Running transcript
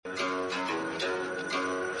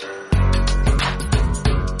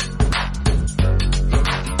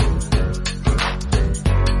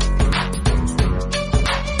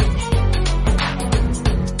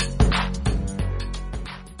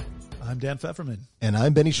Dan Pfefferman. And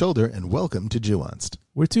I'm Benny Shoulder, and welcome to Nuanced.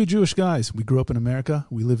 We're two Jewish guys. We grew up in America,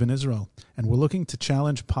 we live in Israel, and we're looking to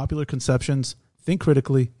challenge popular conceptions, think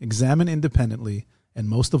critically, examine independently, and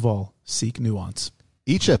most of all, seek nuance.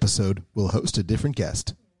 Each episode will host a different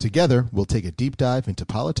guest. Together, we'll take a deep dive into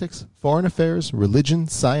politics, foreign affairs, religion,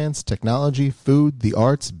 science, technology, food, the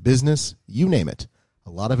arts, business, you name it. A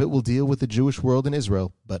lot of it will deal with the Jewish world in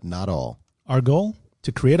Israel, but not all. Our goal?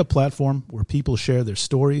 To create a platform where people share their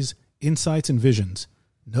stories, insights, and visions.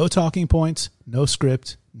 No talking points, no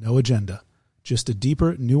script, no agenda. Just a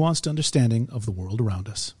deeper, nuanced understanding of the world around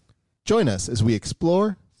us. Join us as we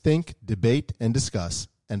explore, think, debate, and discuss,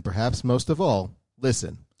 and perhaps most of all,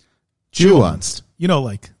 listen. Nuanced. You know,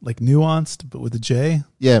 like nuanced, but with a J?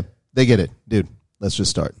 Yeah, they get it. Dude, let's just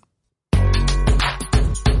start.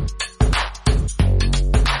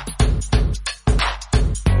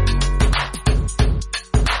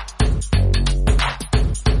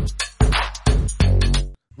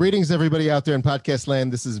 Greetings, everybody out there in podcast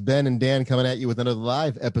land. This is Ben and Dan coming at you with another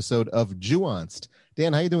live episode of Nuanced.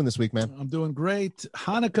 Dan, how you doing this week, man? I'm doing great.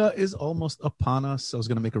 Hanukkah is almost upon us. I was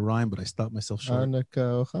going to make a rhyme, but I stopped myself short.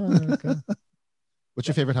 Hanukkah. What's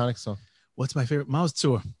your favorite Hanukkah song? What's my favorite? Maoz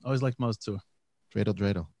Tzur. I always liked Maoz Tzur.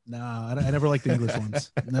 Dreidel. Nah, I never liked the English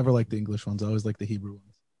ones. Never liked the English ones. I always liked the Hebrew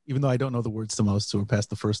ones. Even though I don't know the words to Maoz Tzur past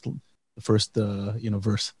the first verse.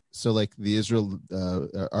 So like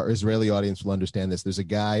our Israeli audience will understand this. There's a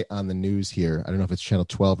guy on the news here. I don't know if it's channel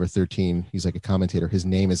 12 or 13. He's like a commentator. His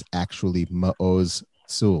name is actually Maoz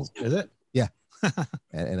Tzur. Is it? Yeah.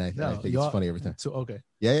 and I think it's funny every time. So, okay.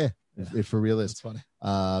 Yeah. It for real is. It's funny.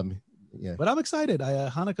 Yeah. But I'm excited.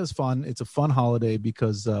 Hanukkah's fun. It's a fun holiday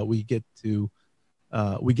because we get to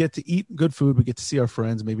eat good food. We get to see our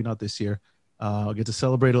friends. Maybe not this year. Get to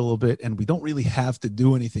celebrate a little bit, and we don't really have to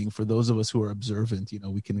do anything for those of us who are observant.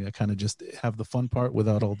 We can kind of just have the fun part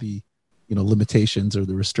without all the, limitations or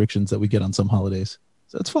the restrictions that we get on some holidays.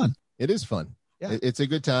 So it's fun. It is fun. Yeah. It's a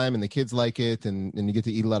good time, and the kids like it, and you get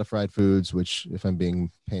to eat a lot of fried foods, which, if I'm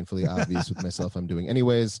being painfully obvious with myself, I'm doing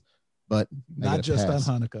anyways. But not just on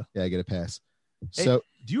Hanukkah. Yeah, I get a pass. Hey, so,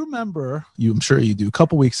 do you remember? I'm sure you do. A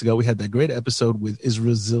couple weeks ago, we had that great episode with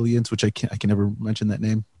Israelians, which I can never mention that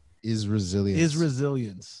name.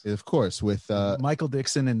 Israelians. Of course, with Michael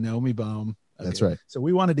Dixon and Naomi Baum. Okay. That's right. So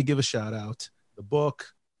we wanted to give a shout out. The book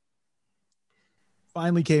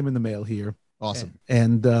finally came in the mail here. Awesome.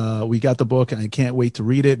 And we got the book, and I can't wait to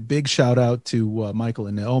read it. Big shout out to Michael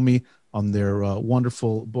and Naomi on their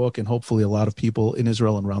wonderful book, and hopefully a lot of people in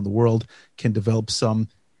Israel and around the world can develop some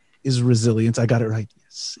Israelians. I got it right.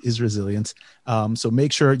 Yes, Israelians. So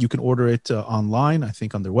make sure you can order it online, I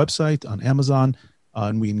think on their website, on Amazon.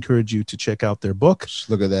 And we encourage you to check out their book. Just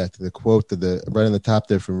look at that. The quote right on the top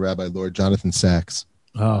there from Rabbi Lord Jonathan Sachs.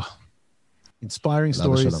 Oh, inspiring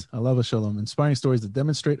stories. I love a shalom. Inspiring stories that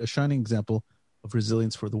demonstrate a shining example of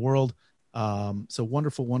resilience for the world. So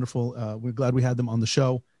wonderful. We're glad we had them on the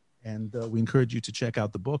show. And we encourage you to check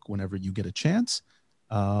out the book whenever you get a chance.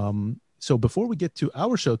 So before we get to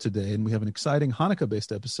our show today, and we have an exciting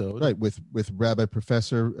Hanukkah-based episode. Right, with Rabbi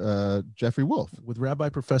Professor Jeffrey Wolf. With Rabbi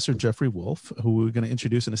Professor Jeffrey Wolf, who we're going to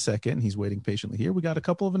introduce in a second. He's waiting patiently here. We got a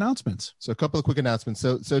couple of announcements. So a couple of quick announcements.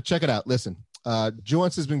 So check it out. Listen,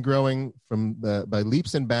 Nuance has been growing by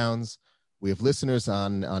leaps and bounds. We have listeners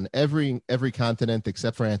on every continent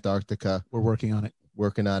except for Antarctica. We're working on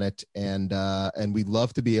it. And we'd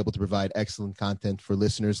love to be able to provide excellent content for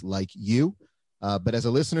listeners like you. But as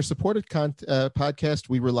a listener-supported podcast,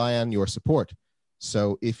 we rely on your support.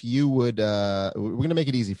 So if you would, we're going to make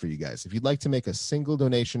it easy for you guys. If you'd like to make a single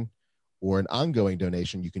donation or an ongoing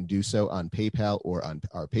donation, you can do so on PayPal or on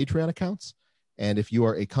our Patreon accounts. And if you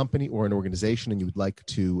are a company or an organization and you would like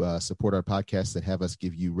to support our podcast and have us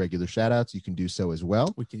give you regular shout-outs, you can do so as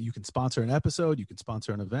well. You can sponsor an episode. You can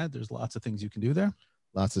sponsor an event. There's lots of things you can do there.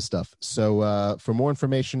 Lots of stuff. So for more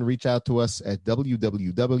information, reach out to us at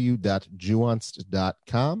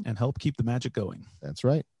www.nuanced.com. And help keep the magic going. That's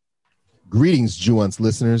right. Greetings, Nuanced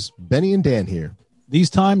listeners. Benny and Dan here. These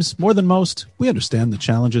times, more than most, we understand the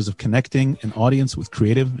challenges of connecting an audience with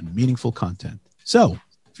creative and meaningful content. So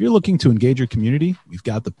if you're looking to engage your community, we've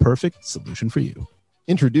got the perfect solution for you.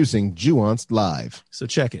 Introducing Nuanced Live. So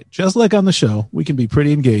check it. Just like on the show, we can be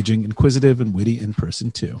pretty engaging, inquisitive, and witty in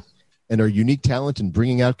person too. And our unique talent in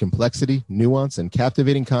bringing out complexity, nuance, and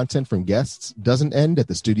captivating content from guests doesn't end at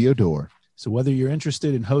the studio door. So whether you're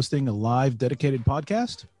interested in hosting a live dedicated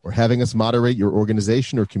podcast or having us moderate your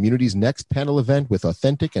organization or community's next panel event with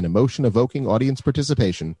authentic and emotion-evoking audience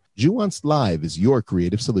participation, Nuanced Live is your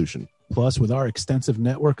creative solution. Plus, with our extensive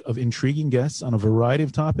network of intriguing guests on a variety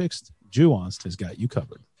of topics, Nuanced has got you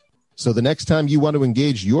covered. So the next time you want to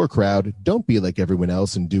engage your crowd, don't be like everyone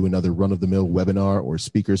else and do another run-of-the-mill webinar or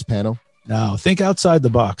speakers panel. Now, think outside the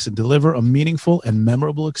box and deliver a meaningful and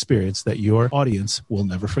memorable experience that your audience will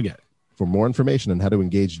never forget. For more information on how to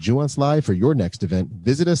engage Juance Live for your next event,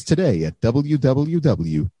 visit us today at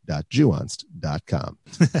www.juanced.com.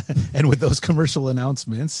 And with those commercial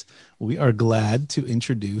announcements, we are glad to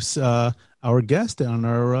introduce our guest on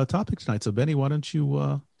our topic tonight. So, Benny, why don't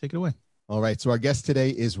you take it away? All right. So our guest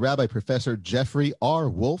today is Rabbi Professor Jeffrey R.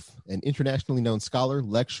 Wolf, an internationally known scholar,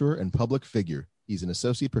 lecturer, and public figure. He's an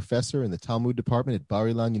associate professor in the Talmud department at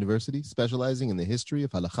Bar-Ilan University, specializing in the history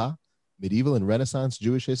of Halakha, medieval and Renaissance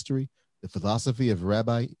Jewish history, the philosophy of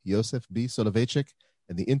Rabbi Yosef B. Soloveitchik,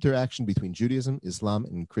 and the interaction between Judaism, Islam,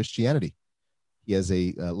 and Christianity. He has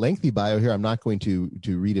a lengthy bio here. I'm not going to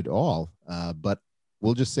read it all, but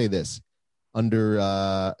we'll just say this.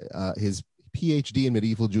 Under his PhD in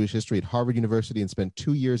medieval Jewish history at Harvard University and spent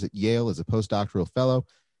 2 years at Yale as a postdoctoral fellow,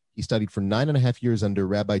 he studied for 9.5 years under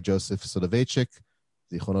Rabbi Joseph Soloveitchik,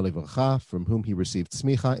 Zichrono Livracha, from whom he received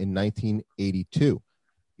smicha in 1982.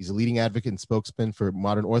 He's a leading advocate and spokesman for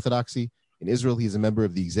modern orthodoxy. In Israel, he is a member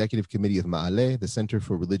of the executive committee of Ma'aleh, the Center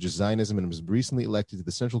for Religious Zionism, and was recently elected to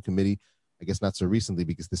the Central Committee, I guess not so recently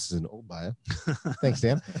because this is an old bio. Thanks,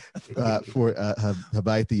 Dan. For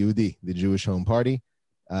Habayit Yehudi, the Jewish Home Party.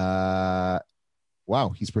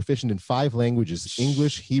 Wow, he's proficient in 5 languages: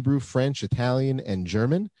 English, Hebrew, French, Italian, and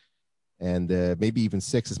German. And maybe even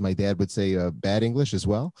 6, as my dad would say, bad English as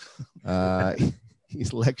well.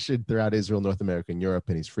 He's lectured throughout Israel, North America, and Europe,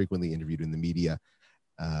 and he's frequently interviewed in the media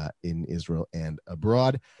in Israel and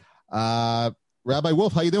abroad. Rabbi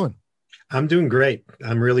Wolf, how you doing? I'm doing great.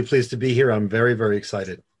 I'm really pleased to be here. I'm very, very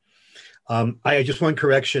excited. I just one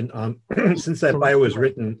correction. Since that bio was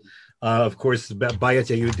written, of course, Bayat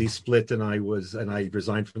Yehudi split, and I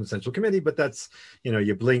resigned from the Central Committee. But that's,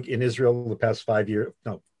 you blink in Israel the past 5 years.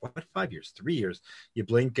 No, what 5 years? 3 years. You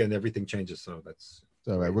blink and everything changes. So that's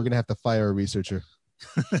all right. We're gonna have to fire a researcher.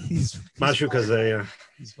 he's fired.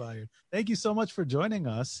 He's fired. Thank you so much for joining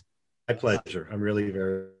us. My pleasure. I'm really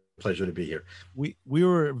very pleasure to be here. We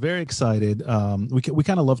were very excited. We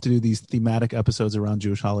kind of love to do these thematic episodes around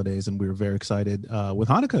Jewish holidays, and we were very excited. With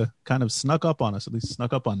Hanukkah kind of snuck up on us, at least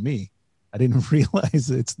snuck up on me. I didn't realize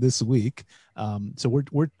it's this week. So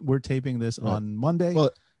we're taping this on Monday. Well,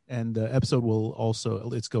 and the episode will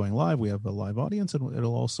it's going live. We have a live audience, and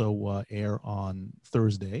it'll also air on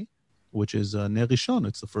Thursday, which is Ner Rishon.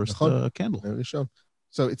 It's the first candle. Ner Rishon.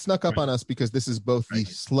 So it snuck up on us because this is both the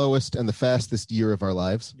slowest and the fastest year of our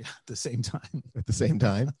lives. Yeah, at the same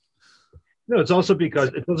time. No, it's also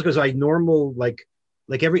because I normal if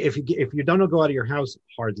you don't go out of your house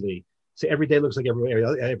hardly, so every day looks like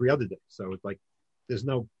every other day. So it's like there's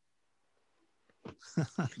no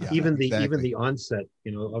even the onset,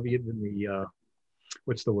 of even the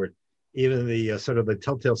what's the word? Even the sort of the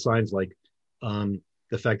telltale signs like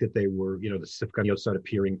the fact that they were, the Sifkaniyot started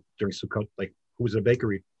appearing during Sukkot, like who was in a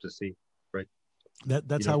bakery to see, right?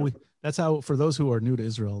 That's how for those who are new to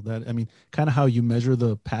Israel, kind of how you measure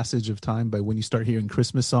the passage of time by when you start hearing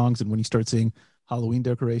Christmas songs and when you start seeing Halloween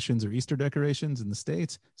decorations or Easter decorations in the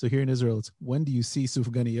States. So here in Israel, it's when do you see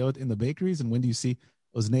Sufganiyot in the bakeries and when do you see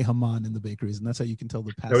Oznei Haman in the bakeries, and that's how you can tell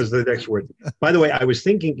the passage. That was the next word. By the way, I was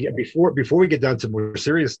thinking before we get down to more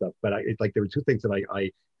serious stuff, but there were 2 things that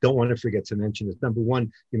I don't want to forget to mention. Is number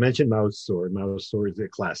one, you mentioned Maoz Tzur. Maoz Tzur is a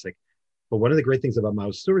classic, but one of the great things about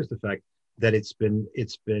Maoz Tzur is the fact that it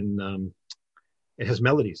has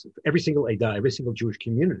melodies. Every single Eidah, every single Jewish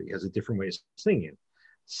community has a different way of singing.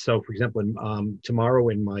 So, for example, tomorrow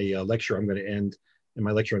in my lecture, I'm going to end in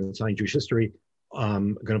my lecture on Italian Jewish history.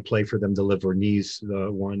 I'm going to play for them the Livornese,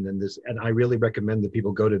 the one, and I really recommend that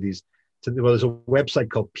people go to these. There's a website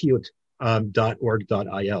called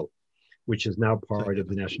piyut.org.il, which is now part of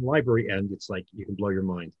the National Library, and it's like you can blow your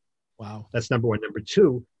mind. Wow, that's number one. Number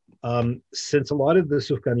two, since a lot of the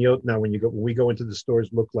Sufganiyot now, when we go into the stores,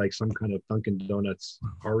 look like some kind of Dunkin' Donuts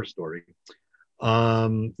horror story.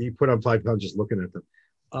 You put on 5 pounds just looking at them.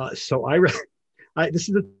 So this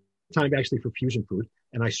is the time actually for fusion food.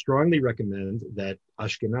 And I strongly recommend that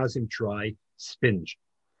Ashkenazim try spinach,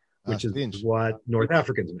 which is what North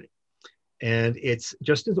Africans make. And it's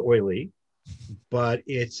just as oily, but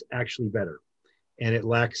it's actually better. And it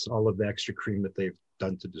lacks all of the extra cream that they've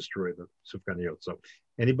done to destroy the Sufganiyot. So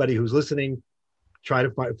anybody who's listening, try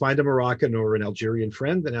to find a Moroccan or an Algerian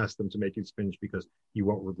friend and ask them to make you spinach because you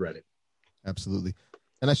won't regret it. Absolutely.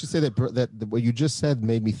 And I should say that what you just said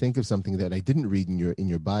made me think of something that I didn't read in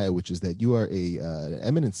your bio, which is that you are an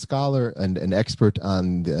eminent scholar and an expert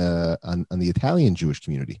on the Italian Jewish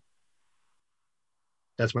community.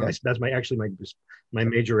 That's my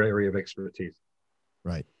major area of expertise.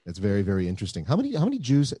 Right. That's very, very interesting. How many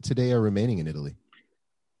Jews today are remaining in Italy?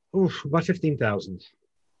 About 15,000.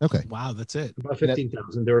 Okay. Wow, that's it. About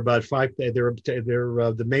 15,000. There are about five.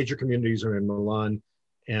 The major communities are in Milan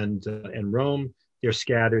and Rome. They're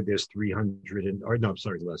scattered. There's 300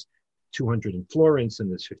 less. 200 in Florence,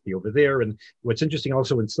 and there's 50 over there. And what's interesting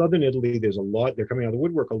also in southern Italy, there's a lot. They're coming out of the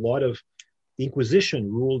woodwork. A lot of the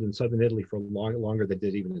Inquisition ruled in southern Italy for longer than it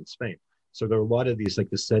did even in Spain. So there are a lot of these like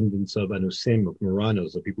descendants of Anusim, of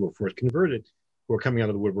Muranos, the people who were first converted, who are coming out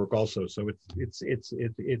of the woodwork also. So it's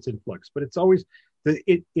in flux, but it's always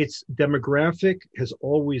its demographic has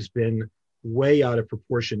always been way out of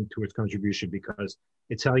proportion to its contribution, because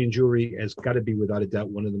Italian Jewry has got to be without a doubt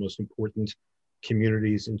one of the most important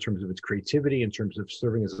communities in terms of its creativity, in terms of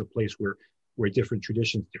serving as a place where different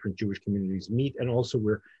traditions, different Jewish communities meet, and also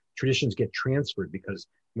where traditions get transferred, because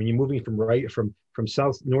when you're moving from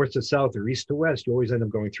north to south or east to west, you always end up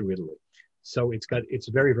going through Italy. So it's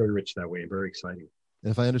very, very rich that way and very exciting.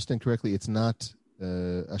 And if I understand correctly, it's not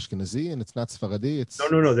Ashkenazi and it's not Sephardi. It's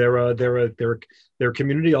no. They're a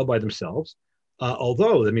community all by themselves.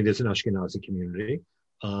 Although, I mean, there's an Ashkenazi community.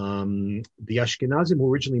 The Ashkenazim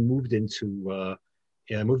who originally moved into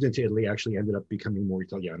Italy actually ended up becoming more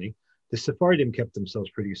Italiani. The Sephardim kept themselves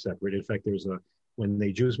pretty separate. In fact, when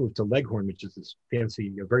the Jews moved to Leghorn, which is this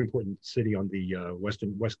fancy, very important city on the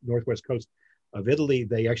northwest coast of Italy,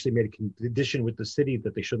 they actually made a condition with the city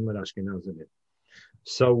that they shouldn't let Ashkenazim in.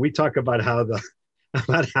 So we talk about how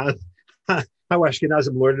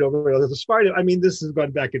Ashkenazim lorded over the Sephardim. I mean, this has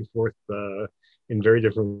gone back and forth in very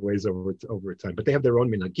different ways over time. But they have their own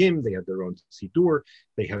minhagim, they have their own sidur,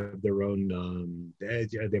 they have their own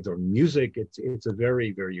music. It's a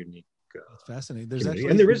very, very unique. That's fascinating.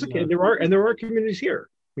 There are communities here.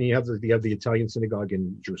 I mean, you have the Italian synagogue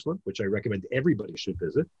in Jerusalem, which I recommend everybody should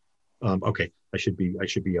visit. Okay, I should be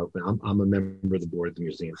open. I'm a member of the board of the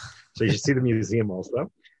museum, so you should see the museum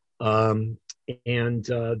also. And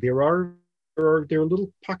there are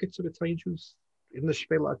little pockets of Italian Jews in the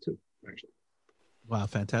Shpela too, actually. Wow,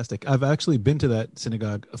 fantastic! I've actually been to that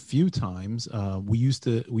synagogue a few times. We used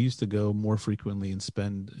to go more frequently and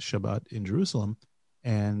spend Shabbat in Jerusalem,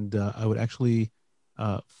 and I would actually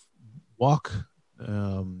walk.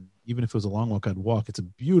 Even if it was a long walk, I'd walk. It's a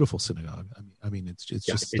beautiful synagogue. I mean, it's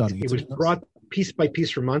just stunning. It was brought piece by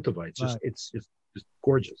piece from Mantova. It's just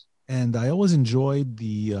gorgeous. And I always enjoyed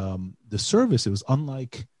the service. It was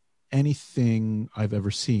unlike anything I've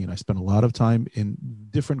ever seen. I spent a lot of time in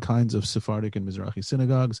different kinds of Sephardic and Mizrahi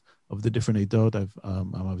synagogues of the different Eidot. I've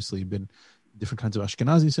obviously been in different kinds of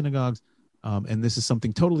Ashkenazi synagogues. And this is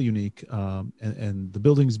something totally unique. And the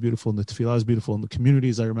building is beautiful, and the tefillah is beautiful, and the community,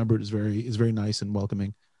 as I remember, is very nice and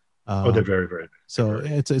welcoming. They're very, very. So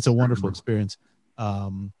it's a wonderful experience,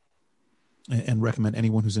 and recommend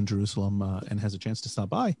anyone who's in Jerusalem and has a chance to stop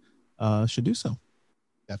by should do so.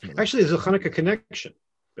 Definitely. Actually, there's a Hanukkah connection.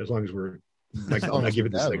 As long as we're, I'll give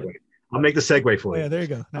it the segue. I'll make the segue for you. Yeah, there you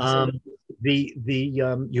go. Nice. The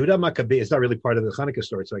Yehuda Maccabee is not really part of the Hanukkah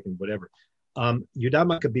story, so I can whatever. Yehuda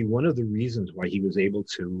Maccabee, one of the reasons why he was able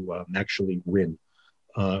to actually win,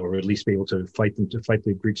 or at least be able to fight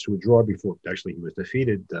the Greeks to a draw before actually he was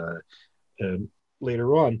defeated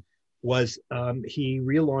later on, was he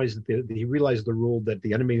realized the rule that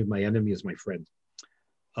the enemy of my enemy is my friend.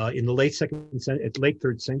 In the late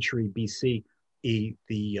third century BC,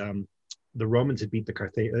 the Romans had beat the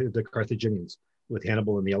Carthaginians with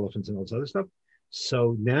Hannibal and the elephants and all this other stuff.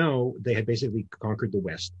 So now they had basically conquered the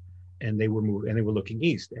West, and they were looking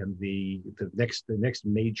east. And the next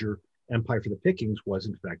major empire for the pickings was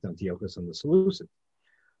in fact Antiochus and the Seleucids.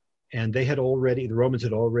 And the Romans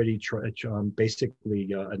had already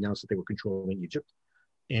basically announced that they were controlling Egypt,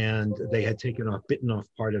 and they had bitten off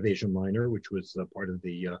part of Asia Minor, which was part of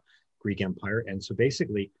the Greek Empire. And so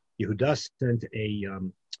basically, Yehuda sent a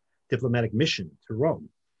diplomatic mission to Rome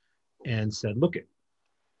and said, "Look,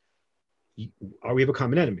 we have a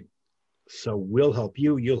common enemy, so we'll help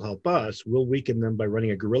you. You'll help us. We'll weaken them by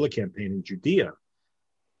running a guerrilla campaign in Judea.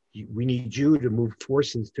 We need you to move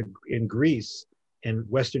forces in Greece and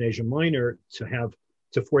Western Asia Minor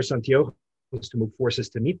to force Antiochus to move forces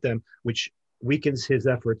to meet them, which weakens his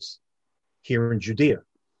efforts here in Judea,"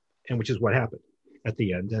 and which is what happened at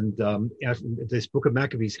the end. And this book of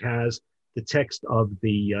Maccabees has the text of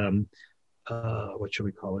the what shall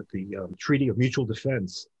we call it? The Treaty of Mutual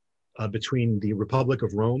Defense between the Republic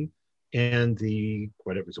of Rome and it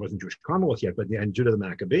wasn't Jewish Commonwealth yet, and Judah the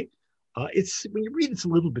Maccabee. It's when you read, it's a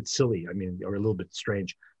little bit silly. I mean, or a little bit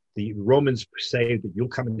strange. The Romans say that you'll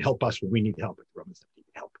come and help us when we need help, but the Romans don't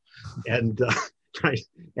need help. right?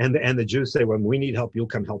 And the Jews say, when we need help, you'll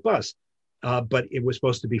come help us. But it was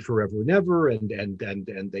supposed to be forever and ever, and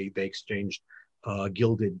they exchanged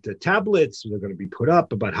gilded tablets. They're going to be put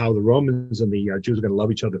up about how the Romans and the Jews are going to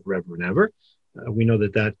love each other forever and ever. We know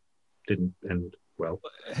that didn't end well.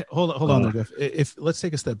 Hold on there, Jeff. If let's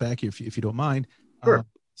take a step back here, if you don't mind. Sure.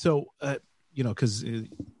 Because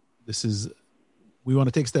this is, we want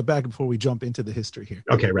to take a step back before we jump into the history here.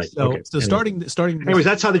 Okay, right. So, okay. So starting. Anyways,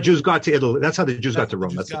 that's how the Jews got to Italy. That's how the Jews got to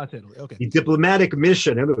Rome. Okay. The diplomatic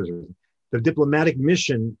mission. In other words, the diplomatic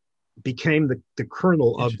mission became the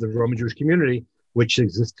kernel of the Roman Jewish community, which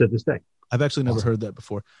exists to this day. I've actually never heard that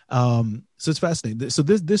before. So it's fascinating. So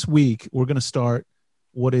this week we're going to start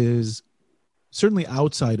what is certainly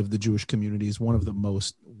outside of the Jewish community is one of the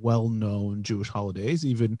most well-known Jewish holidays,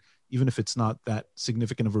 even if it's not that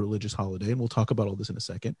significant of a religious holiday. And we'll talk about all this in a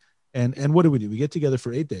second. And what do? We get together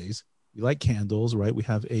for 8 days. We light candles, right? We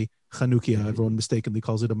have a Chanukiah. Everyone mistakenly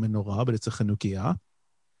calls it a menorah, but it's a Chanukiah.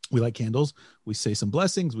 We light candles. We say some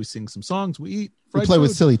blessings. We sing some songs. We eat. We play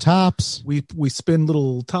with silly tops. We spin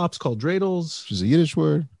little tops called dreidels, which is a Yiddish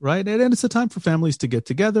word, right? And it's a time for families to get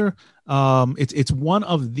together. It's one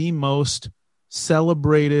of the most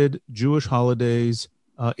celebrated Jewish holidays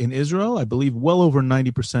in Israel. I believe well over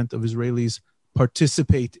 90% of Israelis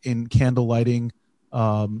participate in candle lighting,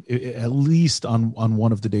 at least on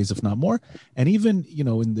one of the days, if not more. And even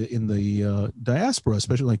in the diaspora,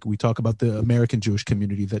 especially like we talk about the American Jewish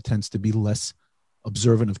community that tends to be less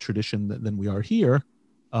observant of tradition than we are here,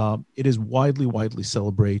 it is widely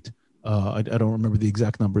celebrate. I don't remember the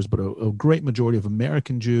exact numbers, but a great majority of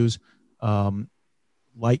American Jews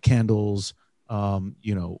light candles,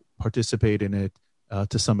 participate in it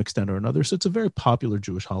to some extent or another. So it's a very popular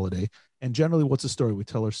Jewish holiday. And generally, what's the story we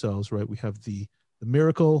tell ourselves, right? We have the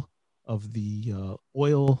miracle of the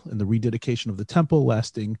oil and the rededication of the temple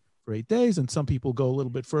lasting for 8 days. And some people go a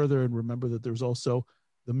little bit further and remember that there's also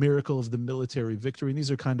the miracle of the military victory. And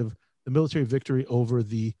these are kind of the military victory over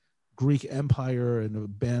the Greek Empire,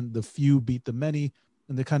 and the few beat the many,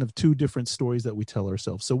 and the kind of two different stories that we tell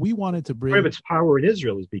ourselves. So we wanted to bring... Part of its power in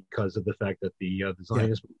Israel is because of the fact that the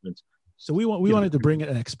Zionist movement... So we wanted to bring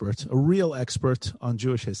an expert, a real expert on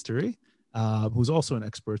Jewish history, who's also an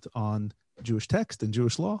expert on Jewish text and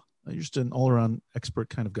Jewish law. Just an all-around expert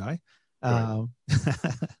kind of guy. Right.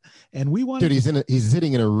 And we wanted... Dude, he's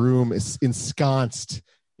sitting in a room ensconced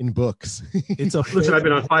in books. Listen, I've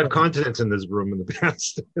been on 5 continents in this room in the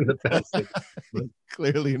past.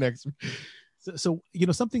 Clearly an expert. So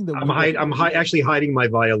something that I'm actually hiding my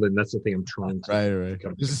violin. That's the thing I'm trying to. Right.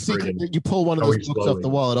 There's a secret. You pull one of those books off the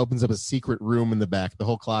wall, it opens up a secret room in the back. The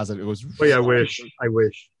whole closet. It was. Oh yeah, I wish.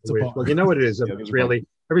 Well, you know what it is. Every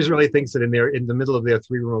Israeli thinks that in the middle of their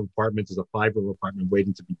 3-room apartment is a 5-room apartment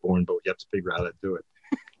waiting to be born, but you have to figure out how to do it.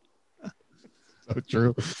 So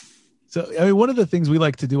true. So, one of the things we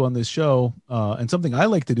like to do on this show, and something I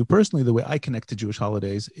like to do personally, the way I connect to Jewish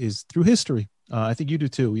holidays is through history. I think you do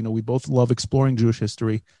too. We both love exploring Jewish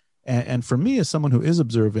history. And for me, as someone who is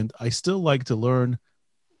observant, I still like to learn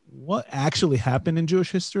what actually happened in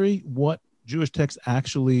Jewish history, what Jewish text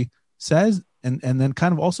actually says, and then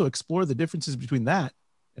kind of also explore the differences between that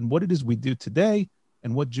and what it is we do today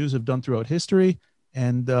and what Jews have done throughout history.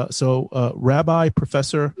 And Rabbi,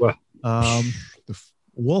 Professor...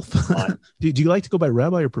 Wolf, do you like to go by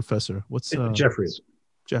Rabbi or Professor? What's Jeffrey?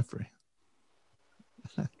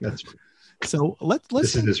 That's so.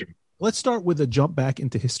 Let's start with a jump back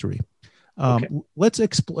into history. Okay.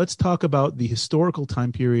 Let's talk about the historical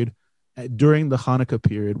time period during the Hanukkah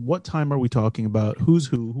period. What time are we talking about? Who's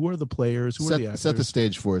who? Who are the players? Who are the actors? Set the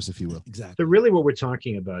stage for us, if you will. Exactly. So really, what we're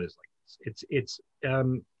talking about is it's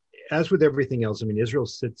as with everything else. I mean, Israel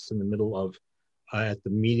sits in the middle of. At the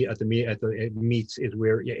meets is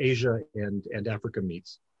where Asia and Africa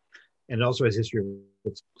meets, and it also has history.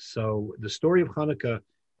 So the story of Hanukkah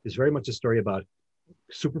is very much a story about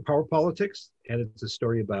superpower politics, and it's a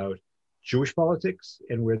story about Jewish politics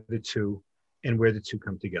and where the two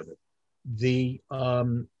come together. If you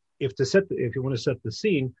want to set the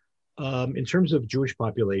scene, in terms of Jewish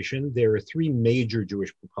population, there are 3 major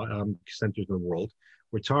Jewish centers in the world.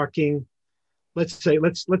 We're talking. Let's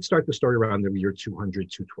start the story around the year 200,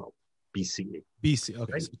 212 BCE. BC,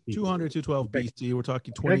 okay. Right? So 200, 212 BC. We're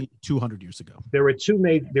talking 200 years ago. There were three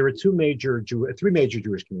major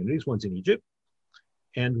Jewish communities. One's in Egypt,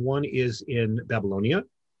 and one is in Babylonia,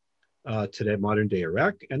 today modern day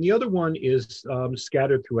Iraq, and the other one is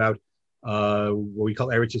scattered throughout what we call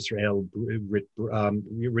Eretz Israel writ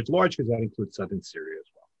large, because that includes southern Syria as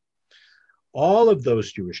well. All of those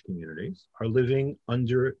Jewish communities are living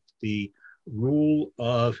under the rule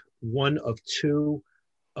of one of 2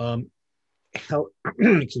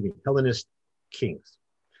 Hellenist kings.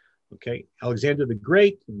 Okay, Alexander the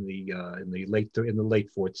Great in the late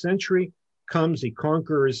 4th century comes. He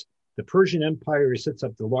conquers the Persian Empire. He sets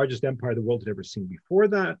up the largest empire the world had ever seen before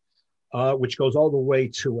that, which goes all the way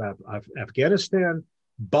to Afghanistan.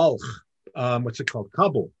 Balkh, what's it called?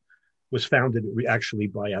 Kabul was founded actually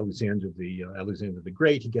by Alexander the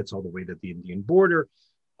Great. He gets all the way to the Indian border,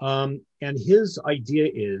 and his idea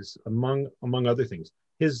is, among other things,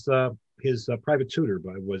 his private tutor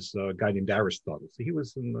was a guy named Aristotle. So he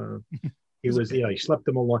was he slept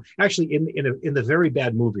him along. Actually, in the very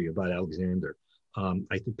bad movie about Alexander,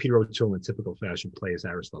 I think Peter O'Toole, in typical fashion, plays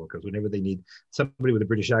Aristotle, because whenever they need somebody with a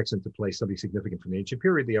British accent to play somebody significant from the ancient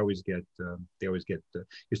period, they always used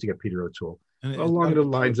to get Peter O'Toole, along the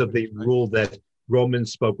lines of the rule that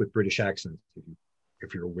Romans spoke with British accents.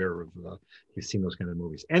 If you're aware of, you've seen those kind of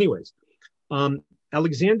movies. Anyways,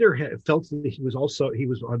 Alexander felt that he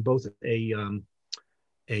was on both a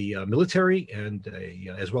military and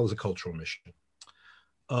as well as a cultural mission.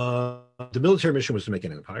 The military mission was to make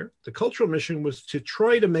an empire. The cultural mission was to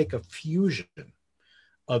try to make a fusion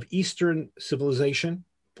of Eastern civilization,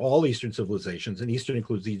 all Eastern civilizations, and Eastern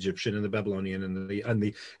includes the Egyptian and the Babylonian and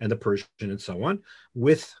the Persian and so on,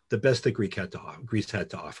 with the best that Greece had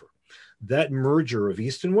to offer. That merger of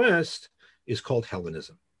East and West is called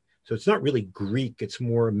Hellenism. So it's not really Greek; it's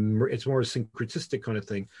more a syncretistic kind of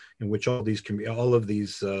thing, in which all of these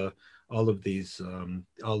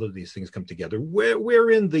things come together.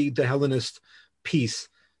 Wherein the Hellenist piece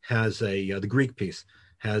has the Greek piece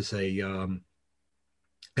has a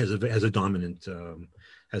dominant thing.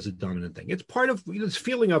 It's part of this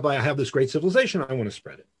feeling of, I have this great civilization, I want to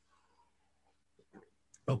spread it.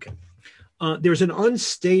 Okay. There's an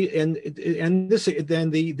unstated, and this then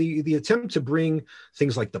the attempt to bring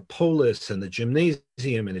things like the polis and the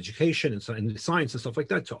gymnasium and education and science and stuff like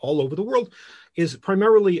that to all over the world is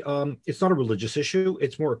primarily it's not a religious issue.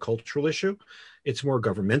 It's more a cultural issue. It's more a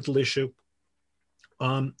governmental issue.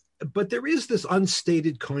 But there is this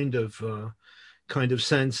unstated kind of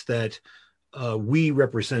sense that we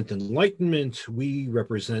represent enlightenment, we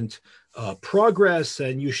represent progress,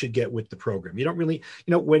 and you should get with the program. You don't really,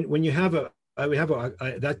 when you have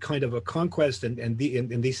that kind of a conquest, and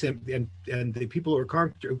the people who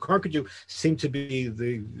conquered you seem to be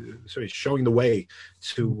showing the way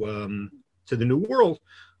to the new world.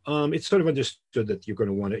 It's sort of understood that you're going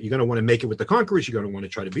to want to make it with the conquerors. You're going to want to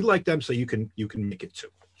try to be like them, so you can make it too.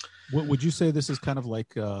 Would you say this is kind of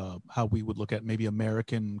like how we would look at maybe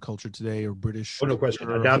American culture today, or British? Oh, no question.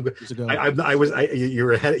 You're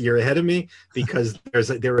ahead of me, because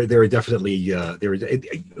there are definitely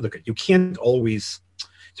look, you can't always.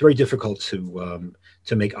 It's very difficult to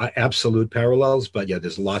make absolute parallels, but yeah,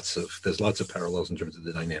 there's lots of parallels in terms of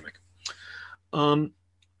the dynamic.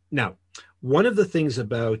 Now, one of the things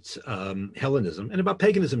about Hellenism and about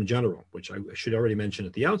paganism in general, which I should already mention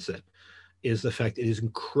at the outset, is the fact it is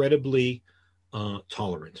incredibly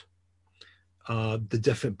tolerant.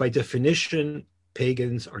 By definition,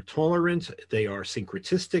 pagans are tolerant. They are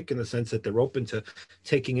syncretistic in the sense that they're open to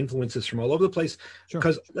taking influences from all over the place.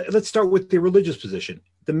 Because let's start with the religious position.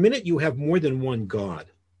 The minute you have more than one god,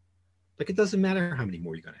 it doesn't matter how many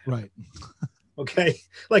more you're going to have. Right. Okay,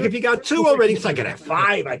 like if you got 2 already, so I could have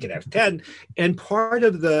 5, I could have 10. And part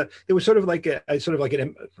of it was sort of like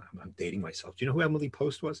I'm dating myself. Do you know who Emily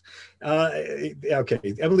Post was?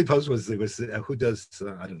 Okay, Emily Post was who does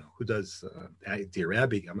I don't know who does Dear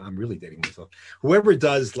Abby. I'm really dating myself. Whoever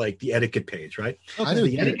does like the etiquette page, right?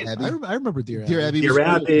 Okay. I remember Dear Abby. Dear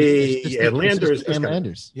Abby, Ann Landers. Ann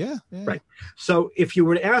Landers. Yeah. Right. So if you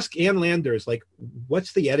were to ask Ann Landers, like,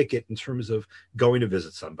 what's the etiquette in terms of going to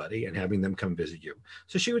visit somebody and having them come visit you?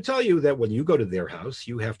 So she would tell you that when you go to their house,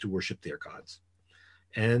 you have to worship their gods.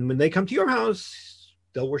 And when they come to your house,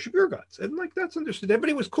 they'll worship your gods. And that's understood.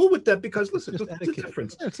 Everybody was cool with that because, listen, it's a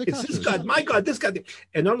difference. Yeah, it's this God, my God, this God.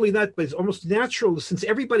 And not only that, but it's almost natural, since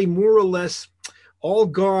everybody more or less, all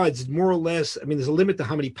gods, more or less, I mean, there's a limit to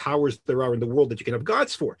how many powers there are in the world that you can have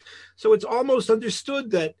gods for. So it's almost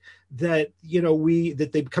understood that they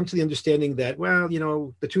come to the understanding that, well,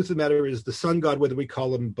 the truth of the matter is the sun god, whether we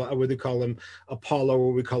call him Apollo,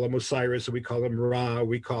 or we call him Osiris, or we call him Ra, or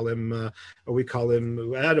we call him I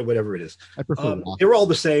don't know, whatever it is. I prefer they're all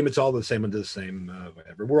the same. It's all the same under the same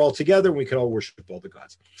whatever. We're all together, and we can all worship all the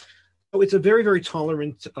gods. So it's a very, very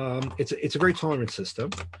tolerant. It's a very tolerant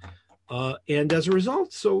system. And as a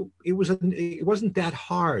result, so it wasn't that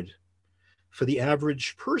hard for the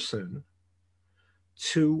average person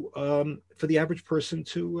to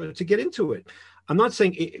get into it. I'm not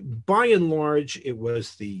saying by and large it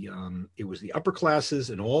was the upper classes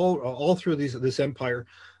and all through this empire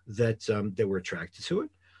that were attracted to it.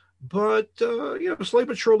 But slowly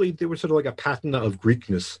but surely, there was sort of like a patina of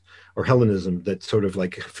Greekness or Hellenism that sort of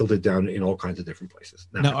like filtered down in all kinds of different places.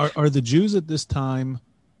 Now, are the Jews at this time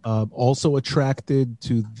also attracted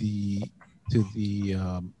to the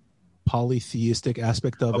polytheistic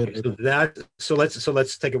aspect of it? So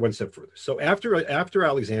let's take it one step further. So after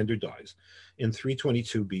Alexander dies in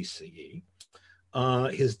 322 BCE,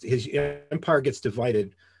 his empire gets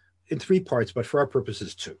divided in three parts, but for our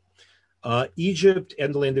purposes, two. Egypt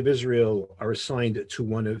and the land of Israel are assigned to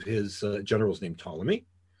one of his generals named Ptolemy.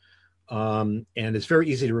 And it's very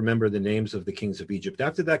easy to remember the names of the kings of Egypt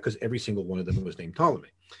after that, because every single one of them was named Ptolemy.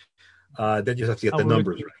 Then you have to get the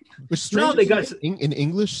numbers right. Which they got in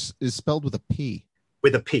English is spelled with a P.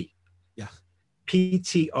 With a P. Yeah.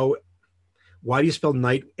 PTO. Why do you spell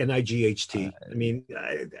night Night? I mean,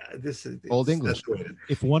 this is Old English.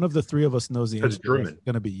 If one of the three of us knows the answer, German. It's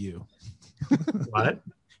going to be you. What?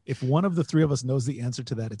 If one of the three of us knows the answer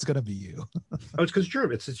to that, it's going to be you. Oh, it's because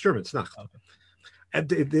German. It's German. It's not. Okay. And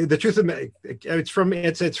the truth of it,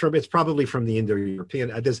 it's probably from the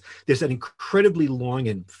Indo-European. There's an incredibly long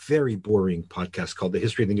and very boring podcast called The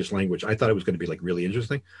History of the English Language. I thought it was going to be like really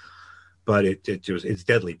interesting, but it's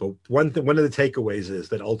deadly. But one of the takeaways is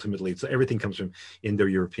that ultimately everything comes from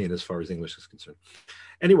Indo-European as far as English is concerned.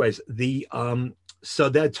 Anyways, so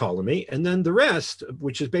that Ptolemy, and then the rest,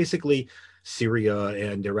 which is basically Syria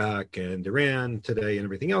and Iraq and Iran today and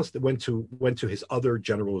everything else, that went to his other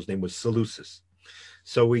general, whose name was Seleucus.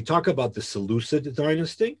 So we talk about the Seleucid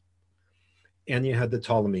dynasty, and you had the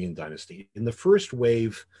Ptolemean dynasty. In the first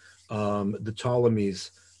wave, the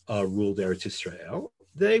Ptolemies ruled Eretz Israel.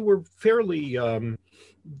 They were fairly,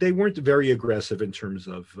 they weren't very aggressive in terms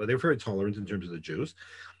of, they were very tolerant in terms of the Jews.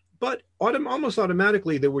 But almost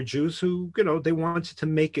automatically, there were Jews who, they wanted to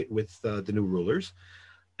make it with the new rulers.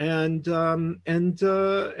 And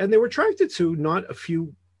they were attracted to not a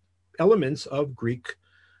few elements of Greek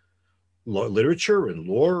literature and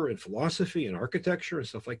lore and philosophy and architecture and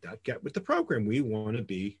stuff like that. Get with the program. We want to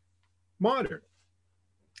be modern,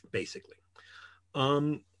 basically.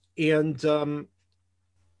 Over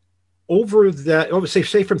that,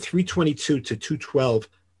 say from 322 to 212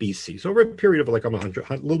 BC, so over a period of like a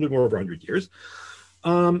little bit more over 100 years,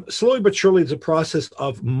 slowly but surely, there's a process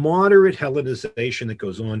of moderate Hellenization that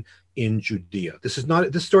goes on in Judea. This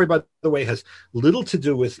story, by the way, has little to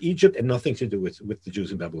do with Egypt and nothing to do with the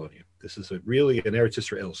Jews in Babylonia. This is really an Eretz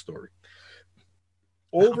Israel story.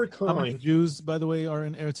 Over time, how many Jews, by the way, are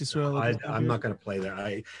in Eretz Israel? I'm not going to play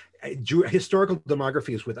that. Historical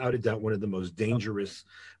demography is without a doubt one of the most dangerous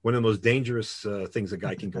things a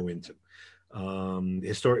guy can go into.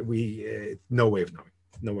 No way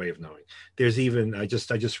of knowing. There's even I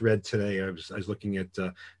just read today. I was looking at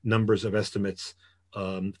numbers of estimates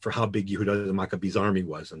for how big Yehuda the Maccabees army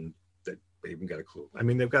was, and they even got a clue. I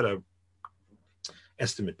mean, they've got a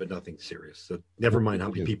estimate, but nothing serious. So never mind how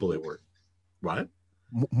many people they were. What?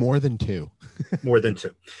 More than two. More than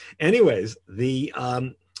two. Anyways,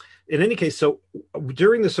 in any case, so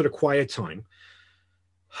during this sort of quiet time,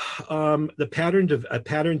 a pattern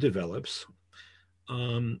develops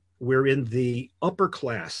wherein the upper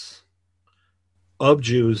class of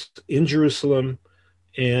Jews in Jerusalem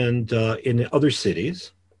and in other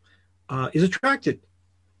cities is attracted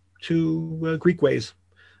to Greek ways.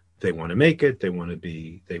 They want to make it. They want to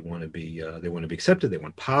be accepted. They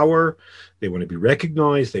want power. They want to be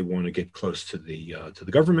recognized. They want to get close to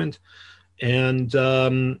the government, and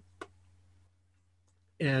some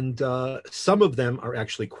of them are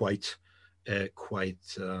actually quite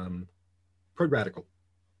radical.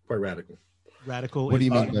 Radical. What do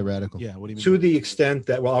you mean by radical? Yeah. What do you mean? To the extent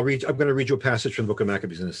that, I'm going to read you a passage from the Book of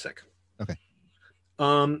Maccabees in a second. Okay.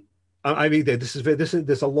 I mean,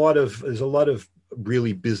 there's a lot of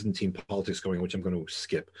really Byzantine politics going on, which I'm going to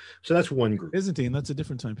skip. So that's one group. Byzantine. That's a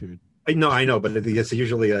different time period. I know, but it's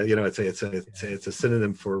usually it's a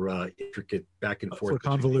synonym for intricate back and forth. For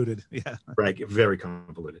convoluted, yeah. Right, very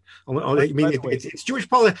convoluted. I mean, it's Jewish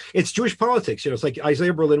politics. It's Jewish politics. It's like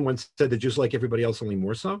Isaiah Berlin once said, "The Jews like everybody else, only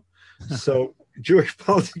more so." So Jewish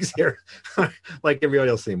politics here, like everybody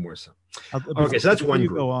else, only more so. Okay, so that's one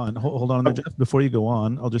group. Go on. Hold on, Jeff. Before you go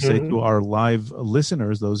on, I'll just say to our live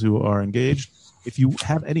listeners, those who are engaged, if you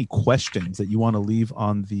have any questions that you want to leave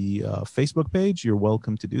on the Facebook page, you're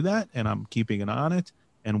welcome to do that, and I'm keeping an eye on it,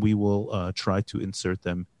 and we will try to insert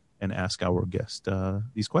them and ask our guest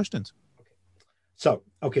these questions. So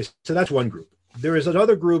that's one group. There is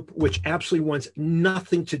another group which absolutely wants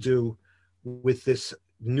nothing to do with this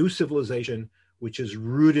new civilization, which is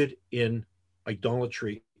rooted in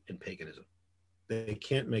idolatry and paganism. They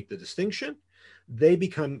can't make the distinction. they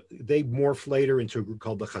morph later into a group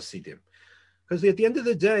called the Hasidim. Because at the end of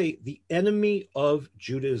the day, the enemy of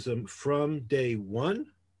Judaism from day one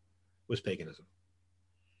was paganism.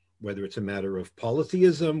 Whether it's a matter of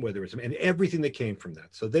polytheism, and everything that came from that.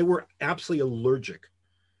 So they were absolutely allergic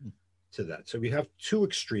to that. So we have two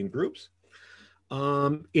extreme groups.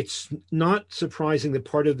 It's not surprising that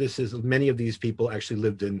part of this is many of these people actually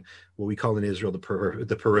lived in what we call in Israel the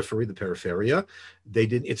periphery, the peripheria. They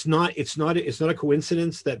did. It's not a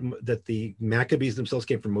coincidence that the Maccabees themselves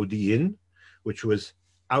came from Modi'in, which was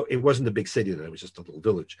out. It wasn't a big city; then it was just a little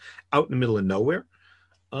village out in the middle of nowhere.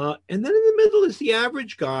 And then in the middle is the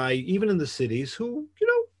average guy, even in the cities, who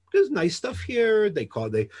there's nice stuff here.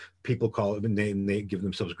 People call it, and they give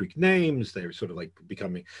themselves Greek names. They're sort of like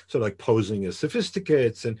posing as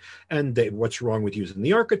sophisticates, and what's wrong with using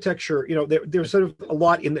the architecture? There's sort of a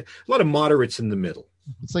lot of moderates in the middle.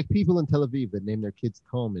 It's like people in Tel Aviv that name their kids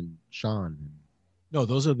Tom and Sean. No,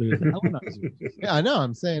 those are the Hellenizers. Yeah, I know.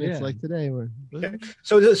 I'm saying it's like today. Okay.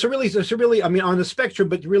 So really, I mean, on the spectrum,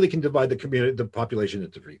 but really can divide the population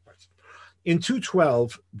into three parts. In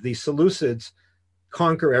 212, the Seleucids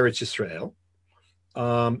conquer Eretz Yisrael.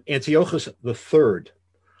 Antiochus III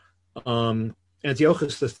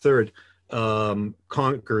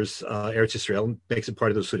conquers Eretz Yisrael and makes it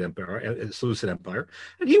part of the Seleucid Empire.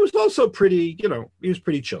 And he was also pretty, he was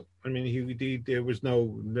pretty chill. I mean, it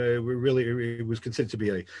was considered to be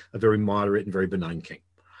a very moderate and very benign king.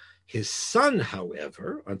 His son,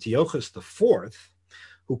 however, Antiochus IV,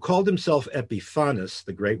 who called himself Epiphanes,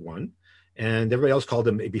 the Great One, and everybody else called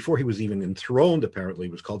him, before he was even enthroned, apparently,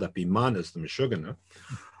 was called Epimanes, the Meshuggah,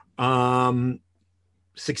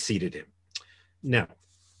 succeeded him. Now,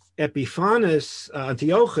 Epiphanes,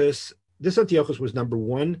 Antiochus was, number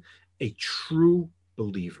one, a true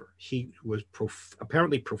believer. He was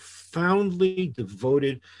apparently profoundly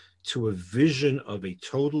devoted to a vision of a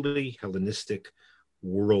totally Hellenistic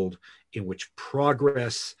world in which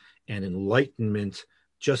progress and enlightenment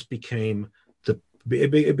just became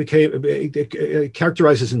it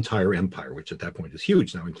characterized his entire empire, which at that point is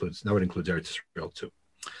huge. Now it includes Eretz Israel too.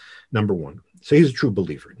 Number one. So he's a true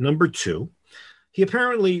believer. Number two, he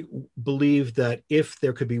apparently believed that if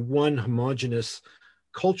there could be one homogeneous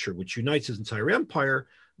culture which unites his entire empire,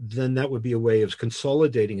 then that would be a way of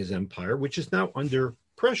consolidating his empire, which is now under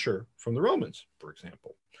pressure from the Romans, for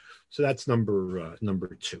example. So that's number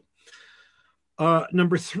two.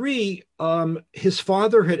 Number three, his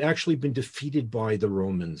father had actually been defeated by the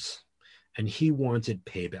Romans, and he wanted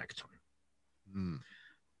payback time.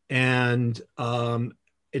 And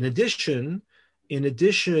in addition,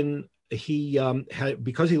 he had,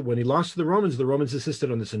 when he lost to the Romans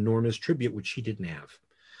insisted on this enormous tribute, which he didn't have.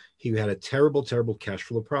 He had a terrible, terrible cash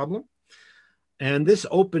flow problem. And this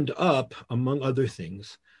opened up, among other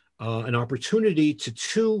things, an opportunity to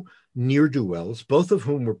two ne'er-do-wells, both of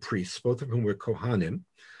whom were priests, both of whom were Kohanim,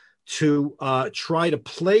 to try to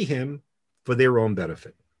play him for their own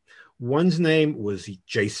benefit. One's name was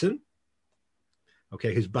Jason.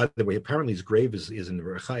 Okay, by the way, apparently his grave is in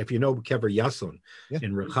Rechavia. If you know Kever Yason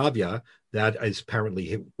in Rechavia, that is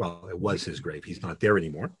apparently, it was his grave. He's not there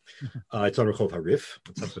anymore. It's on Rehov Harif.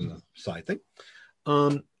 It's up in the side thing.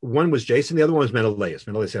 One was Jason. The other one was Menelaus.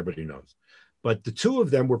 Menelaus, everybody knows. But the two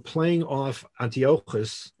of them were playing off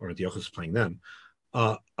Antiochus, or Antiochus playing them,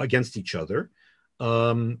 against each other.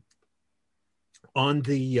 Each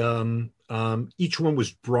one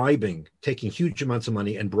was taking huge amounts of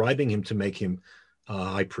money and bribing him to make him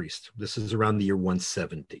high priest. This is around the year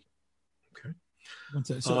 170. Okay.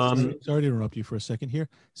 Sorry to interrupt you for a second here.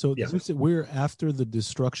 So we're after the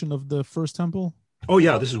destruction of the first temple? Oh,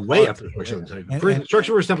 yeah, this is way after the destruction of the temple. The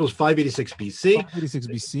destruction of the first temple was 586 BC. 586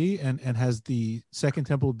 BC, and has the second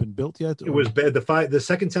temple been built yet? Or? It was the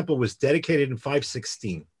second temple was dedicated in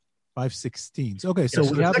 516. 516. Okay, so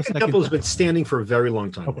the second temple has been standing for a very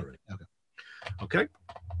long time already. Okay.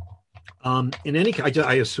 In any case,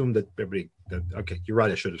 I assume that everybody. Okay, you're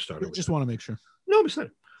right. I should have started. Just want to make sure. No, I'm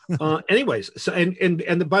sorry. Anyways, so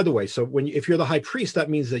and by the way, so if you're the high priest, that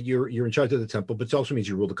means that you're in charge of the temple, but it also means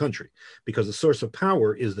you rule the country because the source of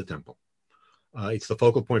power is the temple. It's the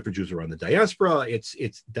focal point for Jews around the diaspora.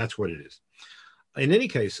 That's what it is. In any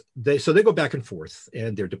case, they go back and forth,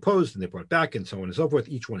 and they're deposed and they're brought back, and so on and so forth.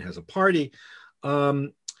 Each one has a party.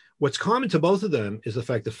 What's common to both of them is the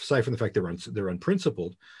fact, aside from the fact they're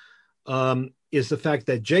unprincipled, is the fact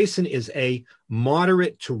that Jason is a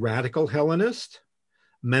moderate to radical Hellenist.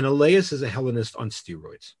 Menelaus is a Hellenist on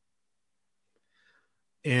steroids.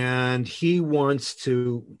 And he wants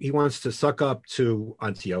to suck up to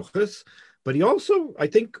Antiochus, but he also, I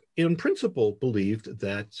think, in principle, believed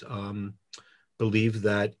that believed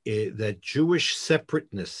that that Jewish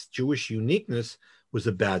separateness, Jewish uniqueness, was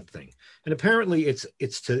a bad thing. And apparently, it's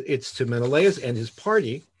to Menelaus and his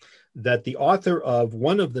party that the author of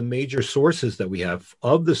one of the major sources that we have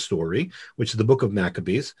of the story, which is the Book of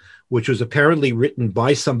Maccabees, which was apparently written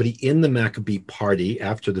by somebody in the Maccabee party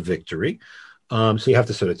after the victory. So you have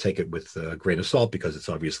to sort of take it with a grain of salt because it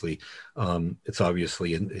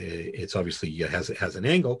has an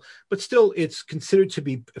angle, but still it's considered to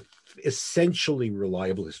be essentially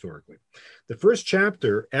reliable historically. The first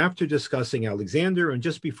chapter, after discussing Alexander and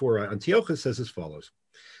just before Antiochus, says as follows.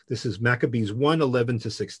 This is Maccabees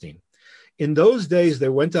 1:11-16. In those days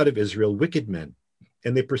there went out of Israel wicked men,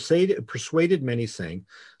 and they persuaded many, saying,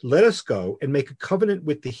 let us go and make a covenant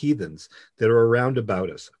with the heathens that are around about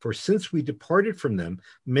us. For since we departed from them,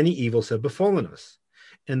 many evils have befallen us.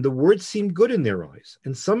 And the word seemed good in their eyes.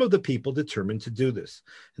 And some of the people determined to do this.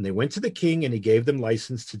 And they went to the king, and he gave them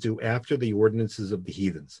license to do after the ordinances of the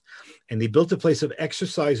heathens. And they built a place of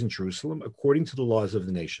exercise in Jerusalem according to the laws of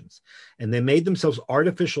the nations. And they made themselves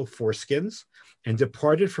artificial foreskins and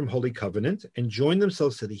departed from Holy Covenant and joined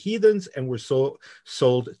themselves to the heathens and were sold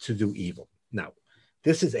to do evil. Now,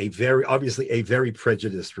 this is obviously a very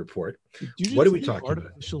prejudiced report. What are we talking about?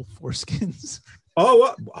 Artificial foreskins.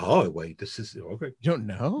 Wait, this is okay. You don't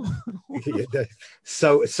know?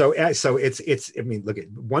 So it's, I mean, look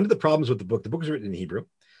at one of the problems with the book was written in Hebrew.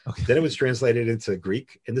 Okay. Then it was translated into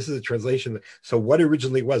Greek, and this is a translation. So what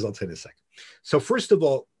originally was, I'll tell you in a second. So first of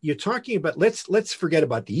all, you're talking about, let's forget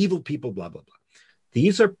about the evil people, blah, blah, blah.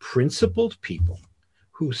 These are principled people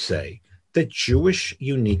who say that Jewish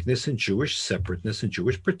uniqueness and Jewish separateness and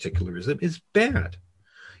Jewish particularism is bad.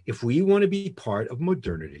 If we want to be part of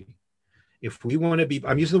modernity, if we want to be,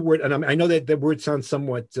 I'm using the word, and I know that the word sounds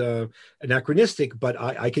somewhat anachronistic, but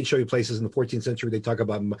I can show you places in the 14th century they talk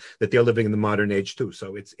about that they're living in the modern age too.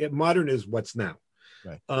 So modern is what's now.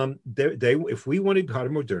 Right. If we want to be part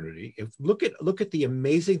of modernity, look at the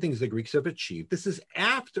amazing things the Greeks have achieved. This is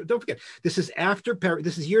after. Don't forget, this is after.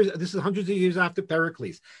 This is hundreds of years after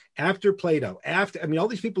Pericles, after Plato, all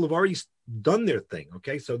these people have already done their thing.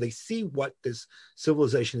 Okay, so they see what this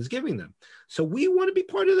civilization is giving them. So we want to be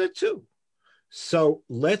part of that too. So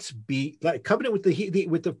let's be like covenant with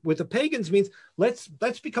the pagans means let's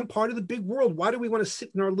become part of the big world. Why do we want to sit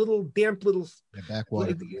in our little damp little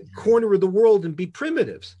corner of the world and be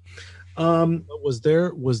primitives? Was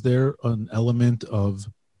there an element of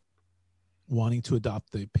wanting to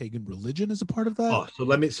adopt the pagan religion as a part of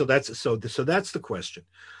that? So that's the question.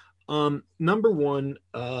 Number one.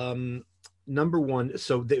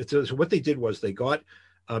 So what they did was they got.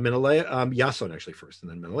 Yason actually first, and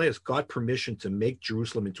then Menelaus got permission to make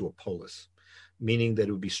Jerusalem into a polis, meaning that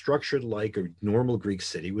it would be structured like a normal Greek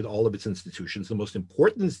city with all of its institutions, the most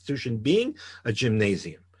important institution being a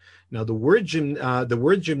gymnasium. Now, the word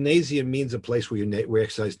gymnasium means a place where you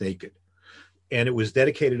exercise naked, and it was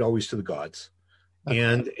dedicated always to the gods.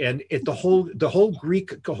 And the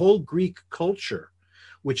whole Greek culture,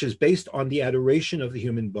 which is based on the adoration of the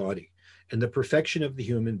human body and the perfection of the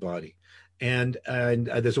human body. And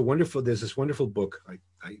there's this wonderful book.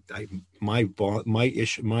 I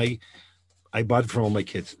bought it from all my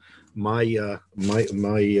kids. My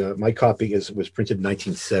copy was printed in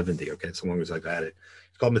 1970. Okay, so long as I've had it.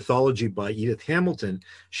 It's called Mythology by Edith Hamilton.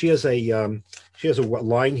 She has a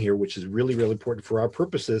line here which is really, really important for our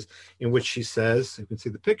purposes, in which she says, you can see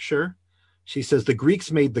the picture. She says the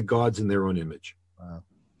Greeks made the gods in their own image. Wow.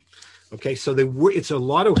 Okay, so it's a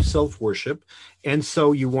lot of self-worship, and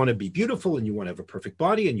so you want to be beautiful, and you want to have a perfect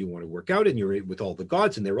body, and you want to work out, and you're with all the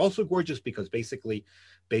gods, and they're also gorgeous because basically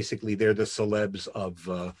they're the celebs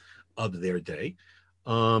of their day.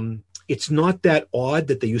 It's not that odd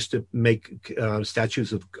that they used to make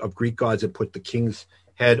statues of Greek gods and put the king's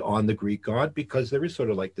head on the Greek god, because there is sort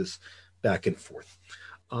of like this back and forth.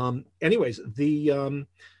 Anyways,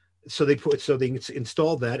 so they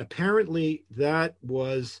installed that. Apparently, that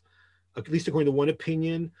was, at least according to one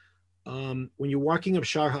opinion, when you're walking up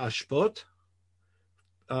Shar HaShpot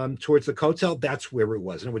towards the Kotel, that's where it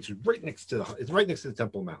was, and which is right next to the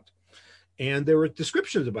Temple Mount. And there were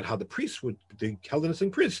descriptions about how the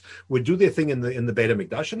Hellenistic priests would do their thing in the Beit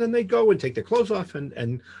HaMikdash, and then they'd go and take their clothes off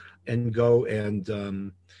and go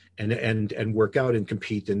and work out and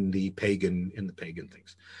compete in the pagan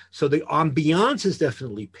things. So the ambiance is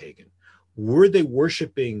definitely pagan. Were they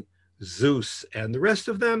worshiping Zeus and the rest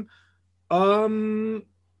of them?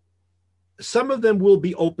 Some of them will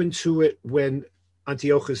be open to it when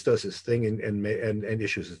Antiochus does his thing and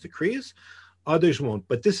issues his decrees. Others won't.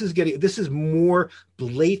 But this is more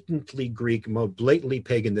blatantly Greek, more blatantly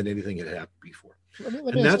pagan than anything had happened before.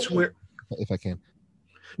 Let me that's where, if I can.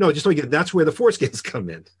 No, just like that's where the foreskins come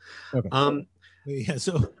in. Okay. Yeah.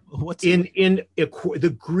 So what's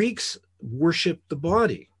The Greeks worship the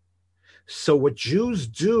body. So what Jews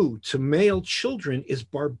do to male children is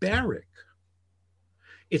barbaric.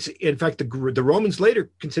 It's, in fact, the Romans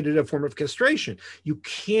later considered it a form of castration. You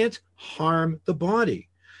can't harm the body.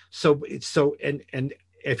 So and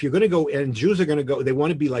if you're going to go, and Jews are going to go, they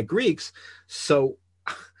want to be like Greeks. So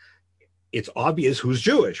it's obvious who's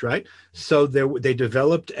Jewish, right? So they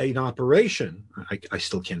developed an operation. I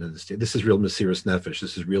still can't understand. This is real Mesiras Nefesh.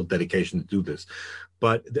 This is real dedication to do this.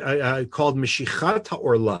 But called Meshichat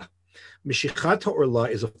HaOrla. Meshichat HaOrla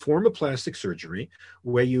is a form of plastic surgery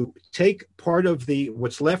where you take part of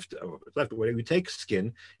what's left, where you take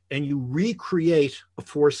skin and you recreate a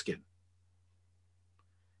foreskin.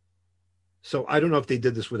 So I don't know if they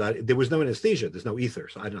did this without. There was no anesthesia. There's no ether.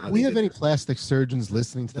 So I don't know how. Do we have any plastic surgeons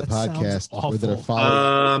listening to the podcast or that are awful.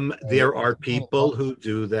 following? There are people who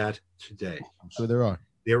do that today. I'm sure there are.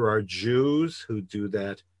 There are Jews who do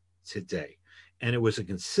that today. And it was a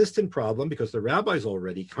consistent problem because the rabbis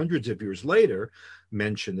already, hundreds of years later,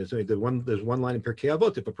 mentioned there's one line in Pirkei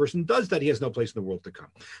Avot: if a person does that, he has no place in the world to come.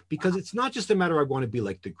 Because it's not just a matter I want to be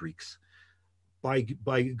like the Greeks. By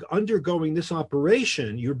undergoing this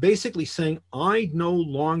operation, you're basically saying, I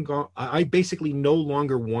basically no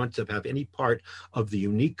longer want to have any part of the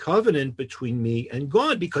unique covenant between me and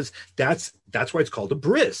God, because that's why it's called a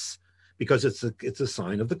bris, because it's a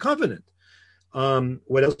sign of the covenant.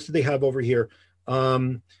 What else do they have over here?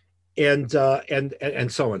 And so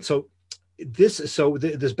on. So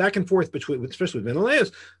this back and forth between, especially with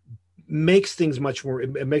Menelaus, makes things much more.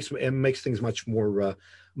 It makes things much more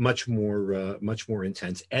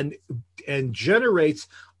intense, and generates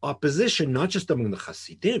opposition not just among the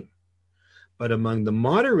Hasidim, but among the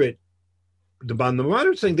moderate. The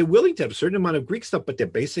moderate saying they're willing to have a certain amount of Greek stuff, but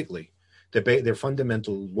their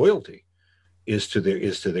fundamental loyalty is to their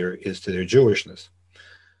Jewishness.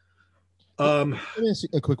 Let me ask you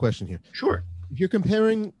a quick question here. Sure. If you're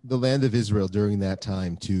comparing the land of Israel during that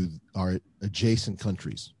time to our adjacent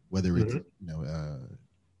countries, whether it's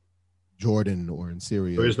Jordan or in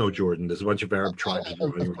Syria, there is no Jordan. There's a bunch of Arab tribes.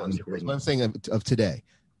 What I'm saying of today.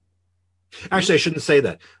 Actually, I shouldn't say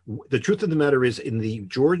that. The truth of the matter is, in the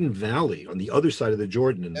Jordan Valley, on the other side of the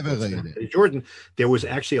Jordan, there was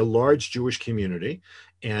actually a large Jewish community,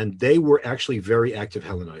 and they were actually very active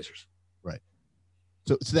Hellenizers. Right.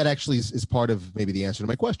 So that actually is part of maybe the answer to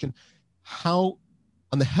my question. How,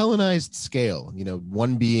 on the Hellenized scale,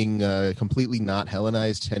 1 being completely not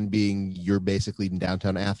Hellenized, 10 being you're basically in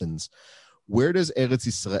downtown Athens, where does Eretz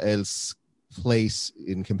Yisrael's place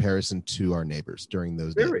in comparison to our neighbors during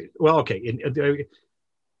those days? Well, okay. The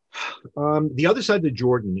other side of the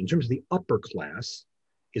Jordan, in terms of the upper class,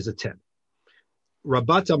 is a 10.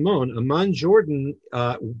 Rabat Amman, Jordan,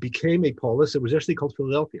 became a polis. It was actually called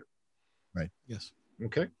Philadelphia. Right. Yes.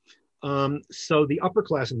 Okay. So the upper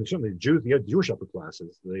class, and certainly the Jewish upper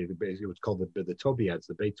classes, basically what's called the Tobiads,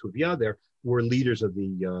 the Beit Tuvia, there were leaders of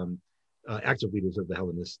the active leaders of the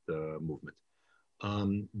Hellenist movement.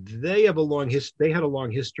 They had a long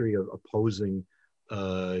history of opposing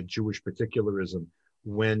Jewish particularism.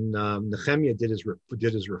 When Nehemiah did his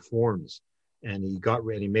reforms, and he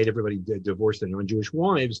made everybody divorce their non-Jewish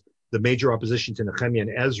wives, the major opposition to Nehemiah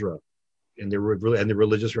and Ezra and the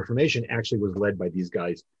religious Reformation actually was led by these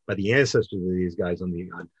guys, by the ancestors of these guys on the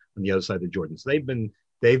other side of the Jordan. So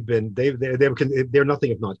they're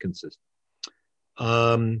nothing if not consistent.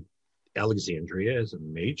 Alexandria is a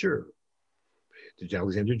major. The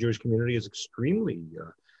Alexandria Jewish community is extremely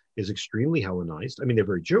Hellenized. I mean, they're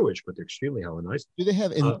very Jewish, but they're extremely Hellenized. Do they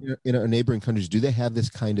have in our neighboring countries? Do they have this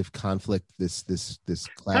kind of conflict? This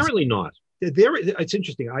class? Apparently not. It's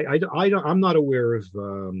interesting. I'm not aware of.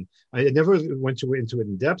 I never went into it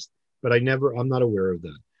in depth, but I'm not aware of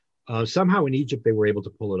that. Somehow in Egypt they were able to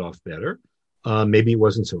pull it off better. Maybe it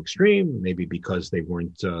wasn't so extreme. Maybe because they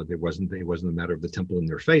weren't. It wasn't a matter of the temple in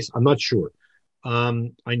their face. I'm not sure. I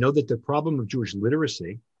know that the problem of Jewish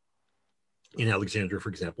literacy in Alexandria, for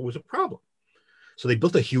example, was a problem. So they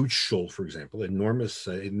built a huge shul, for example, enormous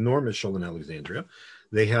shul in Alexandria.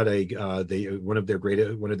 They had one of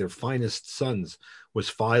their finest sons was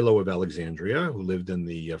Philo of Alexandria, who lived in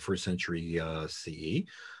the first century CE.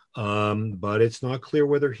 But it's not clear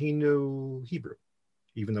whether he knew Hebrew,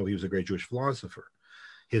 even though he was a great Jewish philosopher.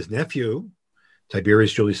 His nephew,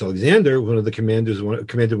 Tiberius Julius Alexander, commanded one of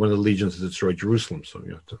the legions that destroyed Jerusalem. So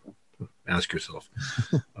you have to ask yourself.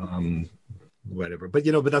 Whatever, but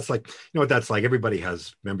that's like, what that's like. Everybody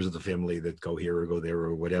has members of the family that go here or go there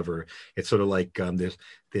or whatever. It's sort of like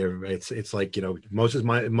it's like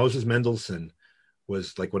Moses Mendelssohn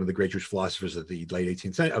was like one of the great Jewish philosophers of the late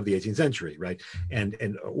 18th century, right?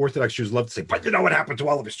 And Orthodox Jews love to say, but you know what happened to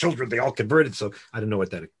all of his children? They all converted. So I don't know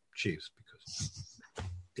what that achieves, because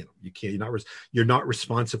you can't. You're not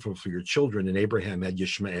responsible for your children. And Abraham had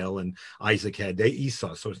Yishmael, and Isaac had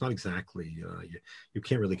Esau. So it's not exactly you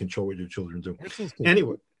can't really control what your children do.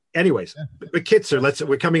 Anyways, but Kitzer,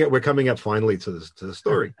 we're coming up finally to the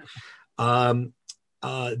story.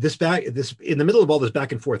 This in the middle of all this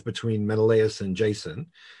back and forth between Menelaus and Jason,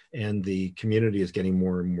 and the community is getting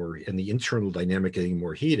more and more, and the internal dynamic getting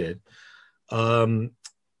more heated. Antiochus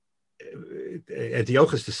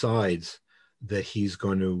decides that he's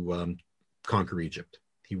going to conquer Egypt.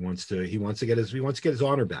 He wants to get his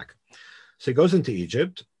honor back. So he goes into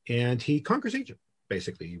Egypt and he conquers Egypt.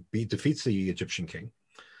 Basically, he defeats the Egyptian king,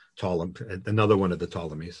 Ptolemy, another one of the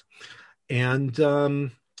Ptolemies, and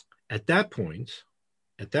at that point,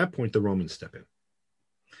 the Romans step in.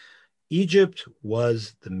 Egypt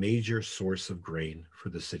was the major source of grain for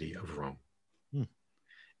the city of Rome.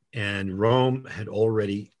 And Rome had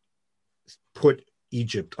already put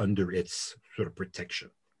Egypt under its sort of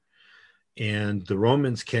protection. And a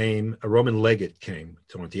Roman legate came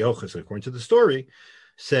to Antiochus, and according to the story,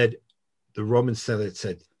 the Roman Senate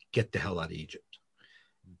said, get the hell out of Egypt.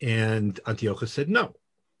 And Antiochus said no.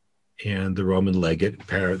 And the Roman legate,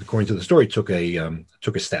 according to the story, took a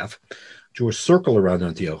staff, drew a circle around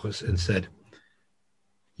Antiochus, and said,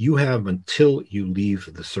 you have until you leave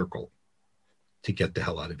the circle to get the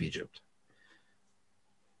hell out of Egypt.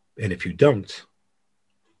 And if you don't,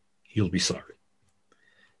 you'll be sorry.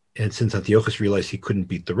 And since Antiochus realized he couldn't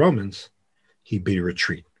beat the Romans, he beat a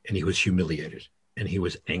retreat, and he was humiliated, and he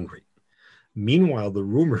was angry. Meanwhile, the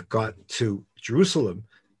rumor got to Jerusalem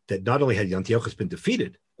that not only had Antiochus been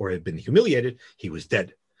defeated or had been humiliated, he was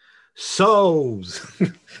dead. So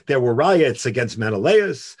there were riots against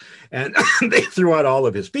Menelaus, and they threw out all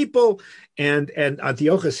of his people. And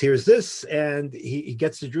Antiochus hears this, and he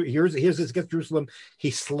gets to Jerusalem. He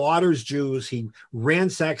slaughters Jews. He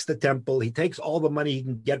ransacks the temple. He takes all the money he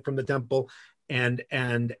can get from the temple, and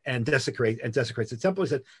desecrates the temple. He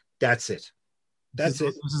said, "That's it. That's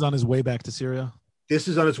it." This is on his way back to Syria. This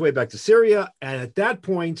is on its way back to Syria, and at that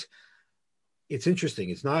point, it's interesting.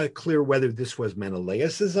 It's not clear whether this was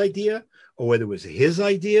Menelaus's idea or whether it was his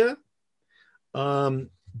idea.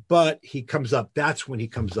 But he comes up. That's when he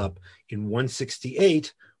comes up in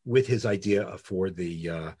 168 with his idea for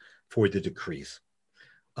the decrees.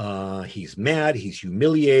 He's mad. He's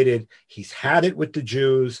humiliated. He's had it with the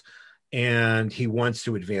Jews, and he wants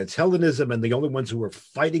to advance Hellenism. And the only ones who are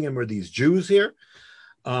fighting him are these Jews here.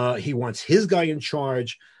 He wants his guy in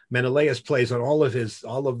charge. Menelaus plays on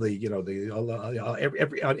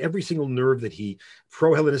every single nerve that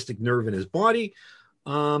pro-Hellenistic nerve in his body,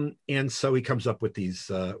 and so he comes up with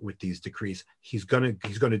these decrees. He's going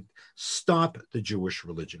to stop the Jewish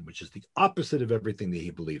religion, which is the opposite of everything that he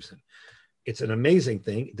believes in. It's an amazing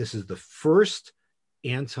thing. This is the first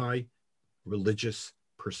anti-religious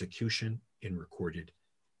persecution in recorded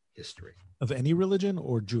history. Of any religion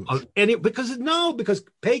or Jewish? Because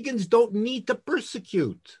pagans don't need to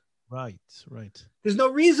persecute. Right. There's no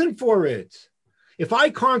reason for it. If I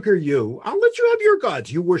conquer you, I'll let you have your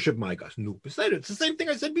gods. You worship my gods. No, it's the same thing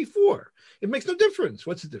I said before. It makes no difference.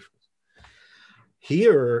 What's the difference?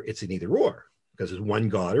 Here, it's an either or, because it's one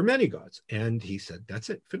god or many gods. And he said, that's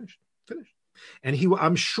it, finished. And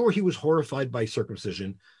I'm sure he was horrified by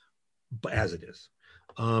circumcision, but as it is.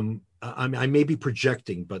 I may be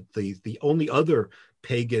projecting, but the only other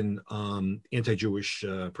pagan anti-Jewish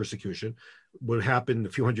persecution would happen a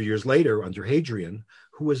few hundred years later under Hadrian,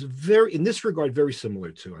 who was in this regard, very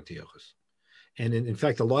similar to Antiochus. And in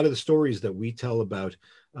fact, a lot of the stories that we tell about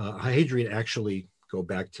Hadrian actually go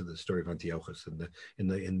back to the story of Antiochus. And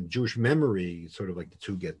in the Jewish memory, sort of like the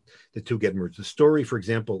two get merged. The story, for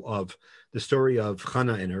example, of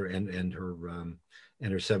Hannah and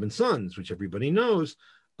her 7 sons, which everybody knows.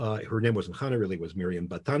 Her name wasn't Hannah, really, it was Miriam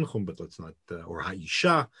Bat Tanchum, but let's not, or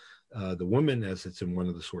Haisha, the woman, as it's in one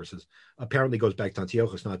of the sources, apparently goes back to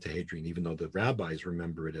Antiochus, not to Hadrian, even though the rabbis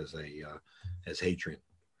remember it as Hadrian.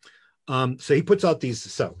 So he puts out these.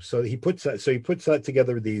 So he puts that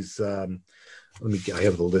together. These. I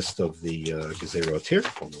have the list of the Gezerot here.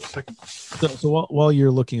 Hold on a second. So while you're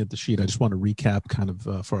looking at the sheet, I just want to recap, kind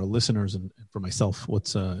of for our listeners and for myself,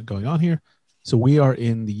 what's going on here. So we are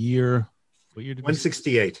in the year. What year did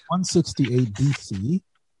 168. 168 BC.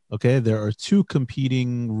 Okay, there are 2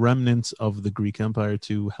 competing remnants of the Greek Empire,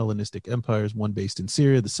 2 Hellenistic empires, one based in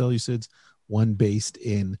Syria, the Seleucids, one based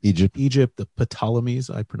in Egypt, the Ptolemies.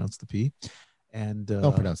 I pronounce the P. And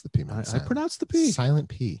don't pronounce the P, man. I pronounce the P. Silent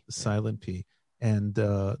P. Silent P. And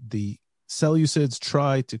the Seleucids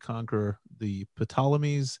try to conquer the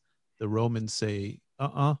Ptolemies. The Romans say,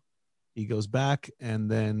 He goes back, and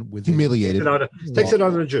then humiliated, takes it out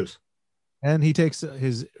of the Jews. And he takes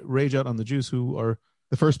his rage out on the Jews, who are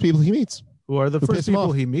the first people he meets. Who are the first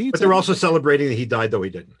people he meets. But they're also celebrating that he died, though he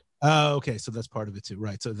didn't. Okay, so that's part of it too,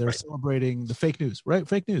 right? So they're celebrating the fake news, right?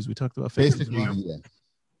 Fake news. We talked about fake news. Yeah.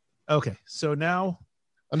 Okay, so now,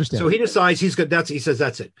 understand. So he decides he says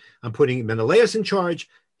that's it. I'm putting Menelaus in charge.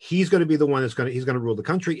 He's going to be the one he's going to rule the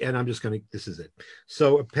country, and I'm just going to. This is it.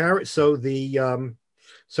 So in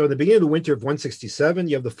the beginning of the winter of 167,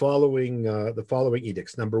 you have the following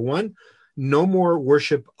edicts. Number one, no more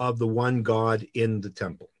worship of the one God in the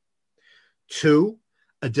temple. 2,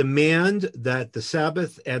 a demand that the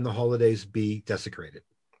Sabbath and the holidays be desecrated.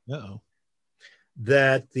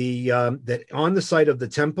 That that on the site of the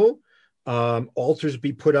temple, altars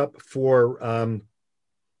be put up for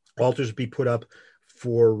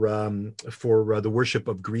the worship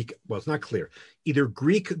of Greek. Well, it's not clear. Either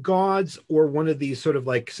Greek gods or one of these sort of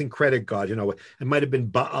like syncretic gods. You know, it might have been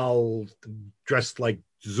Baal dressed like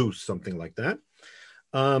Zeus, something like that.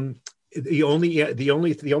 The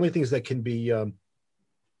only things that can be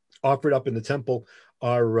offered up in the temple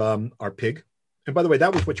are pig. And by the way,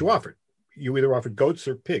 that was what you offered. You either offered goats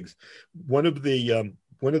or pigs. One of the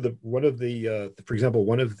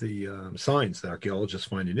signs that archaeologists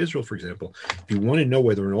find in Israel, for example, if you want to know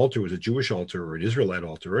whether an altar was a Jewish altar or an Israelite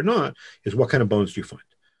altar or not, is what kind of bones do you find?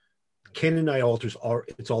 Canaanite altars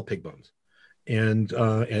it's all pig bones, and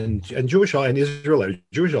Jewish and Israelite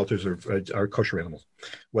Jewish altars are kosher animals.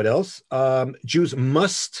 What else? Jews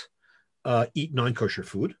must eat non-kosher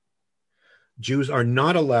food. Jews are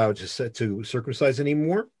not allowed to circumcise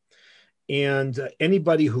anymore. And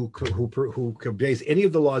anybody who obeys any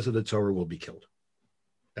of the laws of the Torah will be killed.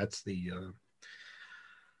 That's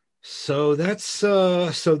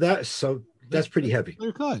that's pretty heavy.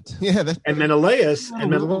 Clear cut. Yeah. And Menelaus.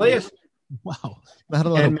 Wow.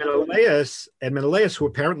 And Menelaus, who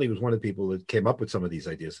apparently was one of the people that came up with some of these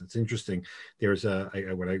ideas. It's interesting. There's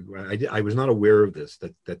I was not aware of this,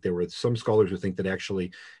 that there were some scholars who think that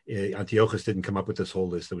actually Antiochus didn't come up with this whole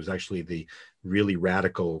list. It was actually the really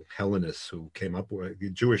radical Hellenists who came up with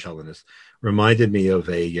Jewish Hellenists. Reminded me of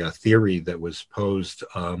a theory that was posed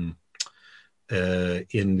in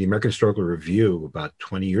the American Historical Review about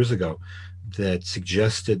 20 years ago, that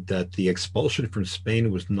suggested that the expulsion from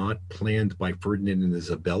Spain was not planned by Ferdinand and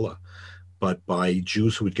Isabella, but by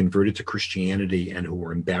Jews who had converted to Christianity and who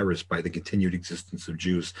were embarrassed by the continued existence of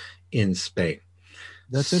Jews in Spain.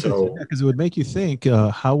 That's interesting, because it would make you think,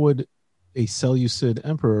 how would a Seleucid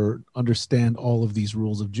emperor understand all of these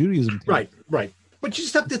rules of Judaism? Right. But you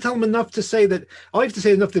just have to tell them enough to say that all you have to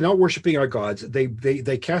say enough. They're not worshiping our gods. They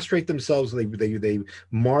castrate themselves. They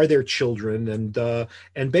mar their children,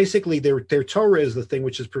 and basically their Torah is the thing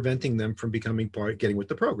which is preventing them from getting with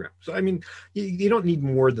the program. So I mean, you don't need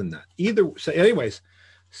more than that either. So anyways,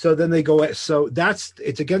 so then they go. So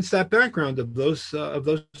it's against that background of those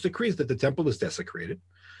decrees that the temple is desecrated,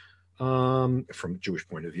 from a Jewish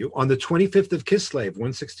point of view, on the 25th of Kislev,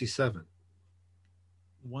 167.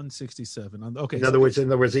 167. Okay. In other words,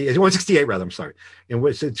 168 rather. I'm sorry. In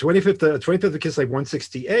which 25th of Kislev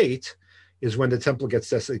 168 is when the temple gets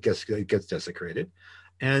desecrated,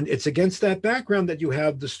 and it's against that background that you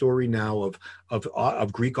have the story now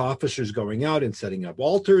of Greek officers going out and setting up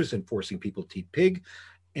altars and forcing people to eat pig,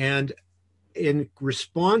 and in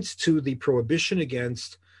response to the prohibition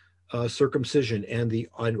against circumcision and the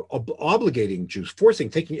obligating Jews,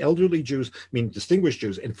 taking elderly Jews, distinguished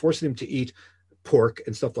Jews, and forcing them to eat pork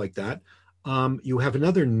and stuff like that. You have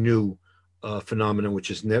another new phenomenon which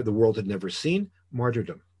is the world had never seen: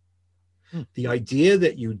 martyrdom. The idea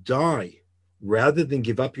that you die rather than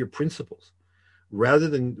give up your principles, rather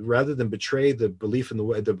than betray the belief in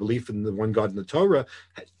the one God in the Torah,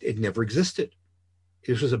 it never existed.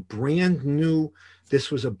 This was a brand new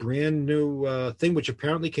thing which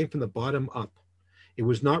apparently came from the bottom up. It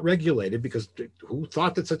was not regulated, because who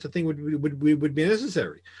thought that such a thing would be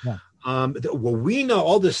necessary? Yeah. Well, we know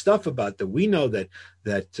all this stuff about that. We know that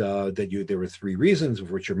there were 3 reasons for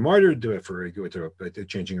which you're martyred for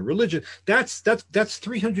changing a religion. That's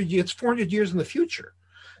 300 years, it's 400 years in the future.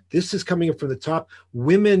 This is coming up from the top.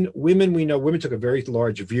 Women, we know women took a very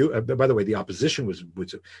large view. By the way, the opposition was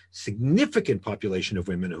a significant population of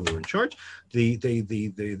women who were in charge.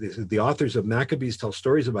 The authors of Maccabees tell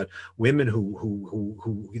stories about women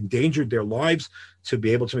who endangered their lives to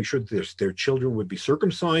be able to make sure that their children would be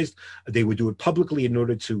circumcised. They would do it publicly in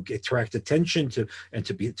order to attract attention to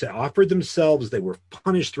offer themselves. They were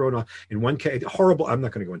punished, thrown off. In one case, horrible. I'm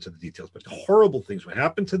not going to go into the details, but horrible things would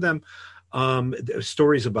happen to them.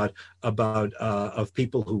 stories about of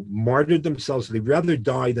people who martyred themselves. They'd rather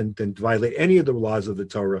die than violate any of the laws of the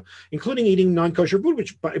Torah, including eating non-kosher food,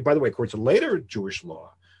 which, by the way, according to later Jewish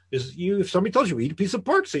law, is if somebody tells you eat a piece of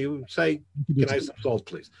pork, so you say, "Can I have some salt,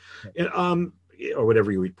 please?" And, or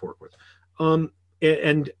whatever you eat pork with.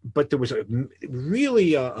 But there was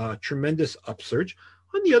really a tremendous upsurge.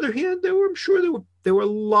 On the other hand, I'm sure there were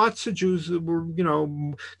lots of Jews that were,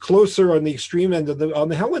 closer on the extreme end on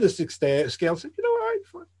the Hellenistic scale. Said, all right,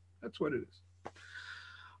 fine, that's what it is.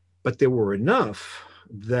 But there were enough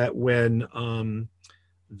that when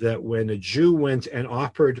a Jew went and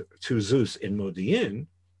offered to Zeus in Modi'in,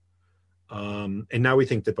 and now we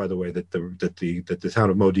think that, by the way, that the town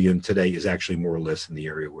of Modi'in today is actually more or less in the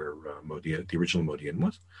area where the original Modi'in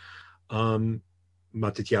was.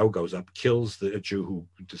 Matityahu goes up, kills a Jew who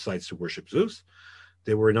decides to worship Zeus.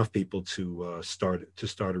 There were enough people to start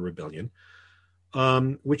a rebellion,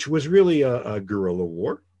 which was really a guerrilla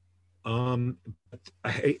war,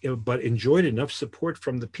 but enjoyed enough support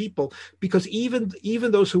from the people, because even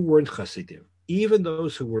those who weren't Hasidim, even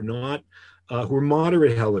those who were not who were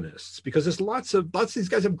moderate Hellenists, because there's lots of these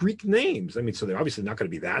guys have Greek names. I mean, so they're obviously not going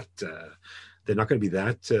to be that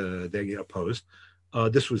they opposed.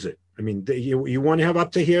 This was it. I mean, you want to have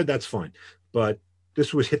up to here, that's fine, but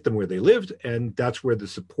this was hit them where they lived, and that's where the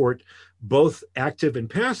support, both active and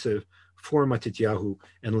passive, for Matityahu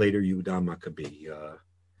and later Yehuda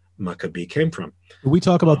Maccabee came from. We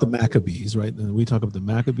talk about the Maccabees, right? We talk about the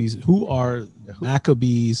Maccabees. Who are the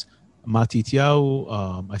Maccabees?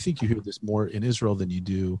 Matityahu. I think you hear this more in Israel than you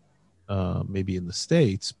do maybe in the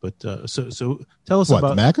States. But so tell us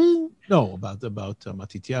about Maccabees. No, about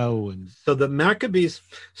Matityahu and so the Maccabees.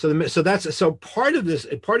 So part of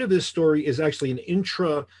this story is actually an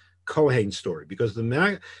intra Kohen story, because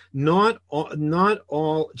not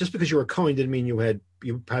all just because you're a Kohen didn't mean you had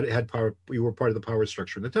power. You were part of the power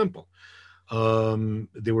structure in the temple.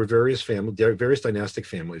 There were various dynastic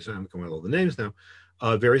families. I'm going with all the names now.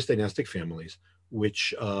 Various dynastic families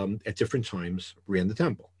which at different times ran the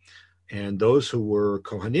temple. And those who were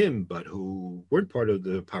Kohanim, but who weren't part of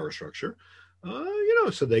the power structure,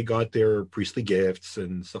 so they got their priestly gifts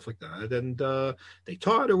and stuff like that, and they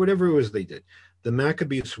taught or whatever it was they did. The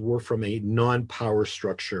Maccabees were from a non-power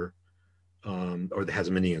structure, or the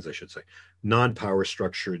Hasmoneans, I should say, non-power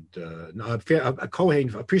structured, a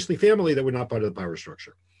Kohen, a priestly family that were not part of the power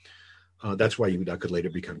structure. That's why Yehuda could later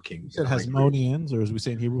become king. You said Hasmoneans, or as we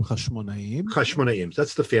say in Hebrew, Hashmonaim. Hashmonaim.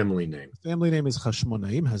 That's the family name. The family name is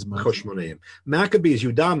Hashmonaim. Hashmonaim. Maccabees,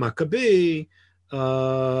 Yehuda Maccabee.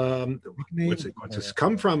 What's this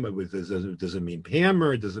come from? Does it mean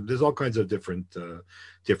hammer? There's all kinds of different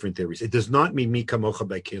theories. It does not mean mi kamocha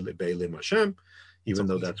be'elim Hashem, even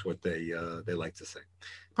though that's what they like to say.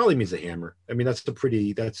 It probably means a hammer. I mean, that's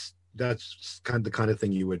kind of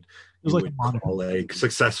thing you would call a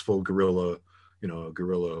successful guerrilla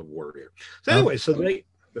warrior. So anyway,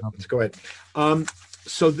 let's go ahead.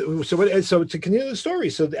 So to continue the story,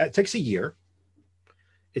 so it takes a year.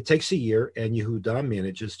 It takes a year, and Yehuda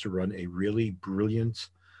manages to run a really brilliant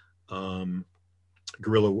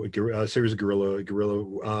series of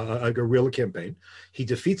guerrilla campaign. He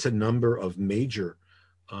defeats a number of major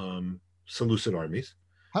Seleucid armies.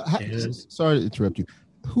 Sorry to interrupt you.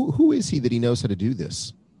 Who is he that he knows how to do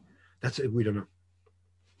this? That's it. We don't know.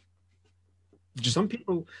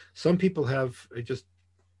 Some people have just.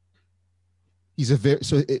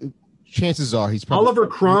 Chances are he's probably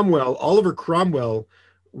Oliver Cromwell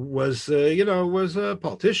was a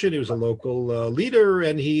politician. He was a local leader,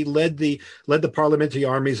 and he led the parliamentary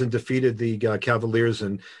armies and defeated the Cavaliers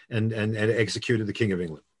and executed the King of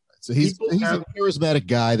England. So he's a charismatic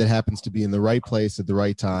guy that happens to be in the right place at the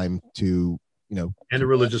right time to. And a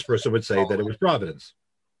religious person would say that it was providence,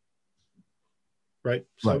 right?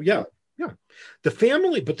 So yeah. The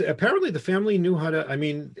family, but apparently the family knew how to. I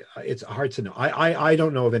mean, it's hard to know. I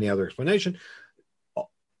don't know of any other explanation.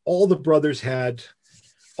 All the brothers had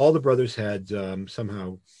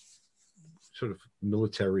somehow sort of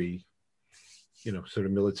military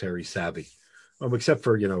savvy. Except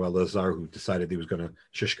for Elazar, who decided he was going to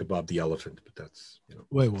shish kebab the elephant, but that's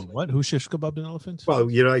Wait, what? Who shish kebabbed an elephant? Well,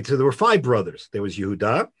 so there were 5 brothers. There was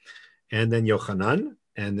Yehuda, and then Yochanan,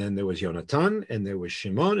 and then there was Yonatan, and there was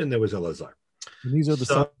Shimon, and there was Elazar. And these are the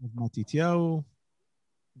sons of Matityahu.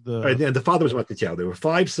 And the father was Matityahu. There were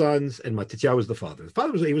 5 sons, and Matityahu was the father. The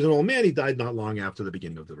father was an old man. He died not long after the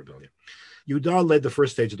beginning of the rebellion. Yehuda led the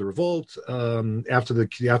first stage of the revolt. After the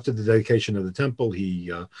dedication of the temple,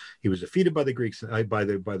 he was defeated by the Greeks, by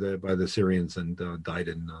the Syrians, and died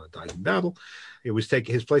in battle.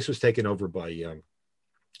 His place was taken over by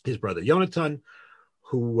his brother Yonatan,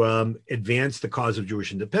 who advanced the cause of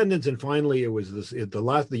Jewish independence, and finally it was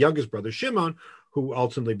the youngest brother Shimon who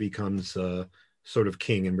ultimately becomes sort of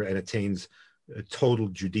king and attains total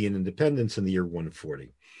Judean independence in the year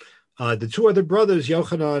 140. The two other brothers,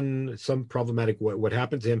 Yochanan, some problematic what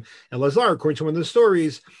happened to him, and Lazar, according to one of the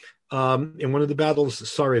stories, in one of the battles,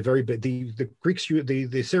 sorry, very big. The Greeks,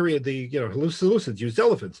 the Syria, Seleucids used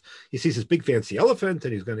elephants. He sees this big fancy elephant,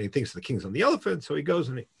 and he thinks the king's on the elephant, so he goes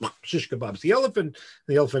and he shish kebabs the elephant, and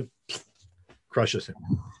the elephant crushes him.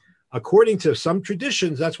 According to some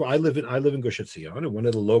traditions, that's where I live in Gush Etzion, and one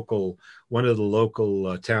of the local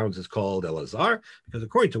towns is called Elazar, because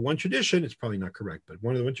according to one tradition, it's probably not correct, but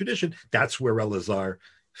one tradition, that's where Elazar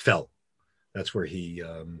fell. That's where he.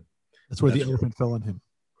 That's where the elephant fell on him.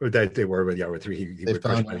 Or that they were, yeah, with three. He They were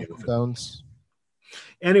crushed by found the elephant. bones.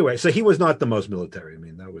 Anyway, so he was not the most military. I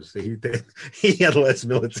mean, that was he had less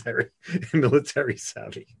military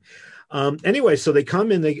savvy. Anyway, so they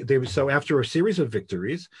come in. So after a series of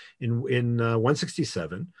victories in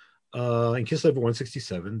 167, in Kislev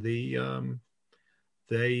 167,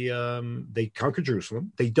 they conquer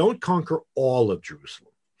Jerusalem. They don't conquer all of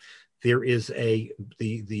Jerusalem. There is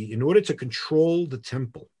in order to control the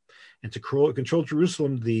temple and to control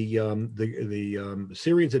Jerusalem, the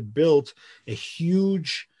Syrians had built a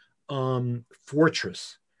huge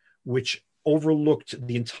fortress which overlooked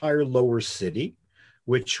the entire lower city,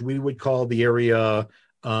 which we would call the area,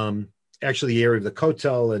 actually the area of the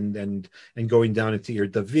Kotel and going down into Ir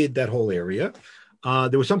David, that whole area.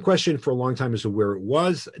 There was some question for a long time as to where it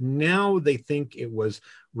was. Now they think it was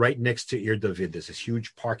right next to Ir David. There's this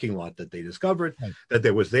huge parking lot that they discovered that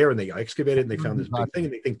there was there, and they excavated and they found this big thing,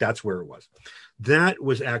 and they think that's where it was. That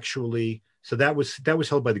was actually that was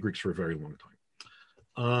held by the Greeks for a very long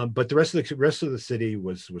time. But the rest of the city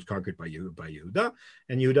was conquered by Yehuda,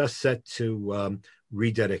 and Yehuda set to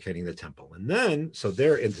rededicating the temple. And then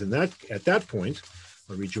at that point,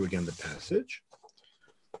 I'll read you again the passage.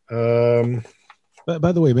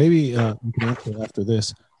 By the way, maybe you can answer after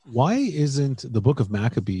this. Why isn't the book of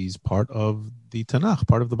Maccabees part of the Tanakh,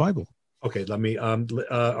 part of the Bible? Okay, let me. All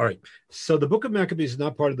right. So the book of Maccabees is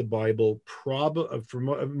not part of the Bible,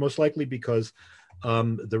 most likely because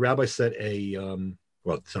the rabbi set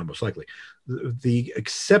well, it's not most likely. The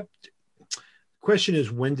question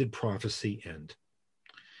is, when did prophecy end?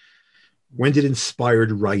 When did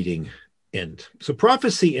inspired writing end? So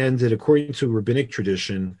prophecy ended, according to rabbinic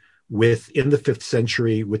tradition, in the 5th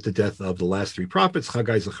century with the death of the last three prophets,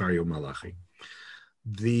 Haggai, Zechariah, Malachi.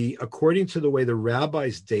 According to the way the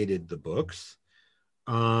rabbis dated the books,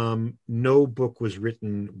 no book was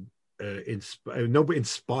written, no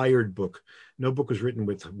inspired book, no book was written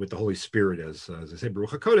with the Holy Spirit, as I say,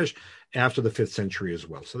 Baruch HaKodesh, after the 5th century as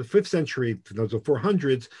well. So the 5th century, those are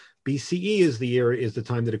 400s, BCE is the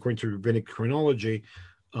time that, according to rabbinic chronology,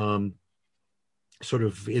 sort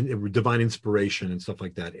of divine inspiration and stuff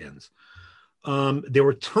like that ends. There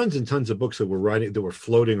were tons and tons of books that were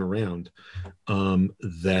floating around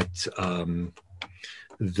that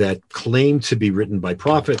claimed to be written by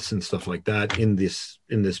prophets and stuff like that in this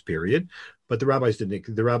period, but the rabbis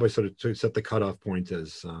didn't. The rabbis sort of set the cutoff point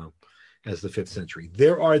as the 5th century.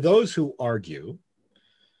 There are those who argue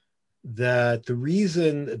that the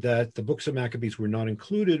reason that the books of Maccabees were not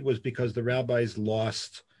included was because the rabbis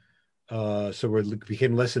lost.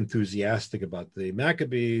 Became less enthusiastic about the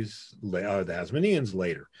Maccabees, the Hasmoneans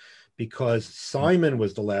later, because Simon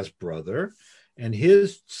was the last brother, and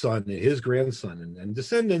his son, his grandson, and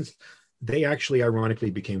descendants, they actually,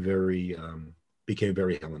 ironically, became very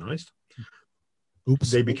Hellenized.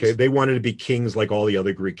 They wanted to be kings like all the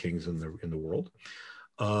other Greek kings in the world.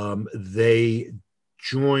 They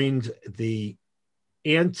joined the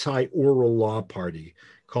anti-oral law party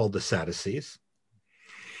called the Sadducees.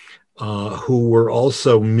 Who were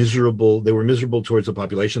also miserable. They were miserable towards the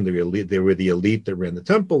population. They were the elite that ran the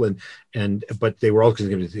temple, but they're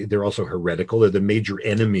also heretical. They're the major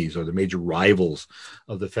enemies or the major rivals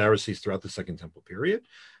of the Pharisees throughout the Second Temple period.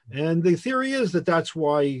 And the theory is that that's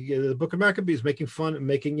why the Book of Maccabees praising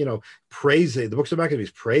the books of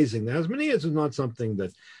Maccabees, praising the Hasmoneans is not something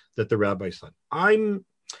that the rabbis thought.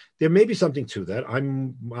 There may be something to that.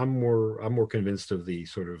 I'm more convinced of the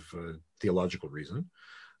sort of theological reason.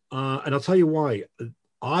 And I'll tell you why.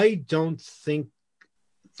 I don't think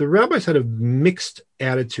the rabbis had a mixed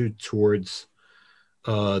attitude towards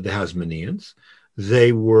the Hasmoneans.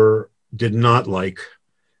 They did not like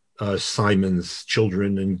Simon's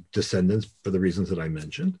children and descendants for the reasons that I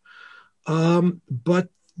mentioned. But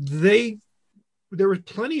there were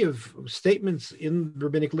plenty of statements in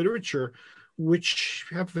rabbinic literature which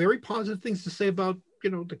have very positive things to say about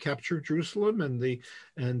the capture of Jerusalem and the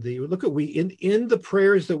look at we in the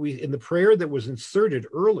prayers that we in the prayer that was inserted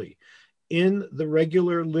early in the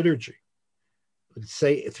regular liturgy,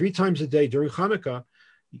 say 3 times a day during Hanukkah.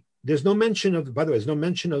 There's no mention of, by the way, there's no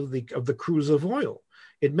mention of the cruse of oil.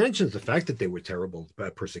 It mentions the fact that they were terrible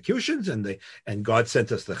persecutions, and God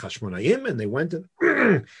sent us the Chashmonaim, and they went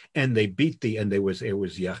and they beat it was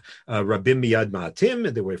Rabim Miyad Ma'atim,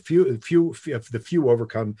 and there were the few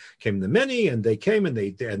overcome came the many, and they came and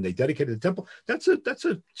they dedicated the temple. That's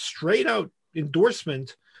a straight out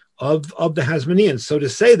endorsement of the Hasmoneans. So to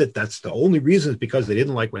say that that's the only reason is because they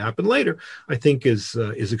didn't like what happened later, I think is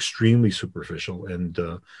extremely superficial and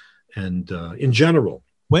in general.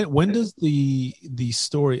 When does the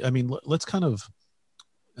story? I mean, let's kind of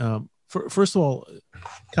first of all,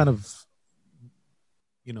 kind of,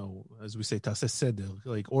 as we say, said,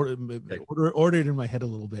 like order it in my head a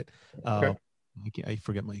little bit. Okay. I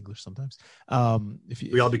forget my English sometimes.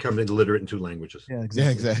 We all become illiterate in 2 languages. Yeah,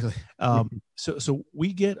 exactly. So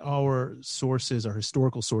we get our sources, our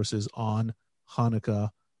historical sources on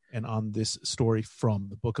Hanukkah and on this story from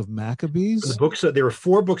the Book of Maccabees. The books, there are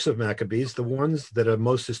 4 books of Maccabees. The ones that are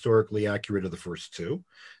most historically accurate are the first 2.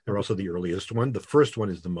 They're also the earliest one. The first one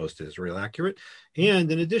is the most historically accurate.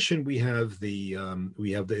 And in addition, we have the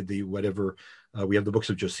books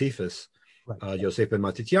of Josephus, right. Yosef ben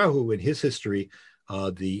Matityahu, in his history,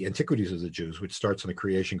 the Antiquities of the Jews, which starts on the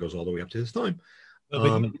creation, goes all the way up to his time. But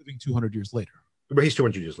he's living 200 years later. But he's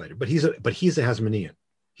 200 years later. But he's a Hasmonean.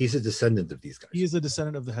 He's a descendant of these guys. He is a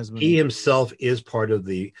descendant of the Hasmoneans. He himself is part of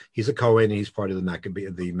he's a Cohen, and he's part of the Maccabee,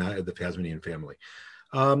 the Hasmonean family.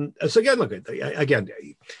 So again, look,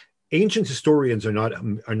 ancient historians are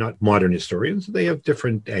not modern historians. They have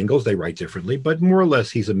different angles. They write differently, but more or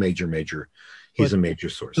less, he's a major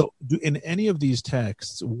source. So in any of these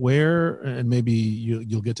texts, where, and maybe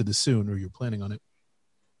you'll get to this soon, or you're planning on it,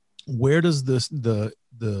 where does the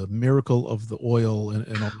miracle of the oil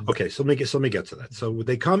and all okay, so let me get to that. So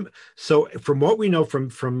they come. So from what we know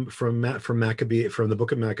from Maccabee, from the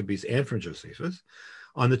Book of Maccabees and from Josephus,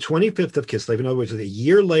 on the 25th of Kislev, in other words, a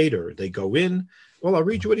year later, they go in. Well, I'll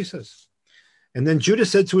read you what he says. And then Judah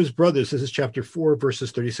said to his brothers, this is chapter 4,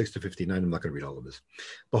 verses 36 to 59. I'm not going to read all of this.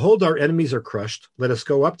 Behold, our enemies are crushed. Let us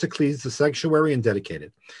go up to cleanse the sanctuary and dedicate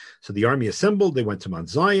it. So the army assembled. They went to Mount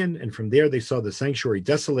Zion, and from there they saw the sanctuary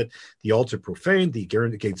desolate, the altar profaned, the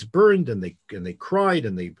gates burned, and they cried,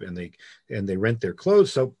 and they rent their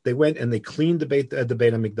clothes. So they went and they cleaned the Beit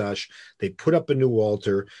HaMikdash. They put up a new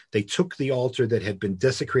altar. They took the altar that had been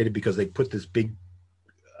desecrated because they put this big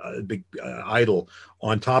idol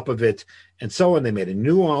on top of it, and so on. They made a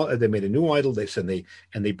new idol.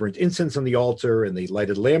 They burnt incense on the altar, and they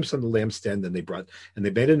lighted lamps on the lampstand, and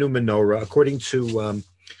they made a new menorah.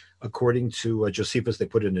 According to Josephus, they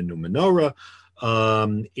put in a new menorah,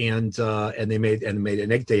 and they made an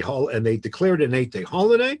 8-day holiday, and they declared an 8-day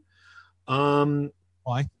holiday.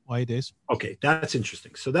 Why 8 days? Okay, that's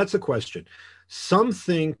interesting. So that's a question. Some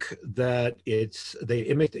think that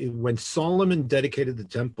when Solomon dedicated the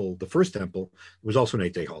temple, the first temple, it was also an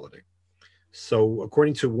 8-day holiday. So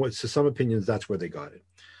according to some opinions, that's where they got it.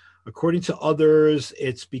 According to others,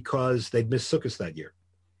 it's because they'd missed Sukkot that year.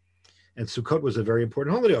 And Sukkot was a very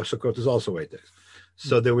important holiday. Sukkot is also 8 days.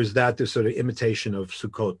 So there was this sort of imitation of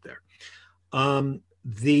Sukkot there.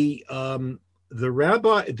 The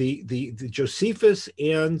rabbi, the Josephus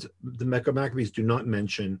and the Maccabees do not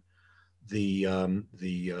mention the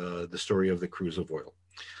story of the cruse of oil.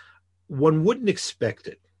 One wouldn't expect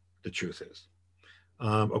it. The truth is,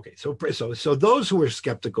 okay. So those who are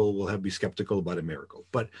skeptical will be skeptical about a miracle.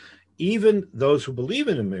 But even those who believe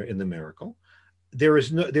in the miracle, there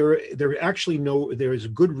is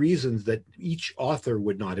good reasons that each author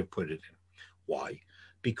would not have put it in. Why?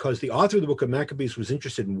 Because the author of the Book of Maccabees was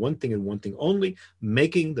interested in one thing and one thing only: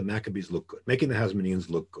 making the Maccabees look good, making the Hasmoneans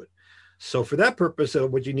look good. So for that purpose,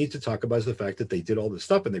 what you need to talk about is the fact that they did all this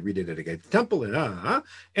stuff and they rededicated the temple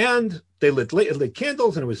and they lit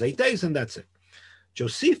candles, and it was 8 days, and that's it.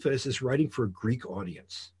 Josephus is writing for a Greek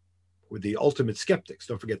audience, with the ultimate skeptics.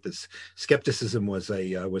 Don't forget this. Skepticism was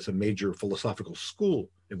a major philosophical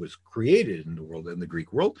school. It was created in the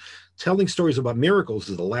Greek world. Telling stories about miracles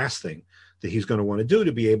is the last thing that he's going to want to do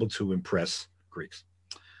to be able to impress Greeks.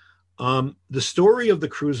 The story of the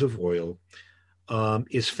cruse of oil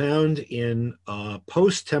is found in a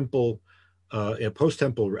post-temple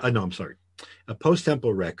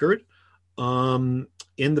record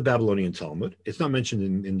in the Babylonian Talmud. It's not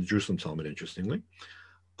mentioned in the Jerusalem Talmud, interestingly,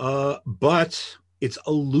 but it's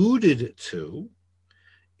alluded to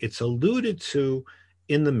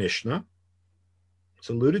in the Mishnah. It's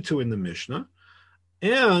alluded to in the Mishnah.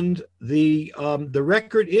 And the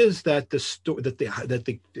record is that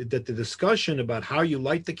the discussion about how you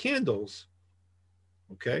light the candles,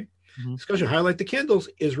 okay, discussion how you light the candles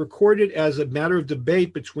is recorded as a matter of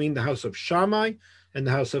debate between the house of Shammai and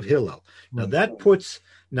the house of Hillel. Now that puts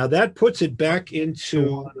it back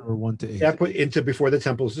into 1 or 1 to 8. that put into before the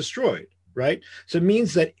temple is destroyed, right? So it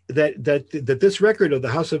means that this record of the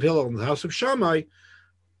house of Hillel and the house of Shammai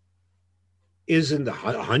is in the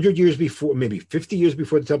 100 years before, maybe 50 years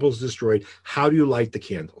before the temple is destroyed. How do you light the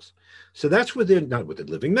candles? So that's not within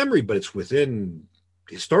living memory, but it's within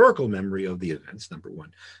historical memory of the events, number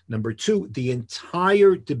one. Number two, the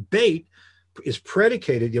entire debate is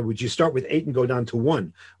predicated, would you start with 8 and go down to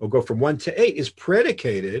 1, or go from 1 to 8, is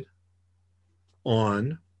predicated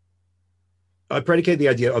on the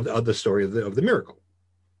idea of the story of the miracle,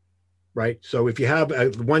 right? So if you have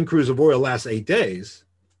one cruse of oil lasts 8 days,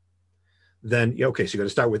 then okay, so you're going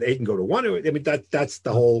to start with 8 and go to 1. I mean, that's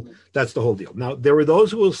the whole deal. Now there are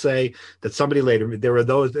those who will say that somebody later. There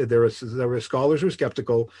are scholars who are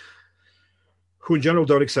skeptical, who in general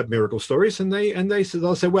don't accept miracle stories, and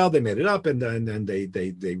they'll say, well, they made it up, and then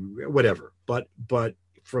they whatever. But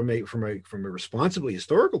from a responsibly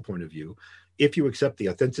historical point of view, if you accept the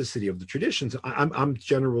authenticity of the traditions, I'm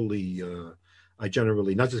generally. I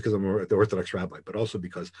generally, not just because I'm the Orthodox rabbi, but also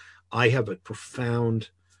because I have a profound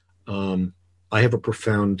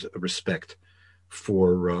respect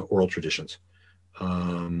for oral traditions.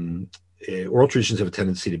 Oral traditions have a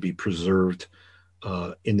tendency to be preserved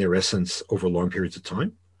in their essence over long periods of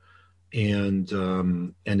time, and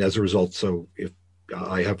as a result, so if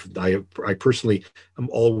I personally am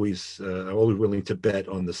always willing to bet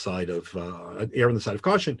on the side of err on the side of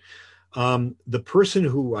caution. The person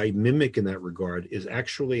who I mimic in that regard is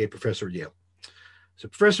actually a professor at Yale. So,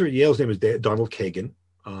 professor at Yale's name is Donald Kagan.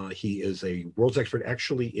 He is a world's expert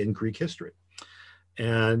actually in Greek history,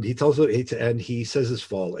 and he says his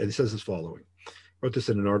following. I wrote this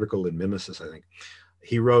in an article in Mimesis, I think.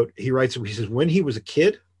 He says when he was a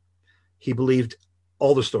kid, he believed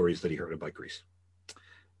all the stories that he heard about Greece.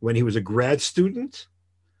 When he was a grad student,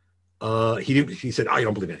 he said, I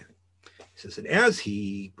don't believe anything. He says, and as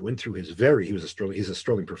he went through he's a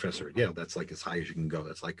Sterling professor at Yale. That's like as high as you can go.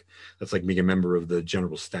 That's like being a member of the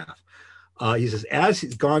general staff. He says, as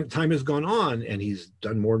time has gone on and he's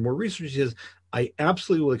done more and more research, he says, I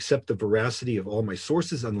absolutely will accept the veracity of all my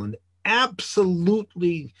sources and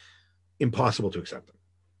absolutely impossible to accept them.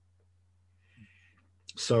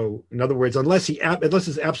 So, in other words, unless it's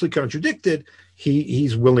absolutely contradicted,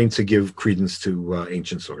 he's willing to give credence to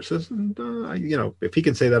ancient sources. And if he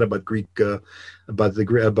can say that about Greek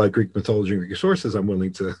mythology and Greek sources, I'm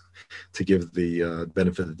willing to give the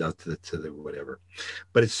benefit of the doubt to the whatever.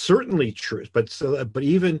 But it's certainly true. But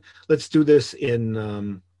even let's do this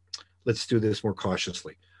more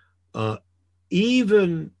cautiously.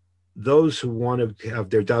 Even those who want to have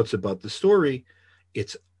their doubts about the story,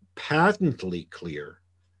 it's patently clear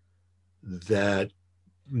that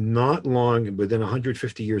not long, within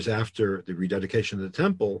 150 years after the rededication of the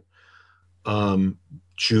temple,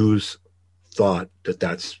 Jews thought that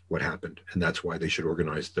that's what happened, and that's why they should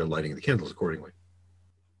organize their lighting of the candles accordingly.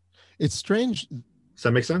 It's strange. Does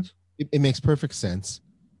that make sense? It makes perfect sense,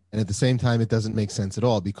 and at the same time, it doesn't make sense at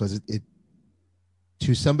all, because it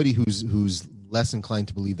to somebody who's less inclined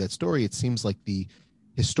to believe that story, it seems like the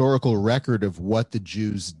historical record of what the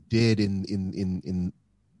Jews did in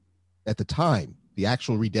at the time, the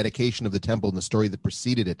actual rededication of the temple and the story that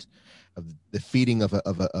preceded it, of the defeating of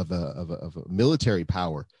a military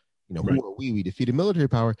power. Right. Who are we? We defeated military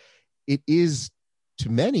power. It is, to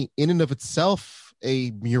many, in and of itself,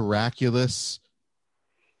 a miraculous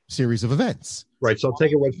series of events. Right. So I'll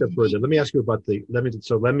take it one step further. Let me ask you about excuse me,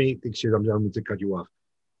 I'm going to cut you off.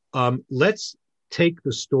 Let's take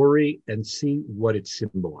the story and see what it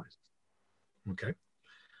symbolizes. Okay.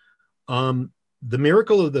 The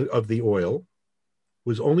miracle of the oil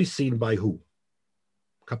was only seen by who?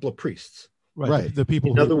 A couple of priests. Right. The people.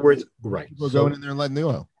 In other words, right. People going in there and lighting the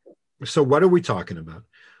oil. So what are we talking about?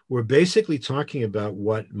 We're basically talking about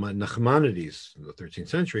what Nachmanides in the 13th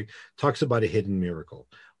century talks about, a hidden miracle.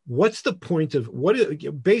 What's the point of what is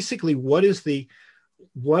the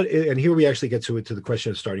and here we actually get to the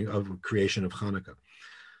question of creation of Hanukkah.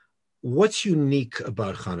 What's unique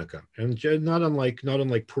about Hanukkah, and not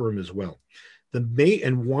unlike Purim as well?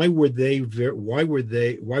 Why were they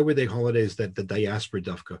holidays that the diaspora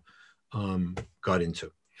dafka got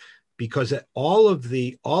into? Because all of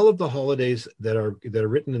the holidays that are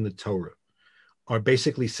written in the Torah are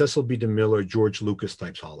basically Cecil B. DeMille or George Lucas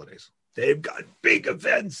types holidays. They've got big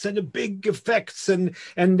events and big effects and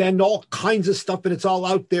all kinds of stuff, and it's all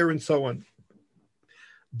out there and so on.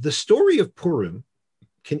 The story of Purim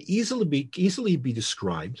can easily be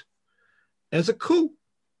described as a coup.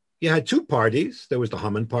 You had two parties. There was the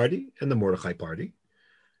Haman party and the Mordechai party.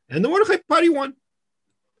 And the Mordechai party won.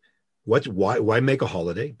 Why make a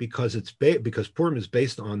holiday? Because because Purim is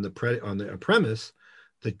based on the premise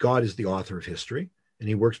that God is the author of history and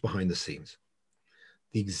he works behind the scenes.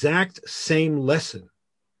 The exact same lesson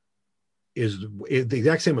is the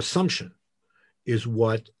exact same assumption is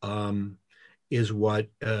what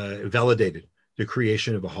validated the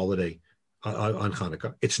creation of a holiday on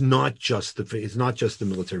Hanukkah. It's not just the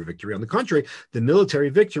military victory. On the contrary, the military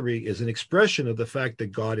victory is an expression of the fact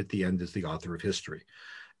that God at the end is the author of history.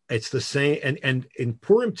 It's the same, and in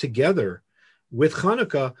Purim together with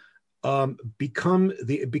Hanukkah become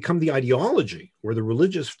the ideology or the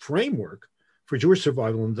religious framework for Jewish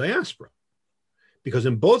survival in the diaspora. Because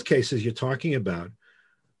in both cases, you're talking about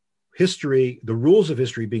history, the rules of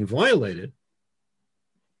history being violated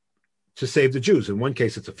to save the Jews. In one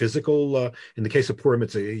case, it's a physical. In the case of Purim,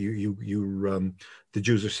 it's the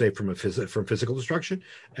Jews are saved from physical destruction,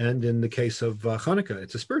 and in the case of Hanukkah,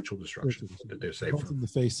 it's a spiritual destruction that they're saved from. In the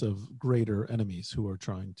face of greater enemies who are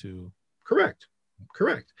trying to. Correct.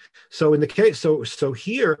 So in the case, so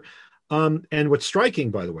here, and what's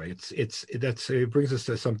striking, by the way, it brings us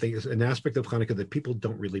to something, an aspect of Hanukkah that people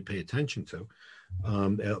don't really pay attention to.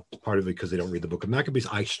 Part of it because they don't read the Book of Maccabees.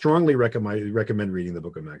 I strongly recommend reading the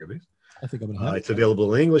Book of Maccabees. I think I'm going to have it's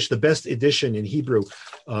available in English. The best edition in Hebrew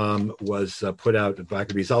was put out at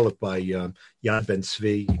Maccabees Aleph by Yad Ben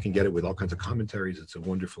Tzvi. You can get it with all kinds of commentaries. It's a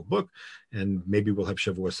wonderful book, and maybe we'll have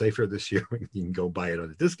Shavua Sefer this year. You can go buy it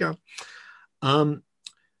on a discount. One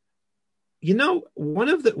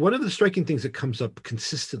of the striking things that comes up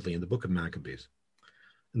consistently in the Book of Maccabees,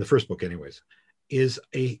 in the first book, anyways, is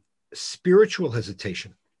a spiritual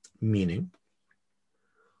hesitation, meaning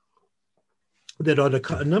that on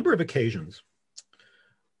a number of occasions,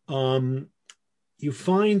 you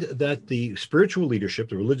find that the spiritual leadership,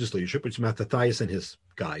 the religious leadership, which is Mattathias and his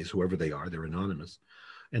guys, whoever they are, they're anonymous,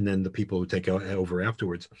 and then the people who take over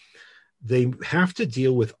afterwards, they have to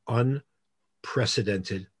deal with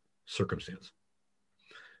unprecedented circumstance.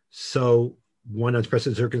 So one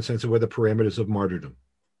unprecedented circumstance were the parameters of martyrdom.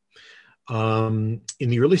 In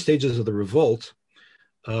the early stages of the revolt,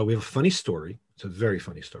 we have a funny story. It's a very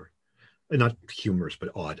funny story. Not humorous,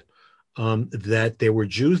 but odd. That there were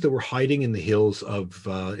Jews that were hiding in the hills of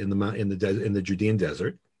in the Judean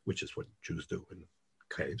desert, which is what Jews do in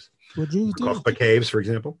caves. What Jews do? Kochba caves, for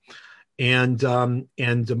example. And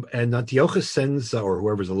Antiochus sends, or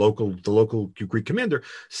whoever's the local Greek commander,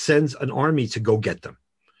 sends an army to go get them,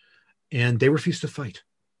 and they refuse to fight.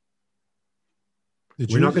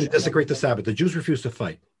 We're not going to desecrate the Sabbath. The Jews refuse to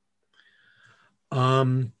fight.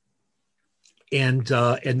 And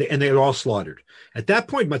they're all slaughtered. At that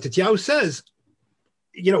point, Mattatyahu says,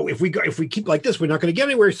 if we keep like this, we're not going to get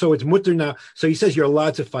anywhere. So it's mutter now. So he says you're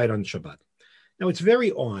allowed to fight on Shabbat. Now it's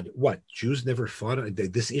very odd. What, Jews never fought?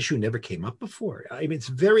 This issue never came up before. I mean, it's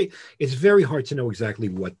very hard to know exactly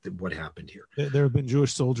what happened here. There have been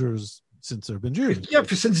Jewish soldiers since there have been Jews. Yeah,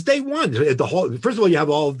 since day one. First of all, you have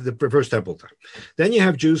all the first temple time. Then you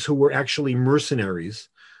have Jews who were actually mercenaries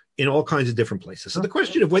in all kinds of different places. So the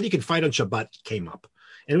question of whether you can fight on Shabbat came up.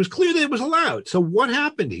 And it was clear that it was allowed. So what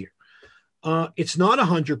happened here? It's not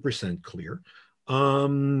 100% clear.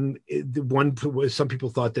 Some people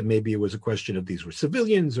thought that maybe it was a question of these were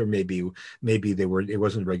civilians, or maybe it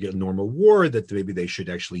wasn't a regular normal war, that maybe they should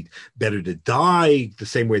actually better to die the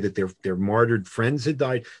same way that their martyred friends had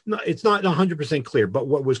died. No, it's not 100% clear. But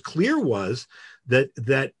what was clear was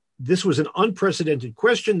that this was an unprecedented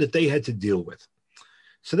question that they had to deal with.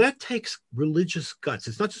 So that takes religious guts.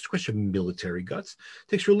 It's not just a question of military guts.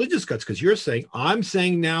 It takes religious guts, because I'm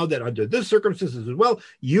saying now that under this circumstances as well,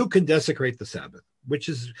 you can desecrate the Sabbath, which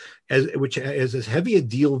is as heavy a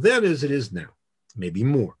deal then as it is now, maybe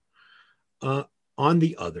more. On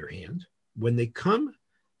the other hand, when they come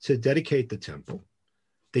to dedicate the temple,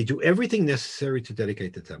 they do everything necessary to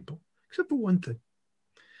dedicate the temple, except for one thing.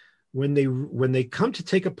 When they come to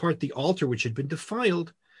take apart the altar, which had been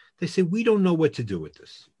defiled, they say, we don't know what to do with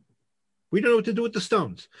this. We don't know what to do with the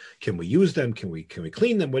stones. Can we use them? Can we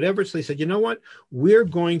clean them? Whatever. So they said, you know what?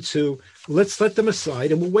 Let's let them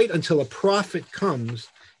aside, and we'll wait until a prophet comes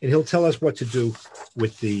and he'll tell us what to do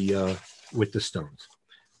with the stones.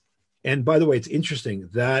 And by the way, it's interesting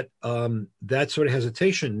that that sort of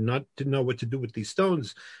hesitation, not to know what to do with these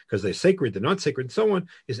stones because they're sacred, they're not sacred, and so on,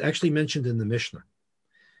 is actually mentioned in the Mishnah.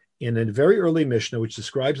 In a very early Mishnah, which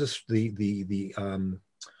describes the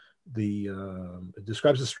it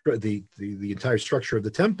describes the entire structure of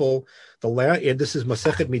the temple. And this is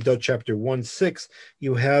Masechet Midot, chapter 1:6.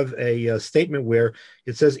 You have a statement where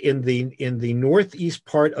it says, in the northeast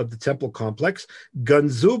part of the temple complex,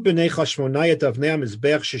 Ganzu b'nei Chashmonai et avnei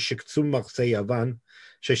hamizbech sheshiktzum machzei Yavan.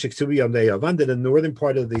 That in the northern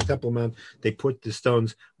part of the Temple Mount, they put the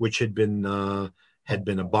stones which had been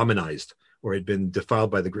abominized or had been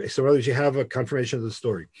defiled by the grace. So, in other words, you have a confirmation of the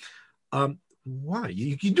story. Why?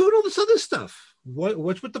 You're doing all this other stuff.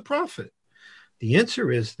 What's with the prophet? The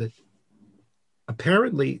answer is that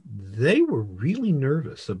apparently they were really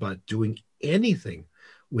nervous about doing anything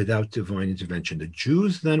without divine intervention. The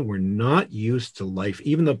Jews then were not used to life,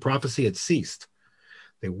 even though prophecy had ceased.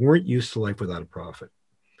 They weren't used to life without a prophet.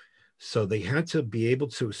 So they had to be able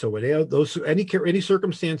to. So when any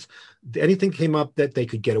circumstance, anything came up that they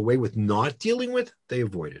could get away with not dealing with, they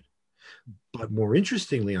avoided. But more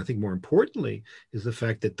interestingly, I think more importantly, is the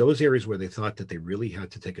fact that those areas where they thought that they really had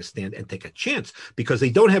to take a stand and take a chance, because they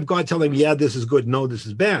don't have God telling them, yeah, this is good, no, this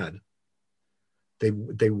is bad. They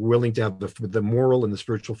were willing to have the moral and the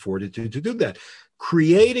spiritual fortitude to do that.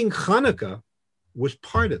 Creating Hanukkah was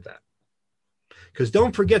part of that. Because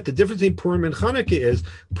don't forget, the difference between Purim and Hanukkah is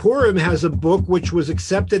Purim has a book which was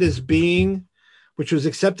accepted as being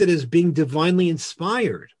divinely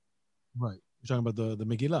inspired. Right. You're talking about the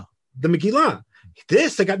Megillah. The Megillah.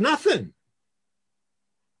 This, they got nothing.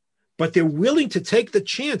 But they're willing to take the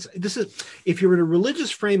chance. This is, if you're in a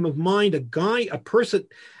religious frame of mind, a person,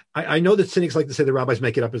 I know that cynics like to say the rabbis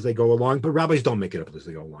make it up as they go along, but rabbis don't make it up as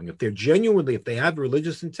they go along. If they have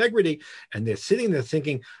religious integrity and they're sitting there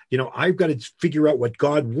thinking, I've got to figure out what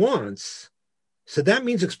God wants, so that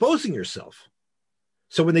means exposing yourself.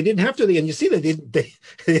 So when they didn't have to, and you see that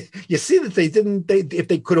if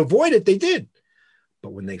they could avoid it, they did.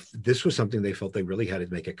 But when this was something they felt they really had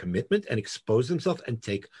to make a commitment and expose themselves and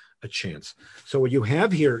take a chance. So what you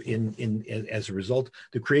have here as a result,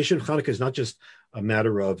 the creation of Hanukkah is not just a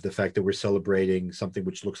matter of the fact that we're celebrating something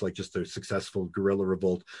which looks like just a successful guerrilla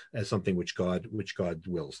revolt as something which God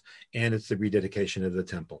wills. And it's the rededication of the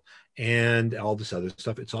temple and all this other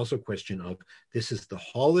stuff. It's also a question of, this is the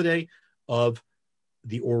holiday of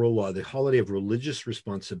the oral law, the holiday of religious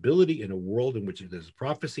responsibility in a world in which there's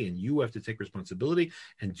prophecy, and you have to take responsibility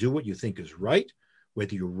and do what you think is right,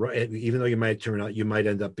 whether you're right, even though you might turn out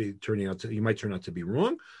to be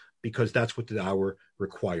wrong, because that's what the hour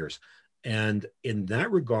requires. And in that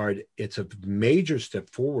regard, it's a major step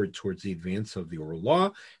forward towards the advance of the oral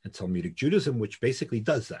law and Talmudic Judaism, which basically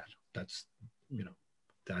does that. There's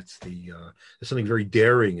something very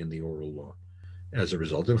daring in the oral law. As a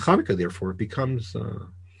result, and Hanukkah, therefore, becomes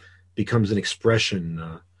an expression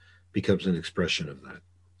of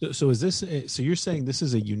that. So is this? So you're saying this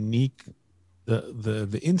is a unique,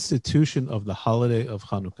 the institution of the holiday of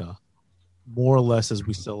Hanukkah, more or less as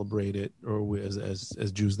we celebrate it, or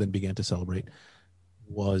as Jews then began to celebrate,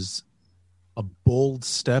 was a bold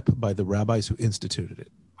step by the rabbis who instituted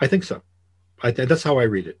it. I think so. That's how I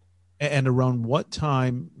read it. And around what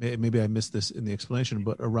time? Maybe I missed this in the explanation,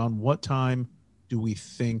 but around what time do we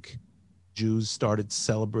think Jews started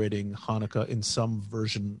celebrating Hanukkah in some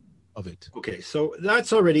version of it? Okay, so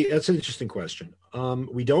that's an interesting question.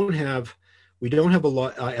 We don't have a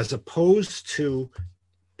lot, as opposed to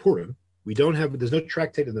Purim. There's no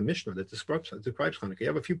tractate in the Mishnah that describes Hanukkah. You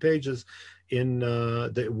have a few pages in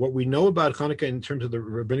what we know about Hanukkah in terms of the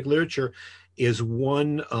rabbinic literature is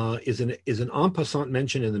an en passant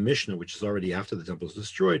mention in the Mishnah, which is already after the temple is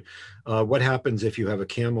destroyed. What happens if you have a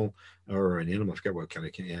camel or an animal? I forget what kind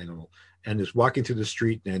of animal, and is walking through the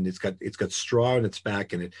street, and it's got straw on its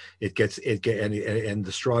back, and and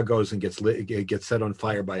the straw goes and it gets set on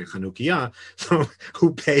fire by a Chanukiah. So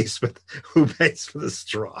who pays for the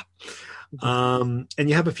straw? And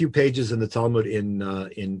you have a few pages in the Talmud in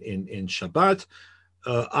Shabbat.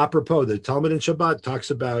 Apropos, the Talmud in Shabbat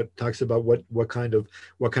talks about what kind of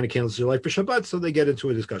candles you light for Shabbat. So they get into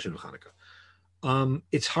a discussion of Hanukkah.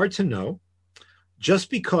 It's hard to know. Just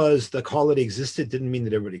because the holiday existed didn't mean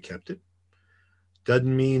that everybody kept it.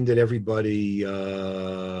 Doesn't mean that everybody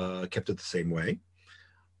kept it the same way.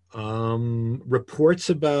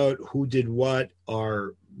 Reports about who did what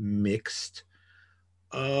are mixed.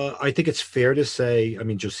 I think it's fair to say,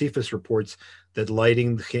 Josephus reports that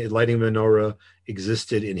lighting menorah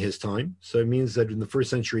existed in his time. So it means that in the first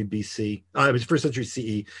century CE,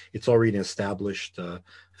 it's already an established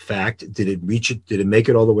fact. Did it reach it? Did it make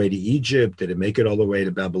it all the way to Egypt? Did it make it all the way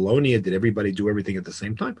to Babylonia? Did everybody do everything at the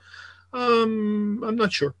same time? I'm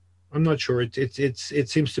not sure. It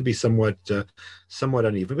seems to be somewhat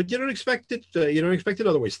uneven, but you don't expect it. You don't expect it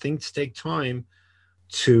otherwise. Things take time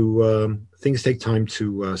things take time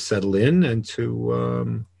to settle in and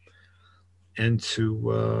to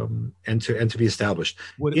be established.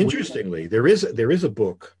 Interestingly, there is a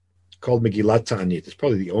book called Megillat Ta'anit. It's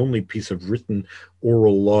probably the only piece of written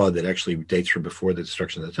oral law that actually dates from before the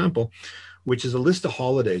destruction of the temple, which is a list of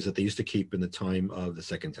holidays that they used to keep in the time of the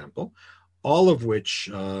Second Temple, all of which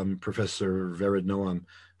Professor Vered Noam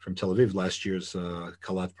from Tel Aviv, last year's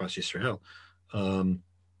Kalat Pras Yisrael,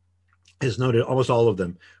 has noted almost all of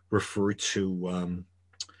them refer to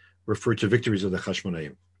victories of the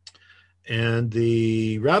Chashmonaim. And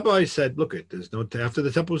the rabbi said, look, after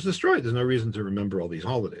the temple was destroyed, there's no reason to remember all these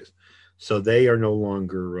holidays. So they are no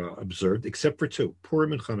longer observed, except for two.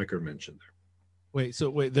 Purim and Hanukkah are mentioned there. Wait,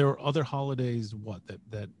 there are other holidays,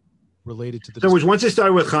 that related to the... There was, once they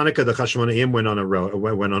started with Hanukkah, the Chashmonaim went on a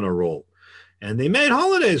roll. And they made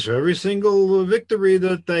holidays for every single victory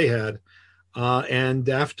that they had. And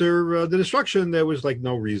after the destruction, there was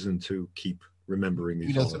no reason to keep remembering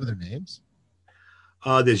these holidays. Some of their names?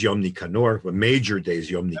 There's Yom Nikanor, a major day is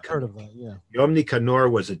Yom Nikanor. I've heard of that, yeah. Yom Nikanor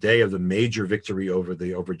was a day of the major victory over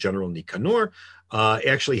General Nikanor. It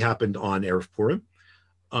actually happened on Erev Purim,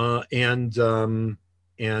 and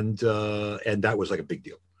that was a big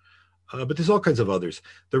deal. But there's all kinds of others.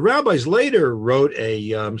 The rabbis later wrote a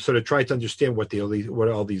sort of tried to understand what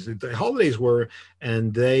all these holidays were,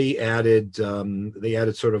 and they added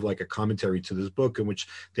sort of like a commentary to this book in which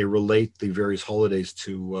they relate the various holidays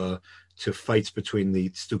to fights between the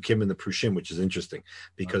Stukim and the Prushim, which is interesting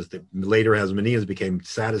because the later Hasmoneans became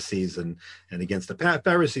Sadducees and against the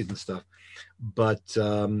Pharisees and stuff. But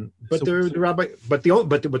what's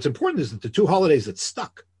important is that the two holidays that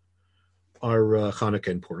stuck are Hanukkah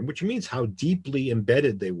and Purim, which means how deeply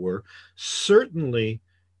embedded they were, certainly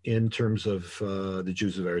in terms of the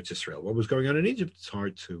Jews of Eretz Yisrael. What was going on in Egypt? It's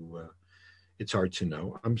hard to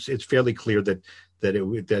know. It's fairly clear that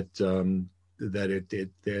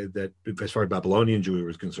as far as Babylonian Jewry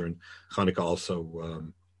was concerned,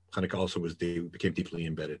 Hanukkah also became deeply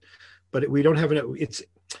embedded. But we don't have there's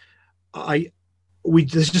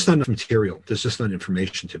just not enough material. There's just not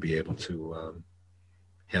information to be able to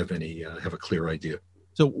have a clear idea.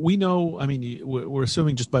 So we know, we're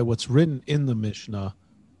assuming just by what's written in the Mishnah,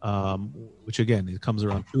 which again, it comes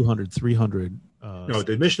around 200, 300. No,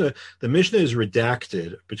 the Mishnah is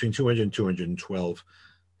redacted between 200 and 212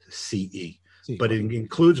 CE. But it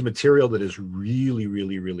includes material that is really,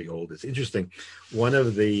 really, really old. It's interesting. One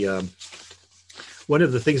of the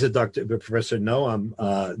things that Professor Noam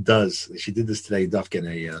does, she did this today,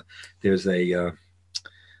 Dafkin. There's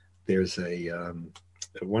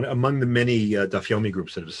one among the many Daf Yomi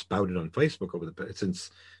groups that have spouted on Facebook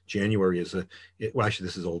since January actually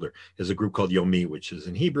this is older. There's a group called Yomi, which is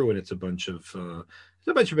in Hebrew, and it's a bunch of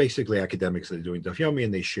basically academics that are doing Daf Yomi,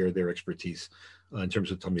 and they share their expertise in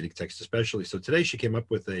terms of Talmudic text, especially. So today she came up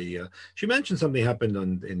with she mentioned something happened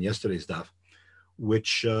in yesterday's Daf,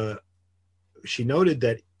 which she noted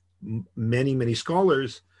that many, many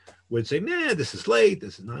scholars would say, "Man, this is late.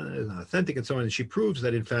 This is not authentic," and so on. And she proves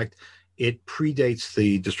that in fact it predates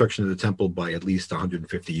the destruction of the temple by at least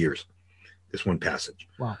 150 years. This one passage.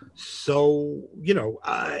 Wow. So I'm.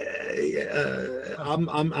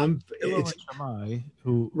 It's Shammai,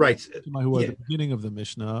 who are at the beginning of the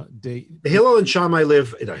Mishnah. Hillel and Shammai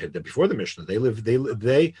live before the Mishnah. They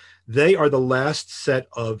are the last set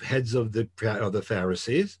of heads of the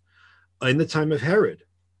Pharisees in the time of Herod.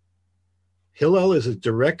 Hillel is a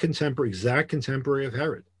exact contemporary of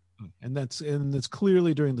Herod. And that's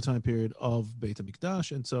clearly during the time period of Beit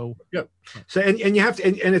HaMikdash, and so So and you have to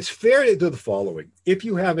and it's fair to do the following: if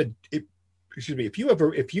you have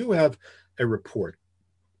a report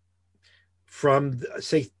from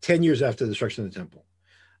say 10 years after the destruction of the temple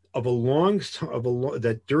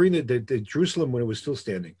that during the Jerusalem when it was still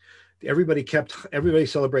standing, everybody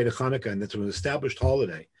celebrated Hanukkah, and that's an established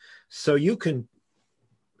holiday. So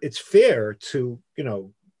it's fair to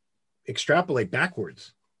extrapolate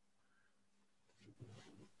backwards.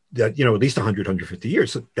 That at least 100, 150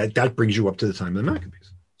 years. So that brings you up to the time of the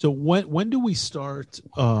Maccabees. So when do we start?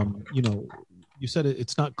 You said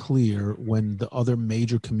it's not clear when the other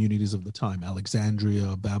major communities of the time,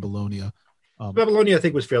 Alexandria, Babylonia. Babylonia, I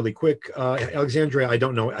think, was fairly quick. Alexandria, I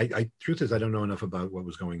don't know. Truth is, I don't know enough about what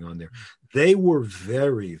was going on there. They were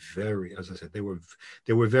very, very, as I said, they were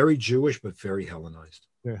very Jewish, but very Hellenized.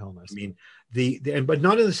 Very Hellenized. But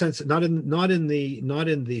not in the sense, not in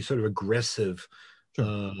the sort of aggressive.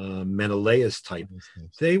 Sure. Menelaus type.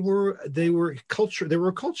 They were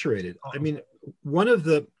acculturated. One of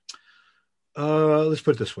the let's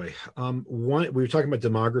put it this way. We were talking about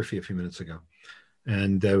demography a few minutes ago,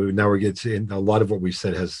 and now we're getting a lot of what we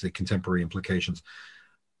said has the contemporary implications.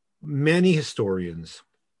 many historians,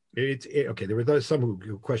 okay, there were some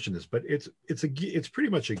who questioned this, but it's pretty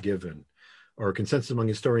much a given or a consensus among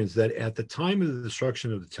historians that at the time of the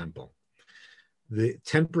destruction of the temple, the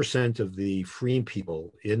 10% of the freeing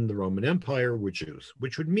people in the Roman Empire were Jews,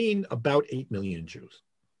 which would mean about 8 million Jews.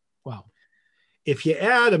 Wow. If you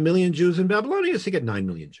add 1 million Jews in Babylonia, you get 9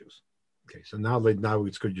 million Jews. Okay, so now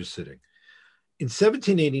it's good just sitting. In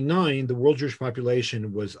 1789, the world Jewish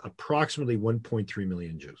population was approximately 1.3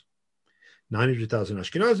 million Jews. 900,000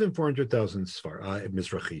 Ashkenazim, 400,000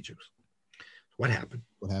 Mizrahi Jews. What happened?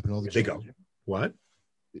 What happened? All the Where'd they go? What?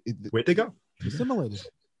 Where'd they go? Assimilated.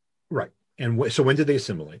 Right. And so when did they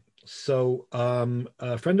assimilate? So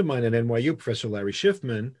a friend of mine at NYU, Professor Larry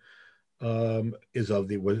Schiffman,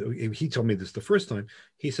 he told me this the first time.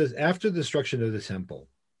 He says after the destruction of the temple,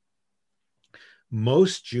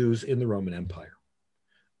 most Jews in the Roman Empire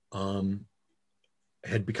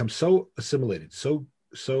had become so assimilated, so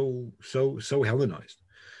Hellenized,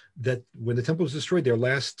 that when the temple was destroyed, their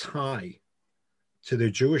last tie to their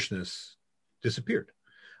Jewishness disappeared.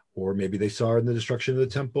 Or maybe they saw in the destruction of the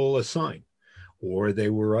temple a sign, or they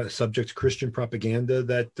were subject to Christian propaganda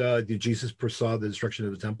that Jesus foresaw the destruction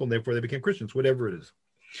of the temple, and therefore they became Christians, whatever it is.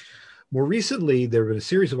 More recently, there have been a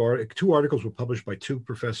series of two articles were published by two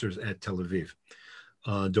professors at Tel Aviv,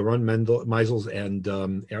 Doron Meisels and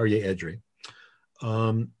Aryeh Edrei.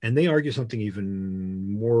 And they argue something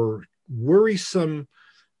even more worrisome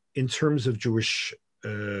in terms of Jewish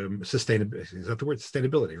sustainability. Is that the word?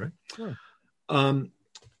 Sustainability, right? Sure.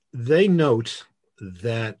 They note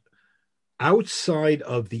that outside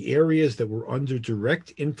of the areas that were under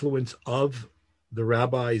direct influence of the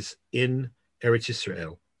rabbis in Eretz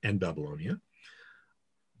Yisrael and Babylonia,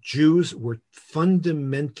 Jews were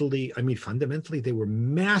fundamentally, they were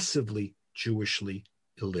massively Jewishly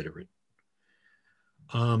illiterate.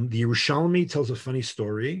 The Yerushalmi tells a funny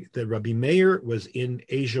story that Rabbi Meir was in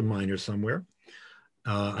Asia Minor somewhere.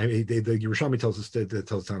 The Yerushalmi tells us that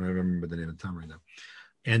tells town. I don't remember the name of the town right now,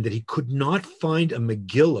 and that he could not find a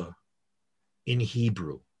Megillah in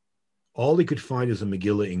Hebrew. All he could find is a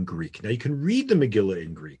Megillah in Greek. Now you can read the Megillah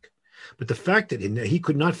in Greek, but the fact that he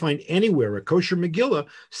could not find anywhere a kosher Megillah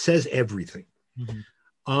says everything. Mm-hmm.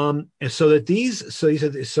 And so that these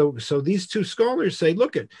two scholars say,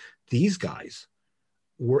 look at these guys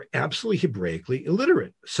were absolutely Hebraically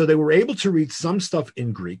illiterate. So they were able to read some stuff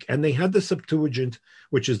in Greek, and they had the Septuagint,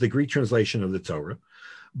 which is the Greek translation of the Torah.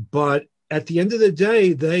 But at the end of the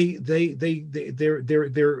day, their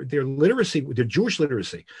literacy, their Jewish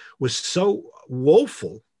literacy, was so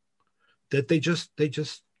woeful that the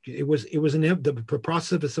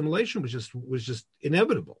process of assimilation was just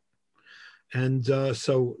inevitable. And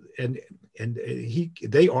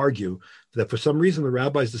they argue that for some reason the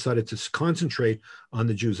rabbis decided to concentrate on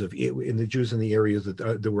the Jews in the areas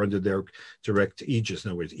that were under their direct aegis.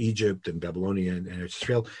 In other words, Egypt and Babylonia and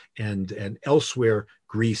Israel and elsewhere,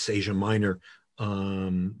 Greece, Asia Minor.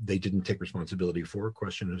 They didn't take responsibility for.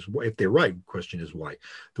 Question is, if they're right, question is why.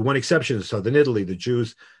 The one exception is southern Italy. The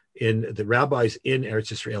rabbis in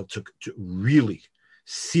Eretz Israel took really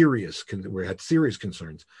had serious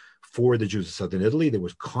concerns for the Jews of southern Italy. There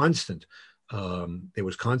was constant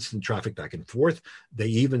traffic back and forth. They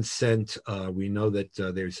even sent, we know that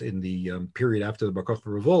there's in the period after the Bar Kokhba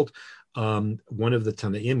revolt, one of the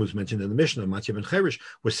Tanaim who's mentioned in the Mishnah, Matya ben Cherish,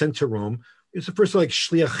 was sent to Rome. It was the first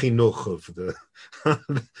shliach chinuch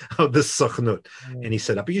of the Sachnut, and he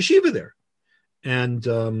set up a yeshiva there, and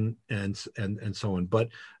so on. But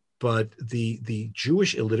the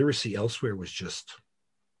Jewish illiteracy elsewhere was just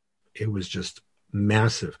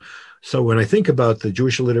massive. So when I think about the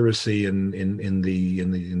Jewish illiteracy in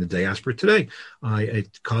the diaspora today,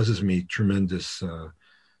 it causes me tremendous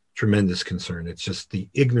concern. It's just the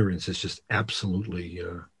ignorance is just absolutely.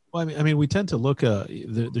 Well, I mean, we tend to look.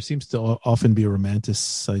 There seems to often be a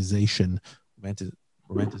romanticization. What's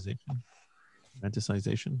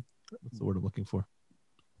the word I'm looking for?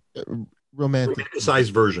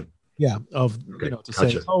 Romanticized version. Yeah,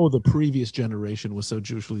 say, the previous generation was so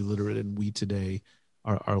Jewishly literate, and we today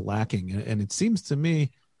are lacking. And it seems to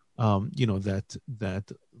me,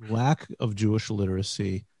 that lack of Jewish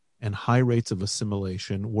literacy and high rates of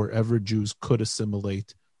assimilation wherever Jews could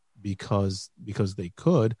assimilate because they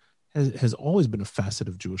could has always been a facet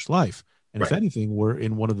of Jewish life. And if anything, we're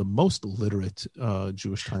in one of the most literate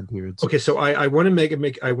Jewish time periods. Okay, so I want to make a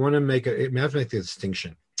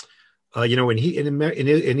distinction.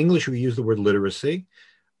 In English we use the word literacy.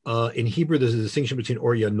 In Hebrew, there's a distinction between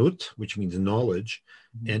oryanut, which means knowledge,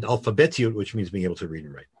 and alphabetiut, which means being able to read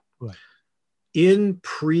and write. Right. In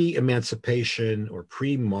pre-emancipation or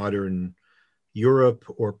pre-modern Europe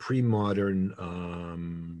or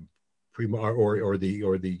pre-modern or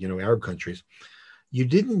the Arab countries. You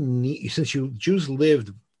didn't need, since Jews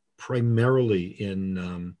lived primarily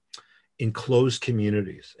in closed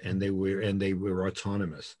communities, and they were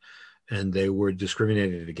autonomous, and they were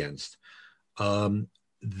discriminated against.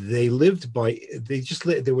 They lived by,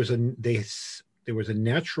 there was a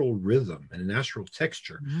natural rhythm and a natural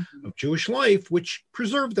texture of Jewish life which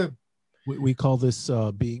preserved them. We call this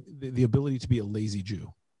being the ability to be a lazy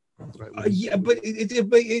Jew. Right? But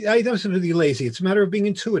I don't say be lazy. It's a matter of being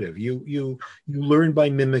intuitive. You learn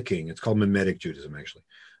by mimicking. It's called mimetic Judaism, actually.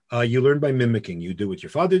 You learn by mimicking. You do what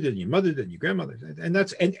your father did, and your mother did, and your grandmother did, and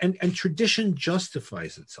that's and tradition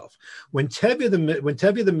justifies itself. When Tevye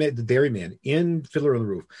the dairyman in Fiddler on the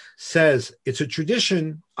Roof says it's a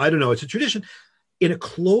tradition, I don't know, it's a tradition in a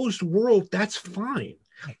closed world. That's fine.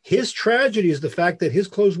 His tragedy is the fact that his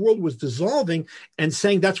closed world was dissolving, and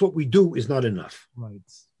saying that's what we do is not enough. Right.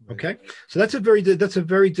 Okay, so that's a very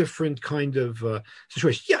different kind of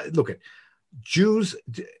situation. Yeah, look at Jews.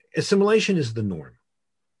 Assimilation is the norm.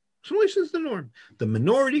 Assimilation is the norm. The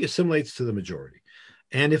minority assimilates to the majority,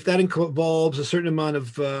 and if that involves a certain amount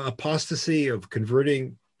of apostasy, of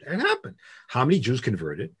converting, it happened. How many Jews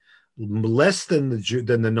converted? Less than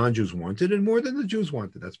the non-Jews wanted, and more than the Jews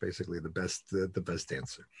wanted. That's basically the best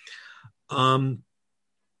answer.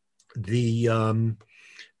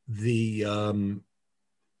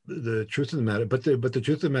 The truth of the matter, but the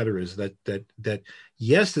truth of the matter is that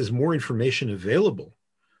yes, there's more information available,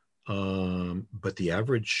 but the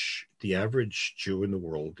average Jew in the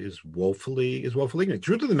world is woefully ignorant. The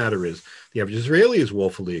truth of the matter is the average Israeli is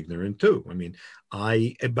woefully ignorant too. I mean,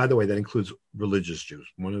 and by the way, that includes religious Jews.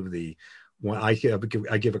 I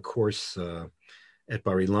give a course at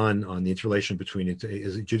Bar Ilan on the interrelation between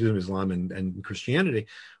Judaism, Islam, and Christianity,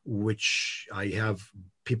 which I have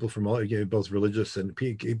people from all, both religious and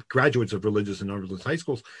graduates of religious and non-religious high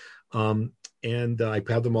schools, and I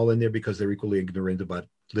have them all in there because they're equally ignorant about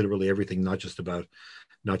literally everything, not just about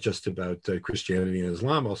Christianity and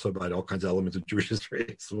Islam, also about all kinds of elements of Jewish history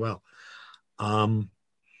as well.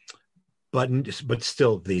 But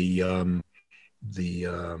still, the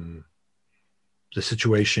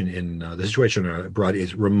situation abroad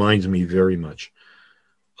reminds me very much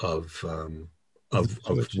of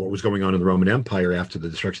what was going on in the Roman Empire after the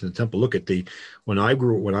destruction of the temple. Look at when I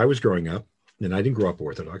was growing up, and I didn't grow up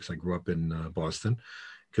Orthodox. I grew up in Boston,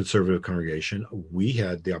 conservative congregation. We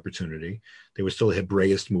had the opportunity. There was still a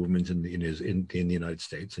Hebraist movement in the United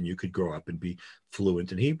States, and you could grow up and be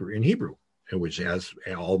fluent in Hebrew, which as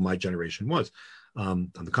all my generation was.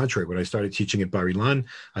 On the contrary, when I started teaching at Bar Ilan,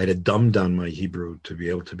 I had to dumb down my Hebrew to be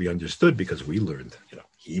able to be understood because we learned,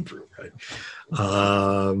 Hebrew, right?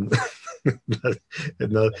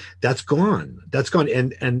 That's gone. That's gone.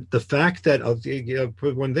 And the fact that I'll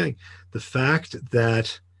put one thing: the fact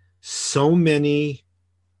that so many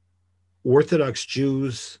Orthodox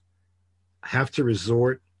Jews have to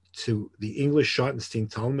resort to the English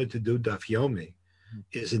Schottenstein Talmud to do Daf Yomi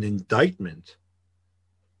is an indictment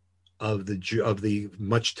of the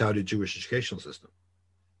much touted Jewish educational system.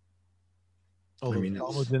 Oh,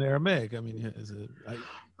 Talmud's in Aramaic. I mean,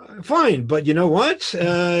 fine, but you know what?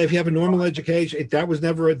 If you have a normal education, that was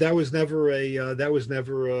never a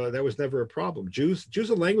problem. Jews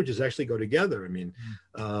and languages actually go together. I mean,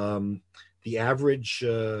 the average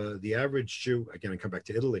Jew, again, I come back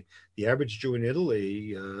to Italy. The average Jew in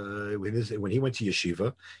Italy, when he went to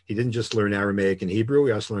yeshiva, he didn't just learn Aramaic and Hebrew.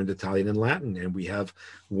 He also learned Italian and Latin. And we have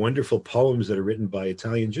wonderful poems that are written by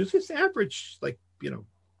Italian Jews. It's average,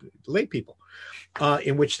 lay people,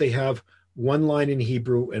 in which they have one line in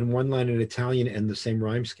Hebrew and one line in Italian and the same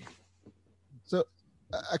rhyme scheme. So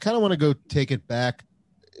I kind of want to go take it back,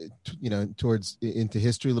 towards into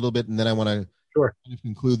history a little bit, and then I want to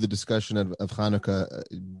conclude the discussion of Hanukkah,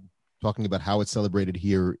 talking about how it's celebrated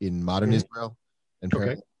here in modern Israel and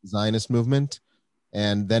Zionist movement,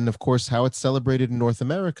 and then of course how it's celebrated in North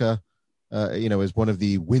America, as one of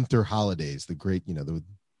the winter holidays, the great, the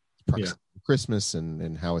Christmas,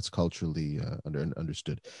 and how it's culturally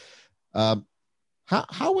understood.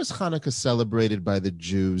 How was Hanukkah celebrated by the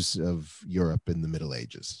Jews of Europe in the Middle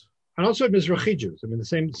Ages? And also Mizrahi Jews. I mean, the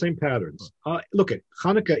same patterns. Look,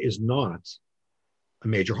 Hanukkah is not a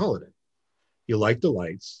major holiday. You light the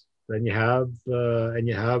lights, then you have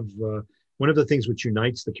one of the things which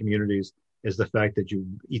unites the communities is the fact that you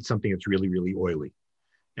eat something that's really, really oily.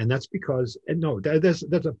 And that's because,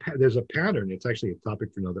 there's a pattern. It's actually a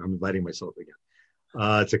topic for another. I'm inviting myself again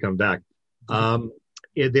to come back.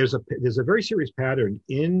 There's a very serious pattern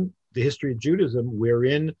in the history of Judaism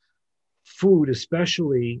wherein food,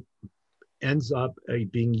 especially, ends up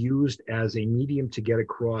being used as a medium to get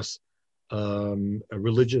across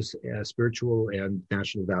religious, spiritual, and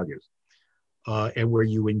national values, and where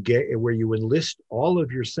you engage, where you enlist all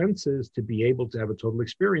of your senses to be able to have a total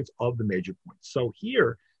experience of the major points. So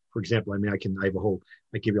here, for example, I mean, I give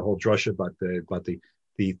you a whole drusha about the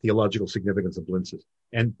theological significance of blintzes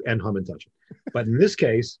and hamantaschen. But in this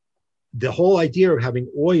case, the whole idea of having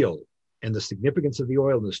oil and the significance of the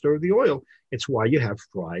oil and the story of the oil, it's why you have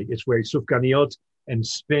fried. It's where sufganiot and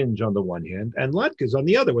spinach on the one hand and latkes on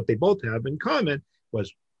the other. What they both have in common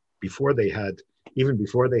was even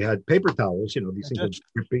before they had paper towels, these things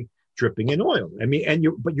were dripping in oil. I mean,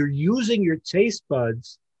 but you're using your taste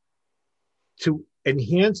buds to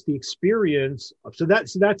enhance the experience. So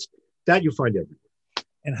that's that you find everywhere.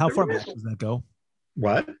 And how far back does that go?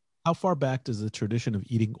 What? How far back does the tradition of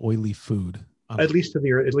eating oily food? At least to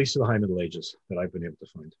the High Middle Ages that I've been able to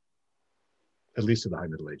find. At least to the High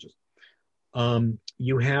Middle Ages.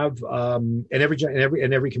 You have and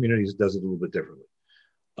every community does it a little bit differently.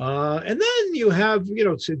 And then you have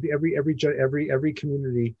every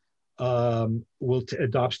community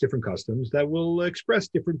adopts different customs that will express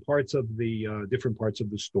different parts of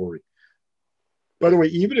the story. By the way,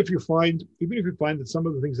 even if you find that some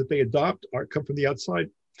of the things that they adopt come from the outside,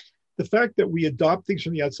 the fact that we adopt things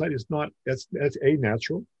from the outside is not that's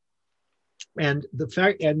natural, and the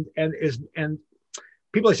fact and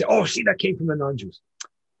people say, oh, see, that came from the non-Jews.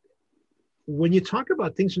 When you talk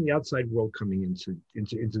about things from the outside world coming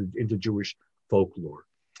into Jewish folklore,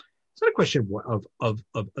 it's not a question of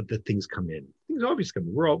the things come in. Things obviously come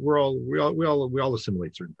in. We all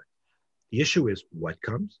assimilate certain things. The issue is what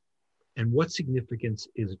comes and what significance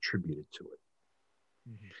is attributed to it.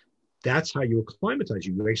 Mm-hmm. That's how you acclimatize.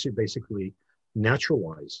 You basically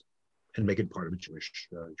naturalize and make it part of a Jewish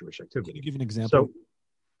activity. Can you give an example?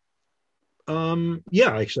 So,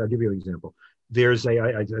 actually, I'll give you an example. There's I'm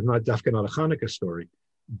not a Hanukkah story,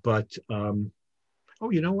 but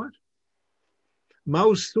you know what?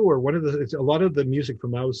 Maoz Tzur, a lot of the music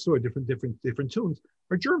from Maoz Tzur, different tunes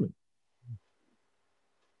are German.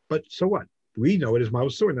 But so what? We know it as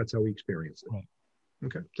Maoz Tzur, and that's how we experience it. Right.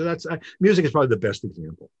 Okay, so that's music is probably the best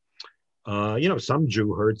example. Some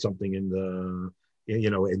Jew heard something in the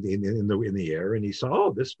air, and he saw,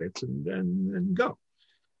 oh, this fits, and go.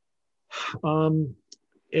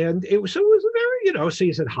 And it was a very, so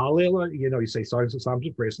you said Hallel, you say songs of Psalms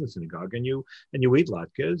of praise in the synagogue, and you eat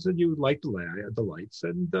latkes, and you light the lights.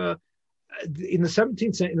 And in the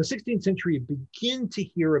 16th century, you begin to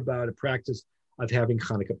hear about a practice of having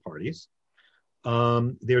Hanukkah parties.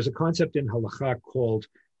 There's a concept in Halacha called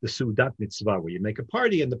the Seudat Mitzvah, where you make a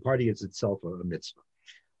party, and the party is itself a mitzvah.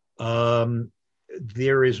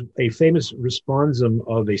 There is a famous responsum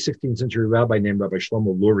of a 16th century rabbi named Rabbi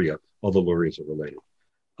Shlomo Luria, all the Lurias are related,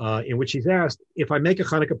 in which he's asked, if I make a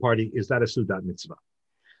Hanukkah party, is that a Seudat Mitzvah?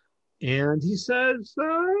 And he says, I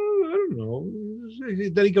don't know.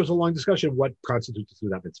 Then he goes a long discussion of what constitutes a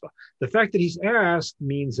Seudat Mitzvah. The fact that he's asked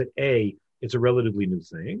means that A, it's a relatively new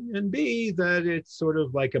thing, and B, that it's sort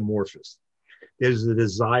of like amorphous. There's a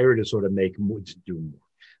desire to sort of make more, to do more.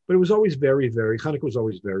 But it was always Hanukkah was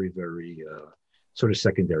always very, very sort of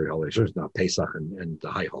secondary holidays. There's not Pesach and the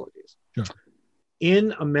high holidays. Sure.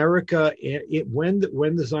 In America, when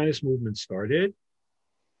the Zionist movement started,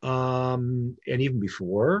 and even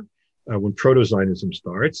before, when proto-Zionism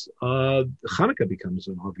starts, Hanukkah becomes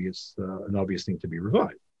an obvious thing to be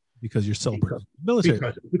revived. Because you're celebrating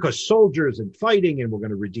military. Because soldiers and fighting, and we're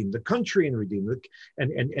going to redeem the country and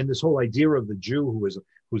and this whole idea of the Jew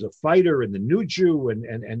who's a fighter and the new Jew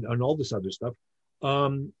and all this other stuff.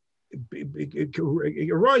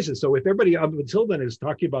 It arises. So if everybody up until then is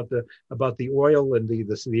talking about the oil and the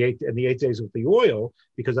 8 days with the oil,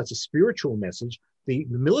 because that's a spiritual message, the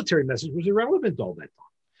military message was irrelevant all that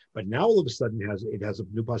time. But now all of a sudden it has a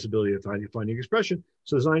new possibility of finding expression.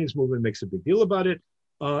 So the Zionist movement makes a big deal about it,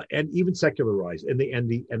 and even secularized. And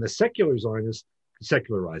the secular Zionists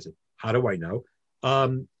secularize it. How do I know?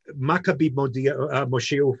 Maccabi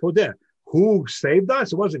Moshe Ufodeh. Who saved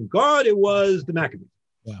us? It wasn't God. It was the Maccabees.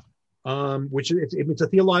 Yeah. Which it's a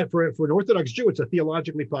for an Orthodox Jew, it's a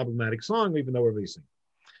theologically problematic song, even though everybody's singing.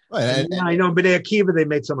 Right. And I know, but B'nai Akiva, they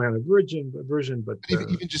made some kind of version, but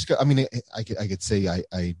even just, I mean, I could say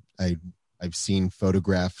I've seen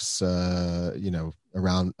photographs,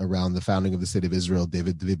 around the founding of the state of Israel,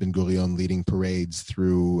 David Ben Gurion leading parades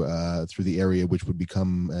through the area, which would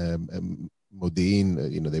become Modi'in,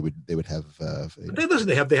 they would have. Listen,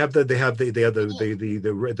 they have the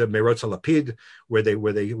Merotz Lapid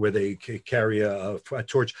where they carry a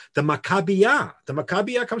torch. The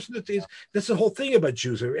Maccabiyah comes from that's the whole thing about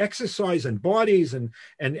Jews. They're exercise and bodies and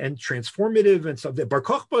transformative and stuff. The Bar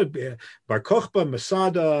Kokhba,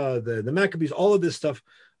 Masada, the Maccabees, all of this stuff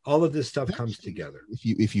comes together.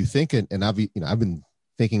 If you think, and I've been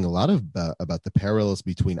thinking a lot about the parallels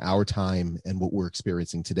between our time and what we're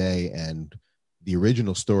experiencing today, and the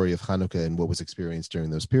original story of Hanukkah and what was experienced during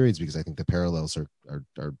those periods, because I think the parallels are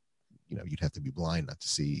you'd have to be blind not to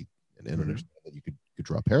see and understand that you could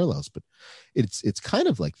draw parallels. But it's kind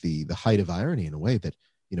of like the height of irony in a way that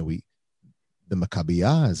the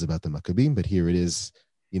Maccabiyah is about the Maccabim, but here it is,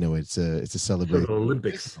 it's a celebration.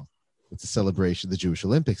 Olympics. It's a celebration of the Jewish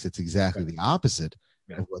Olympics. It's exactly the opposite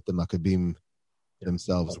of what the Maccabim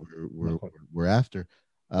themselves were after.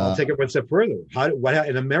 I'll take it one step further.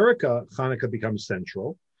 In America, Hanukkah becomes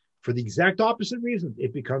central for the exact opposite reason.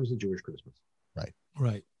 It becomes the Jewish Christmas.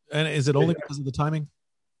 Right. And is it only because of the timing?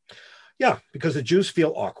 Yeah, because the Jews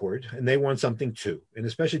feel awkward and they want something too. And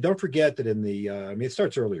especially, don't forget that in the, it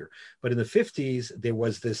starts earlier, but in the 50s, there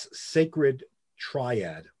was this sacred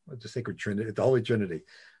triad, the sacred Trinity, the Holy Trinity,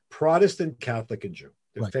 Protestant, Catholic, and Jew.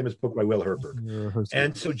 There's a famous book by Will Herberg.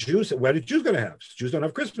 And so Jews, what are Jews going to have? Jews don't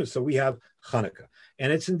have Christmas. So we have Hanukkah.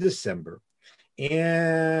 And it's in December.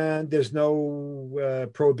 And there's no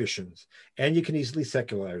prohibitions. And you can easily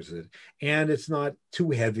secularize it. And it's not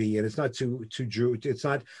too heavy. And it's not too Jew. It's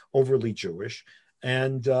not overly Jewish.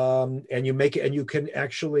 And you make it, and you can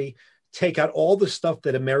actually take out all the stuff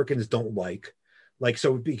that Americans don't like. Like,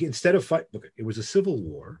 so instead of fight, look, it was a civil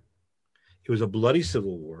war. It was a bloody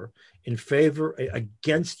civil war in favor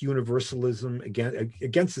against universalism,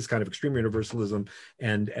 against this kind of extreme universalism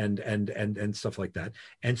and stuff like that.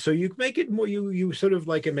 And so you make it more, you sort of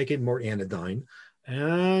like make it more anodyne.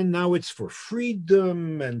 And now it's for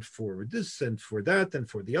freedom and for this and for that and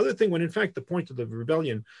for the other thing, when in fact the point of the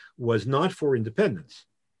rebellion was not for independence.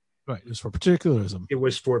 Right. It was for particularism. It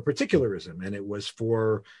was for particularism, and it was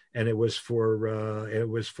for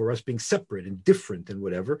us being separate and different and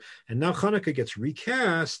whatever. And now Hanukkah gets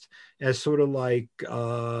recast as sort of like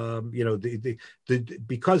because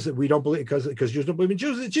we don't believe, because Jews don't believe in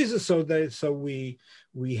Jesus, so we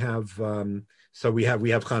have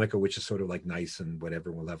Hanukkah, which is sort of like nice and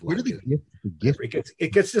whatever. We'll have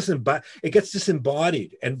it gets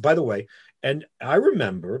disembodied. And by the way, and I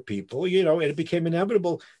remember people, and it became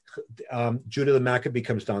inevitable. Judah the Maccabee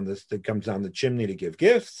comes down the chimney to give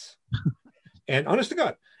gifts, and honest to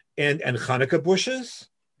God, and Hanukkah bushes.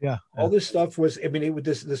 Yeah, all this stuff was. I mean, it was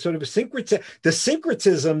this sort of the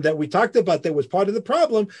syncretism that we talked about that was part of the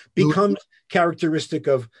problem becomes characteristic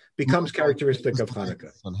of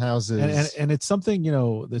Hanukkah. On houses, and it's something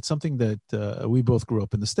it's something that we both grew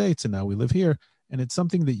up in the States, and now we live here, and it's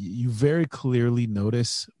something that you very clearly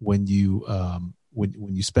notice when you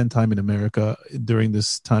when you spend time in America during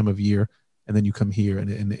this time of year, and then you come here,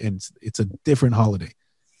 and it's a different holiday.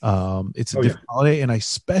 It's a different holiday, and I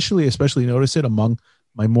especially notice it among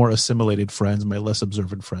my more assimilated friends, my less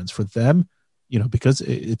observant friends. For them, because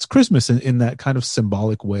it's Christmas in that kind of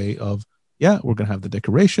symbolic way of, we're going to have the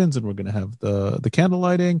decorations and we're going to have the candle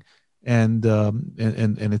lighting, and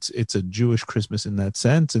it's a Jewish Christmas in that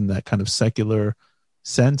sense, in that kind of secular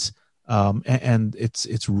sense. And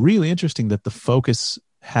it's really interesting that the focus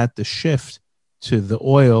had to shift to the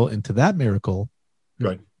oil and to that miracle,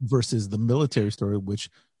 right, versus the military story, which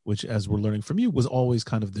as we're learning from you was always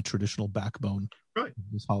kind of the traditional backbone. Right.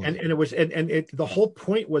 And it was, and the whole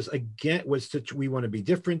point was we want to be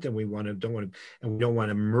different, and we don't want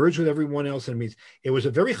to merge with everyone else. And it was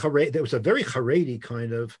a very Haredi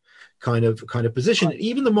kind of position. Right.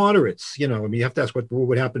 Even the moderates, you have to ask what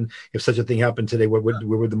would happen if such a thing happened today. Where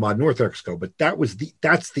would the modern Orthodox go? But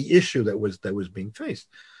that's the issue that was being faced.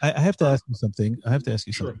 I have to ask you something.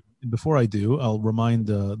 Sure. And before I do, I'll remind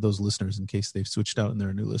those listeners, in case they've switched out and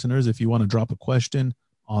they're new listeners, if you want to drop a question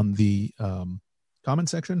on the comment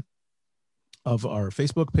section of our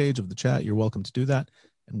Facebook page, of the chat, you're welcome to do that,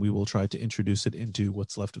 and we will try to introduce it into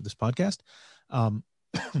what's left of this podcast.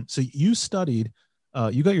 So you studied,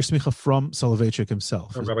 you got your smicha from Soloveitchik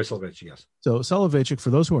himself. From Rabbi Soloveitchik, yes. So Soloveitchik,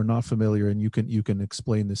 for those who are not familiar, and you can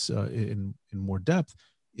explain this in more depth,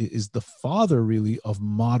 is the father really of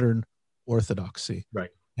modern Orthodoxy.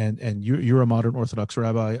 Right. And you're a modern Orthodox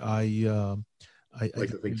rabbi. I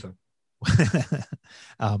like to think so.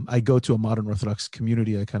 I go to a modern Orthodox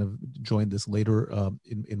community. I kind of joined this later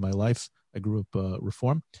in my life. I grew up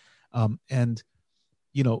Reform, and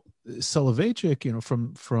Soloveitchik,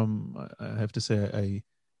 from I have to say,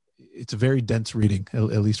 it's a very dense reading, at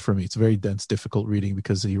least for me. It's a very dense, difficult reading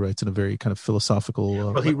because he writes in a very kind of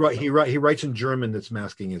philosophical. Well, he writes in German that's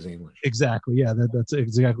masking his English. Exactly. Yeah, that's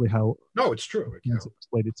exactly how. No, it's true. It's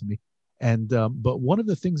explained it to me. And but one of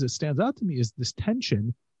the things that stands out to me is this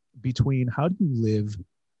tension between how do you live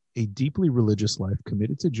a deeply religious life,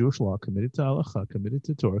 committed to Jewish law, committed to halacha, committed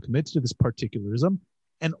to Torah, committed to this particularism,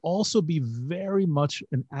 and also be very much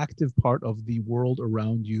an active part of the world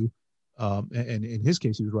around you. And in his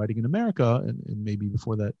case, he was writing in America and maybe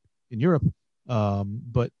before that in Europe.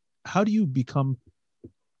 But how do you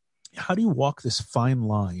walk this fine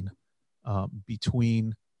line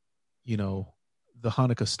between, the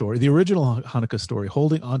Hanukkah story, the original Hanukkah story,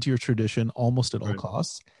 holding onto your tradition almost at all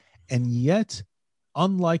costs, and yet,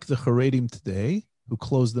 unlike the Haredim today, who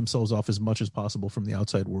close themselves off as much as possible from the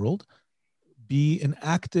outside world, be an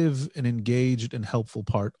active and engaged and helpful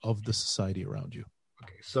part of the society around you?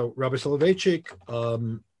 Okay, so Rabbi Soloveitchik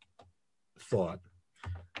thought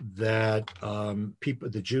that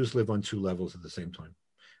the Jews live on two levels at the same time.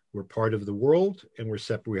 We're part of the world, and we're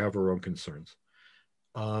separate. We have our own concerns.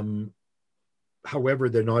 However,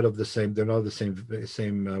 they're not of the same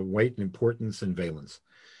weight and importance and valence.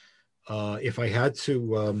 If I had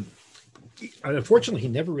to, unfortunately, he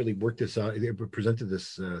never really worked this out. He presented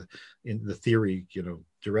this in the theory,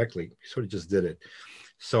 directly. He sort of just did it.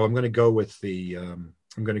 So I'm going to go with the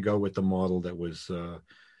model that was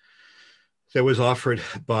offered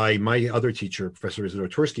by my other teacher, Professor Isidore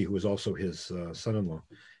Tversky, who was also his son-in-law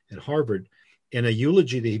at Harvard, in a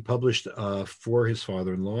eulogy that he published for his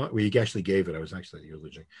father-in-law. Well, he actually gave it. I was actually at the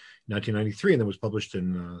eulogy, 1993, and then was published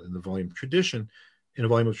in the volume Tradition. In a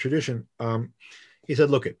volume of Tradition, he said,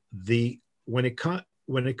 "Look, when it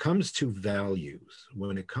comes to values,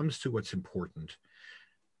 when it comes to what's important,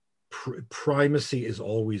 primacy is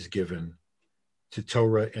always given to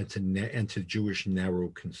Torah and to Jewish narrow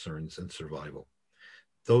concerns and survival.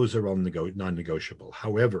 Those are non-negotiable.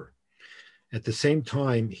 However, at the same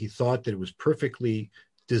time, he thought that it was perfectly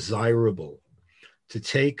desirable to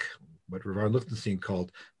take what Rav Lichtenstein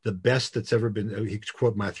called the best that's ever been, he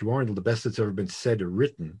quote Matthew Arnold, the best that's ever been said or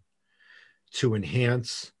written, to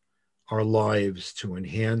enhance our lives, to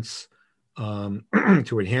enhance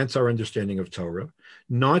our understanding of Torah,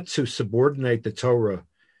 not to subordinate the Torah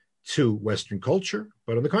to Western culture,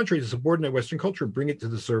 but on the contrary, to subordinate Western culture, bring it to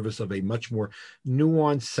the service of a much more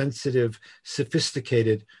nuanced, sensitive,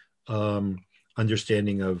 sophisticated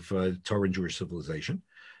understanding of Torah and Jewish civilization.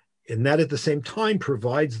 And that at the same time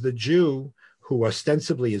provides the Jew, who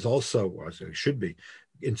ostensibly is also, as it should be,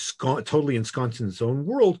 totally ensconced in his own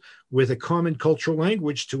world, with a common cultural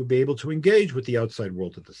language to be able to engage with the outside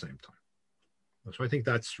world at the same time. So I think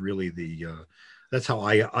that's really that's how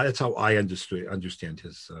I understand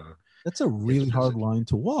his. That's a really hard line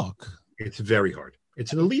to walk. It's very hard.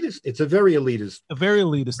 It's an elitist. It's a very elitist.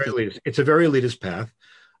 It's a very elitist path.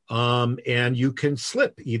 And you can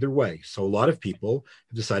slip either way. So a lot of people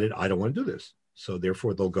have decided, I don't want to do this. So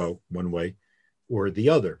therefore they'll go one way or the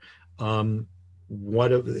other.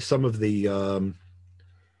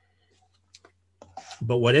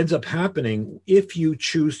 But what ends up happening, if you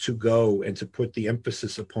choose to go and to put the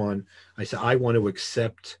emphasis upon, I say, I want to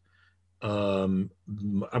accept, I want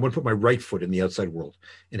to put my right foot in the outside world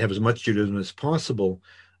and have as much Judaism as possible,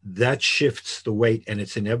 that shifts the weight, and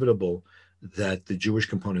it's inevitable that the Jewish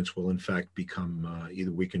components will in fact become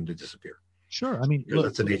either weakened or disappear. Sure. I mean, look,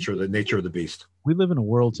 that's the nature of the beast. We live in a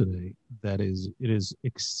world today that it is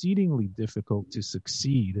exceedingly difficult to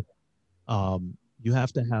succeed. You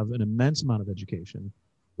have to have an immense amount of education.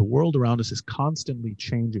 The world around us is constantly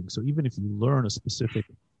changing. So even if you learn a specific,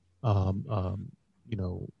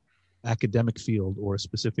 academic field or a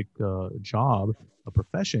specific job, a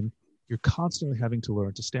profession, you're constantly having to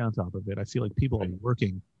learn to stay on top of it. I feel like people are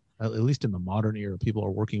working, at least in the modern era, people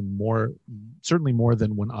are working more, certainly more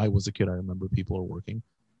than when I was a kid. I remember people are working,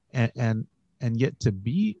 and yet to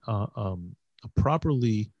be a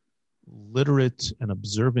properly literate and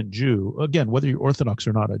observant Jew, again, whether you're Orthodox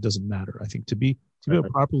or not, it doesn't matter. I think to be a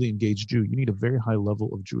properly engaged Jew, you need a very high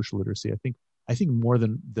level of Jewish literacy. I think more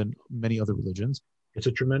than many other religions. It's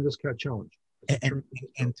a tremendous challenge.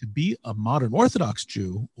 And to be a modern Orthodox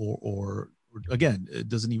Jew, or again, it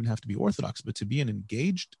doesn't even have to be Orthodox, but to be an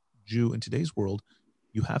engaged Jew in today's world,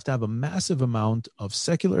 you have to have a massive amount of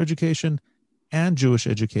secular education and Jewish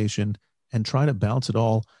education and try to balance it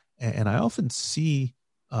all. And I often see,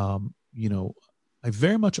 I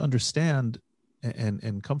very much understand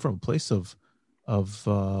and come from a place of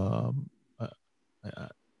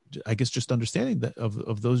I guess just understanding that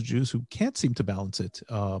of those Jews who can't seem to balance it,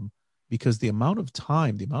 because the amount of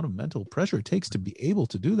time, the amount of mental pressure it takes to be able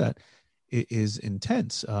to do that is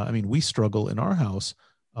intense. I mean, we struggle in our house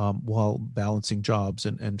while balancing jobs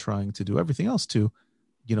and trying to do everything else to,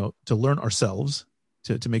 to learn ourselves,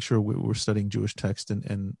 to make sure we're studying Jewish text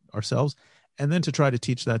and ourselves, and then to try to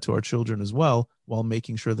teach that to our children as well, while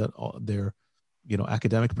making sure that their,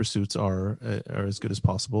 academic pursuits are as good as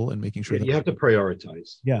possible, and making sure that you have to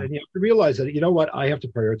prioritize. Yeah. And you have to realize that, I have to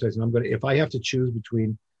prioritize, and if I have to choose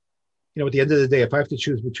between, at the end of the day, if I have to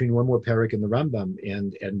choose between one more parak in the Rambam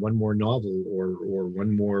and one more novel or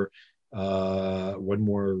one more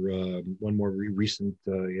recent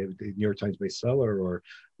New York Times bestseller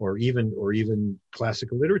or even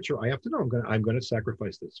classical literature, I have to know I'm going to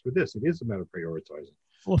sacrifice this for this. It is a matter of prioritizing.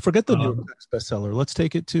 Well, forget the New York Times bestseller. Let's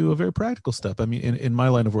take it to a very practical step. I mean, in my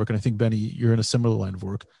line of work, and I think, Benny, you're in a similar line of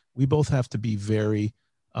work, we both have to be very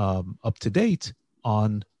up to date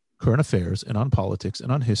on current affairs and on politics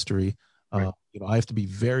and on history. Right. I have to be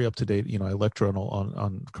very up to date. I lecture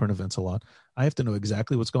on current events a lot. I have to know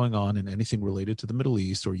exactly what's going on in anything related to the Middle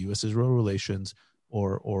East or U.S.-Israel relations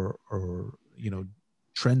or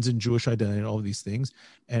trends in Jewish identity and all of these things.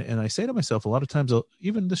 And I say to myself a lot of times,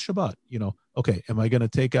 even this Shabbat, okay, am I going to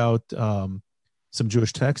take out some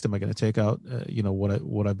Jewish text? Am I going to take out,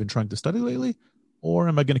 what I've been trying to study lately? Or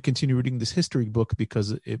am I going to continue reading this history book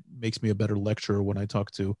because it makes me a better lecturer when I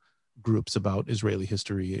talk to groups about Israeli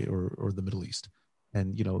history or the Middle East?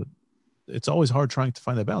 And, it's always hard trying to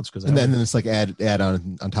find that balance, because then it's like add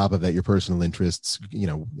on top of that your personal interests,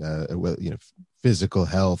 physical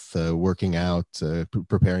health, working out,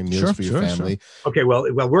 preparing meals for your family. Sure. Okay,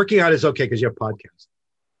 well, working out is okay because you have podcasts.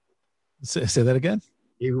 Say that again.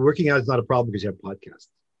 Working out is not a problem because you have podcasts.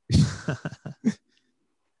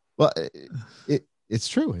 Well, it's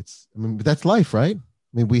true. But that's life, right?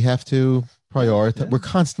 I mean, we have to prioritize. Yeah. We're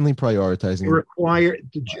constantly prioritizing.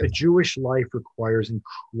 A Jewish life requires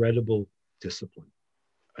incredible discipline.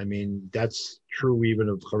 I mean, that's true even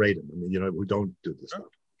of Haredim. I mean, who don't do this stuff.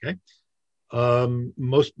 Okay.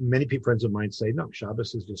 Many friends of mine say, no,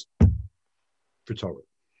 Shabbos is just for Torah.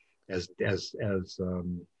 As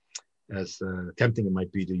tempting it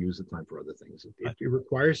might be to use the time for other things, it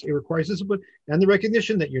requires discipline and the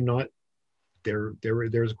recognition that you're not there.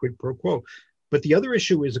 There's a quid pro quo. But the other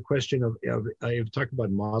issue is a question of I've talked about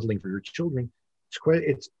modeling for your children.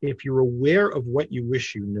 It's if you're aware of what you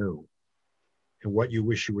wish you knew and what you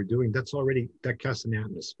wish you were doing, that casts an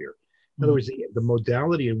atmosphere. In other words, the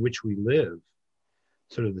modality in which we live,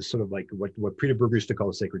 sort of like what Peter Berger used to call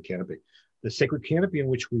a sacred canopy. The sacred canopy in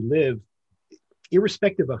which we live,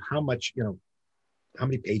 irrespective of how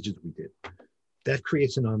many pages we did, that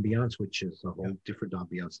creates an ambiance which is a whole different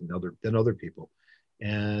ambiance than other people.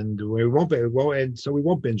 And we won't binge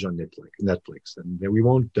on Netflix, and we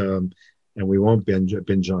won't binge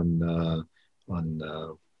on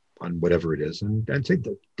whatever it is, and say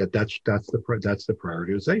that's the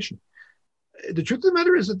prioritization. The truth of the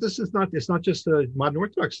matter is that it's not just a modern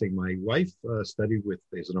Orthodox thing. My wife is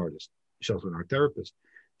an artist. She's also an art therapist.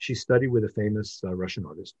 She studied with a famous Russian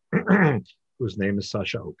artist whose name is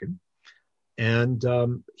Sasha Okin, and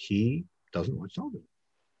he doesn't watch television.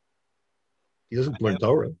 He doesn't learn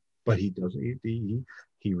Torah, but he doesn't.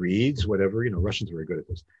 He reads whatever. Russians are very good at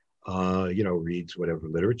this. Reads whatever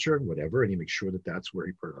literature and whatever, and he makes sure that that's where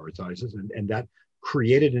he prioritizes, and that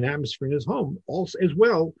created an atmosphere in his home also as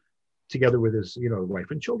well, together with his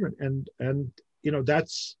wife and children, and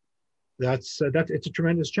that's it's a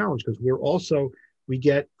tremendous challenge because we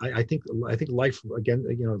get I think life again,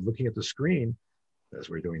 looking at the screen as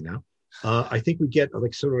we're doing now, I think we get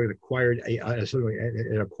like sort of an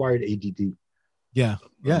acquired ADD. Yeah,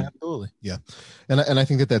 absolutely. Yeah, and I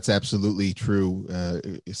think that's absolutely true,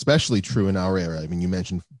 especially true in our era. I mean, you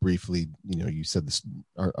mentioned briefly, you said this,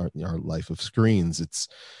 our life of screens.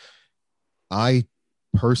 I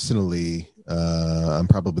personally, I'm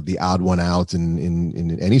probably the odd one out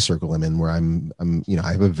in any circle I'm in, where I'm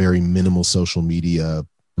I have a very minimal social media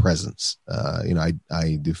presence.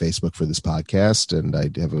 I do Facebook for this podcast, and I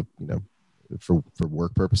have for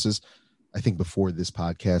work purposes. I think before this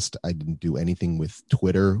podcast, I didn't do anything with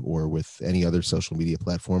Twitter or with any other social media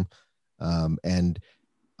platform. And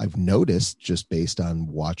I've noticed, just based on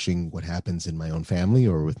watching what happens in my own family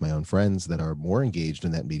or with my own friends that are more engaged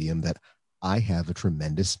in that medium, that I have a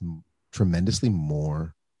tremendously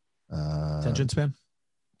more attention span.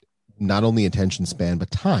 Not only attention span, but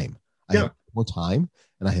time. I have more time,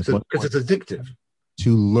 and I have because it's addictive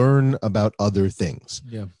to learn about other things.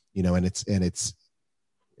 Yeah, and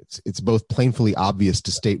it's both painfully obvious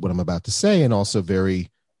to state what I'm about to say, and also very,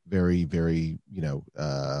 very, very,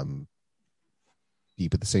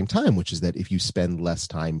 deep at the same time, which is that if you spend less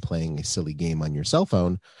time playing a silly game on your cell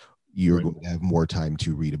phone, you're going to have more time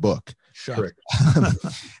to read a book. Correct.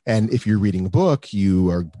 And if you're reading a book, you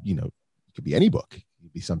are, it could be any book. It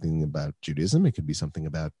could be something about Judaism. It could be something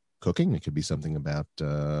about cooking. It could be something about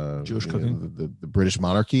Jewish cooking, the British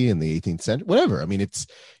monarchy in the 18th century, whatever. I mean, it's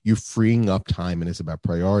you're freeing up time, and it's about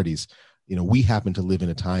priorities. We happen to live in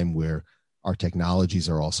a time where our technologies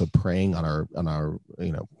are also preying on our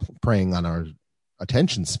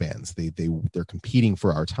attention spans. They're competing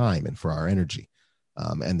for our time and for our energy,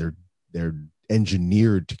 and they're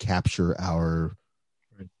engineered to capture our,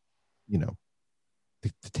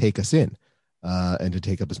 to take us in, and to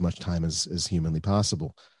take up as much time as humanly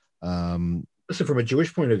possible. Listen, from a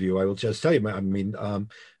Jewish point of view, I will just tell you.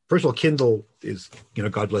 First of all, Kindle is,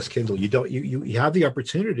 God bless Kindle. You have the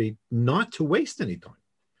opportunity not to waste any time.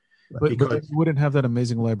 But you wouldn't have that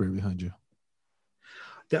amazing library behind you.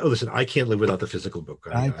 Listen, I can't live without the physical book.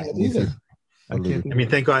 I can't either.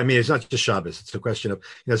 Thank God. It's not just Shabbos. It's a question of,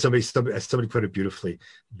 somebody put it beautifully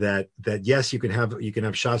that yes, you can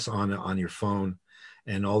have shots on your phone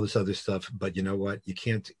and all this other stuff, but you know what? You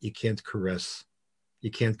can't caress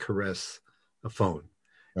a phone.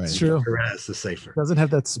 Right. It's true. Caress the safer. It doesn't have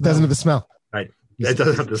that smell. Doesn't have the smell. Right. It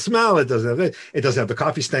doesn't have the smell. It doesn't have the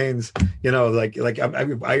coffee stains. I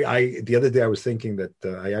the other day I was thinking that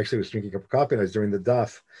I actually was drinking a cup of coffee and I was doing the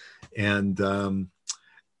daf, and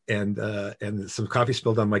some coffee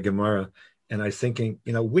spilled on my Gemara, and I was thinking,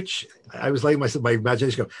 I was letting my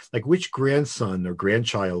imagination go, like which grandson or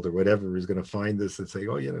grandchild or whatever is going to find this and say,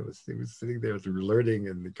 it was sitting there learning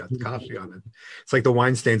and it got coffee on it. It's like the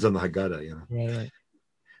wine stains on the Haggadah, Right.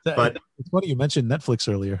 But it's funny you mentioned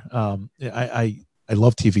Netflix earlier. I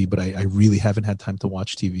love TV, but I really haven't had time to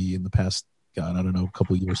watch TV in the past, I don't know, a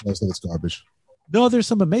couple of years. Most of it's garbage. No, there's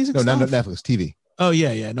some amazing stuff. No, not Netflix, TV. Oh,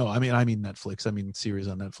 yeah. No, I mean Netflix. I mean series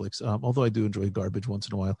on Netflix. Although I do enjoy garbage once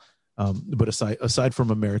in a while. But aside from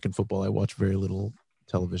American football, I watch very little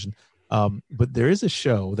television. But there is a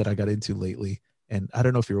show that I got into lately, and I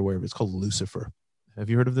don't know if you're aware of it. It's called Lucifer. Have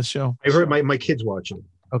you heard of this show? I've heard my kids watching it.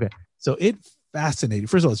 Okay. So it fascinated.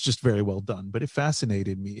 First of all, it's just very well done, but it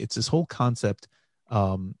fascinated me. It's this whole concept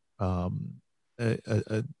that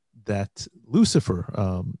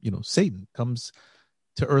Lucifer, Satan, comes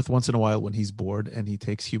to Earth once in a while when he's bored, and he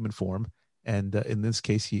takes human form. And in this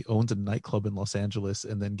case, he owns a nightclub in Los Angeles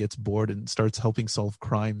and then gets bored and starts helping solve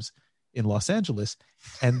crimes in Los Angeles.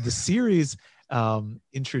 And the series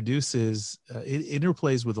introduces, it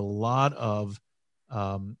interplays with a lot of,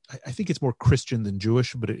 I think it's more Christian than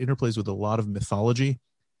Jewish, but it interplays with a lot of mythology,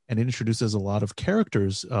 and it introduces a lot of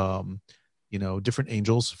characters. Different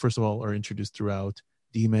angels, first of all, are introduced throughout,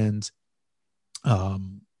 demons,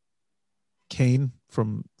 Cain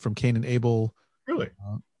from Cain and Abel. Really?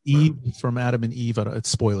 Eve from Adam and Eve. It's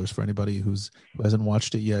spoilers for anybody who hasn't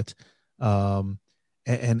watched it yet. And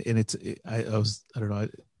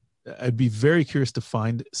I'd be very curious to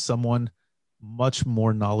find someone much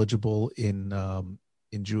more knowledgeable in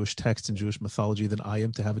Jewish text and Jewish mythology than I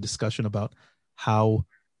am to have a discussion about how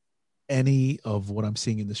any of what I'm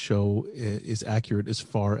seeing in this show is accurate as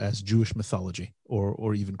far as Jewish mythology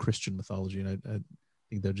or even Christian mythology. And I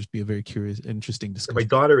think that'd just be a very curious, interesting discussion. My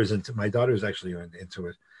daughter is actually into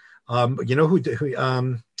it. You know who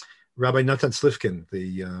Rabbi Natan Slifkin,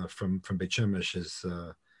 from Beit Shemesh,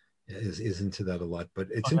 is into that a lot. But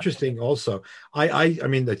it's interesting also. I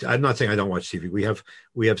mean, I'm not saying I don't watch TV.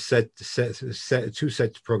 We have set two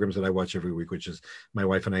set programs that I watch every week, which is my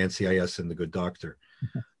wife and I, NCIS and The Good Doctor.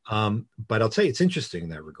 But I'll tell you, it's interesting in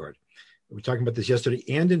that regard. We were talking about this yesterday,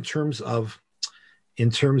 and in terms of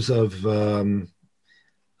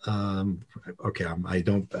okay, I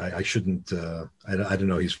don't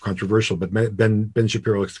know, he's controversial, but Ben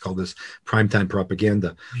Shapiro likes to call this primetime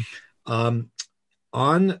propaganda. On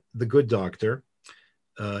The Good Doctor,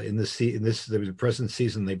 in the present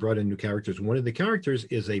season, they brought in new characters. One of the characters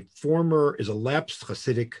is a lapsed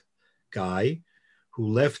Hasidic guy who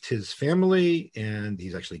left his family, and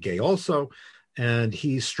he's actually gay also, and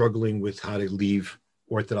he's struggling with how to leave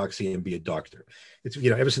Orthodoxy and be a doctor. It's,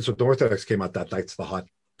 ever since the Orthodox came out, that's the hot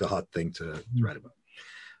thing to write about.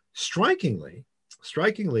 Strikingly,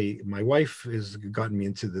 my wife has gotten me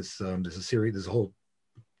into this. There's a whole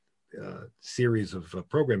series of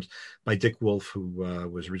programs by Dick Wolf, who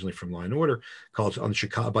was originally from Law and Order, called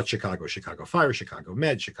about Chicago Fire, Chicago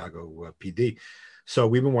Med, Chicago PD. So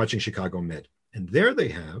we've been watching Chicago Med, and there they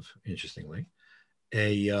have, interestingly,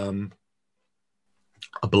 a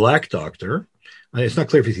black doctor. It's not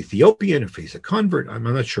clear if he's Ethiopian, if he's a convert. I'm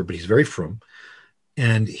not sure, but he's very frum.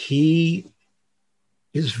 And he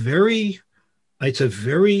is it's a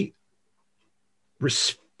very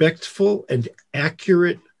respectful and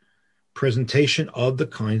accurate presentation of the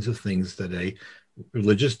kinds of things that a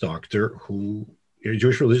religious doctor who a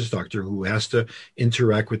Jewish religious doctor who has to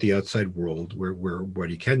interact with the outside world, where what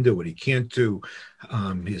he can do, what he can't do,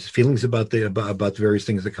 his feelings about the various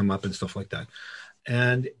things that come up and stuff like that.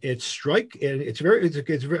 And it's very,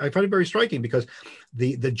 I find it very striking because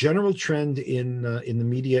the general trend in the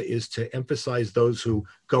media is to emphasize those who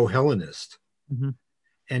go Hellenist,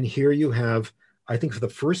 and here you have, I think, for the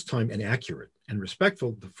first time, and accurate and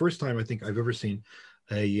respectful, the first time I think I've ever seen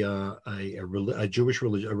a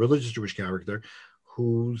religious Jewish character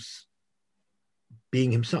who's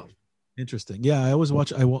being himself. Interesting. Yeah, I always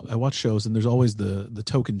watch. I watch shows, and there's always the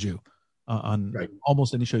token Jew on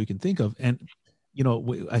almost any show you can think of. And you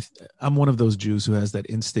know, I'm one of those Jews who has that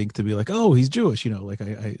instinct to be like, oh, he's Jewish. You know, like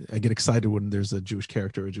I get excited when there's a Jewish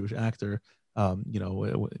character, a Jewish actor. You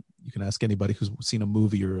know, you can ask anybody who's seen a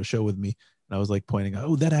movie or a show with me, and I was like pointing out,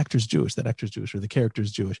 oh, that actor's Jewish, or the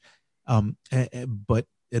character's Jewish. But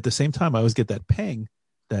at the same time, I always get that pang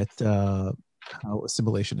that how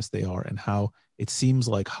assimilationist they are, and how it seems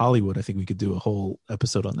like Hollywood, I think we could do a whole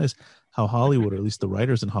episode on this, how Hollywood, or at least the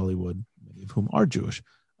writers in Hollywood, many of whom are Jewish,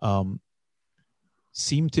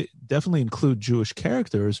 seem to definitely include Jewish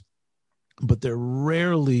characters, but they're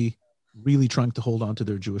rarely really trying to hold on to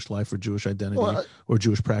their Jewish life or Jewish identity or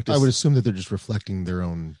Jewish practice. I would assume that they're just reflecting their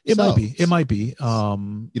own It selves. might be.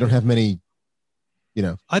 You don't have many, you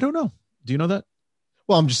know. I don't know. Do you know that?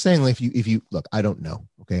 Well, I'm just saying, like, if you look, I don't know.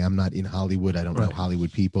 Okay. I'm not in Hollywood. I don't know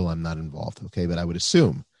Hollywood people. I'm not involved. Okay. But I would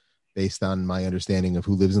assume, based on my understanding of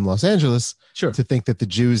who lives in Los Angeles, to think that the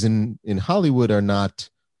Jews in Hollywood are not,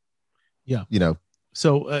 you know.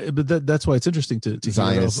 So, but that's why it's interesting to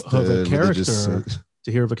hear of a character,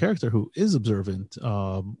 to hear of a character who is observant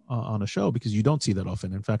on a show, because you don't see that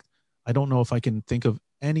often. In fact, I don't know if I can think of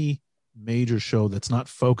any major show that's not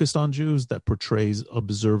focused on Jews that portrays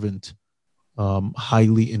observant,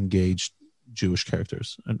 highly engaged Jewish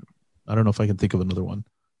characters. And I don't know if I can think of another one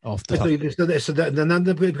off the top. So then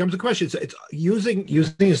it becomes a question. It's using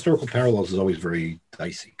historical parallels is always very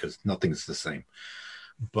dicey because nothing's the same.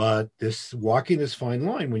 But walking this fine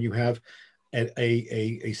line when you have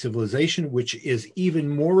a civilization which is even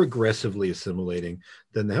more aggressively assimilating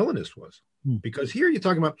than the Hellenist was, because here you're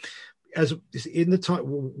talking about, as in the time,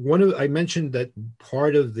 I mentioned that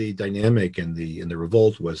part of the dynamic in the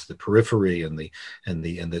revolt was the periphery and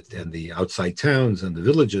the outside towns and the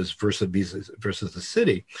villages versus the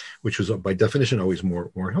city, which was by definition always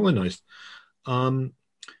more Hellenized.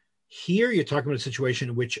 Here you're talking about a situation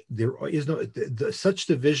in which there is no such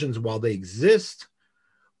divisions, while they exist,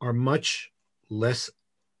 are much less,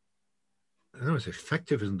 I don't know if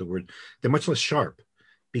effective isn't the word, they're much less sharp,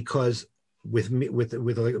 because with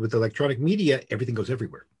electronic media, everything goes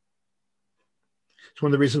everywhere. It's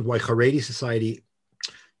one of the reasons why Haredi society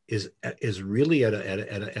is really at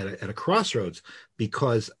a crossroads,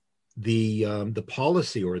 because the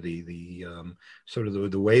policy, or the sort of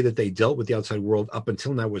the way that they dealt with the outside world up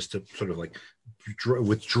until now was to sort of like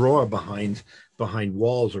withdraw behind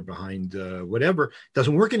walls or behind whatever. It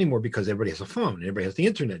doesn't work anymore because everybody has a phone, and everybody has the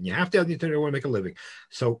internet, and you have to have the internet to make a living.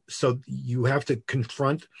 So you have to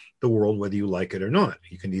confront the world whether you like it or not.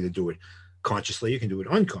 You can either do it consciously, you can do it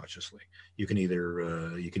unconsciously. You can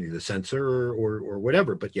either censor or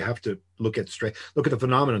whatever, but you have to look at the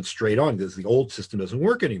phenomenon straight on, because the old system doesn't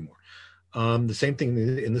work anymore. The same thing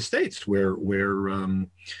in the States, where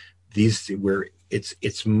the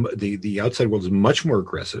outside world is much more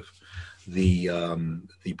aggressive. The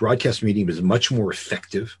broadcast medium is much more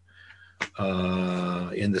effective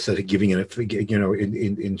in the sense of giving it,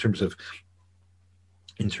 in terms of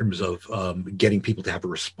getting people to have a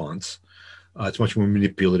response. It's much more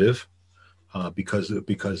manipulative. Because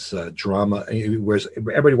drama, whereas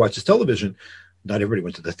everybody watches television, not everybody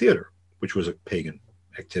went to the theater, which was a pagan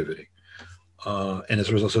activity, and as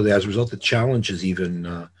a result, the challenge is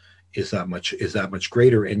even is that much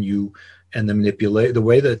greater. And the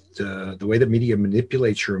way that media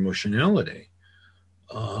manipulates your emotionality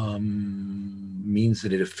means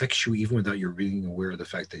that it affects you even without you being aware of the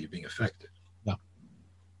fact that you're being affected.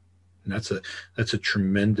 And that's a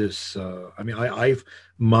tremendous.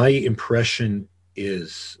 My impression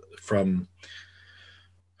is from.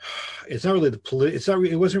 It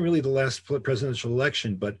wasn't really the last presidential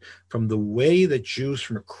election, but from the way that Jews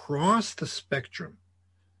from across the spectrum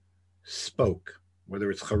spoke, whether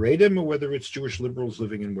it's Haredim or whether it's Jewish liberals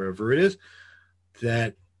living in wherever it is,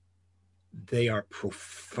 that they are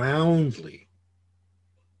profoundly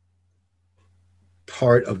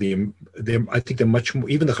part of I think they're much more,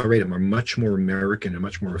 even the Haredim are much more American and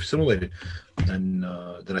much more assimilated than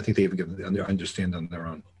I think they even understand on their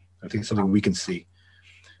own. I think it's something we can see.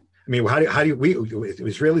 I mean, how do we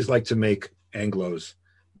Israelis like to make Anglos.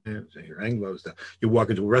 Yeah, so you're Anglos. You walk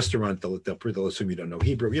into a restaurant, they'll assume you don't know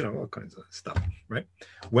Hebrew. All kinds of stuff, right?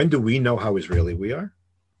 When do we know how Israeli we are?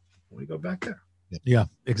 We go back there. Yeah,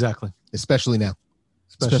 exactly. Especially now.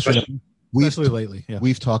 Especially lately. Yeah.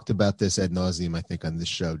 We've talked about this ad nauseum, I think, on this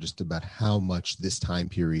show, just about how much this time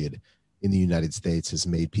period in the United States has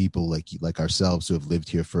made people like ourselves who have lived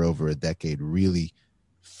here for over a decade really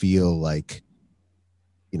feel like,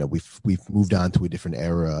 we've moved on to a different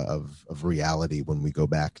era of reality when we go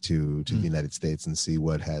back to the United States and see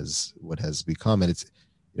what has become. And it's,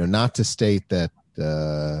 not to state that,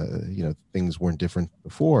 things weren't different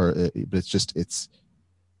before, but it's just, it's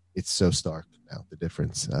so stark now, the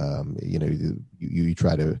difference. You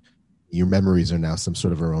try to, your memories are now some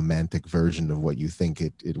sort of a romantic version of what you think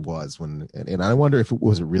it was and I wonder if it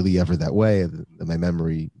was really ever that way. My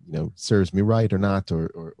memory, serves me right or not,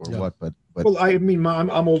 or what, but well, I mean,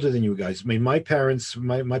 I'm older than you guys. I mean, my parents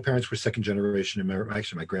were second generation American.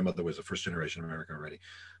 Actually, my grandmother was a first generation American already,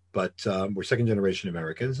 but we're second generation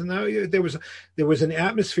Americans. And now there was an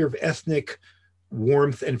atmosphere of ethnic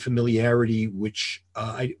warmth and familiarity, which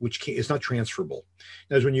is not transferable.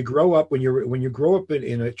 As when you grow up, when you grow up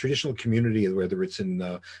in a traditional community, whether it's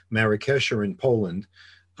in Marrakesh or in Poland,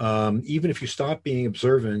 even if you stop being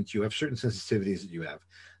observant, you have certain sensitivities that you have.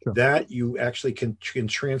 Sure. That you actually can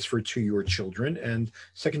transfer to your children, and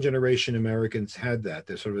second generation Americans had that.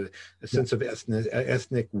 There's sort of a sense of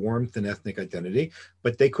ethnic warmth and ethnic identity,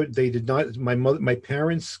 but they did not. My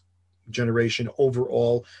parents' generation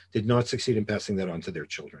overall did not succeed in passing that on to their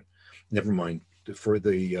children. Never mind for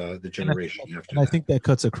the generation after. I think that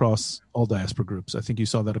cuts across all diaspora groups. I think you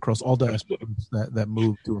saw that across all diaspora groups that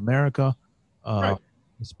moved to America, right.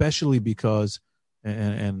 Especially because.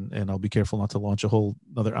 And I'll be careful not to launch a whole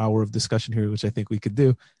another hour of discussion here, which I think we could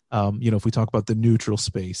do. If we talk about the neutral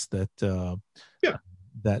space that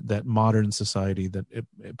modern society, that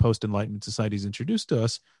post-Enlightenment societies introduced to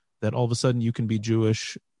us, that all of a sudden you can be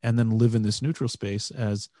Jewish and then live in this neutral space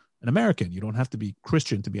as an American. You don't have to be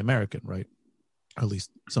Christian to be American, right? Or at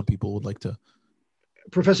least some people would like to.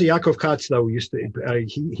 Professor Yaakov Katz, though, used to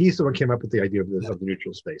he's the one who came up with the idea of the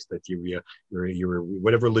neutral space, that you're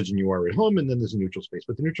whatever religion you are at home, and then there's a neutral space.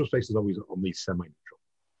 But the neutral space is always only semi-neutral.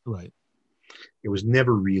 Right. It was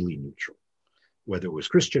never really neutral. Whether it was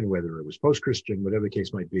Christian, whether it was post-Christian, whatever the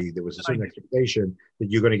case might be, there was a certain expectation that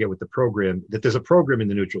you're going to get with the program, that there's a program in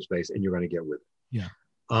the neutral space, and you're going to get with it. Yeah.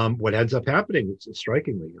 What ends up happening,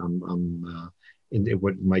 strikingly, in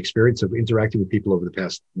what my experience of interacting with people over the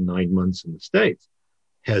past 9 months in the States,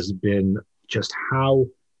 has been just how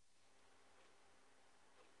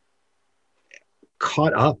totally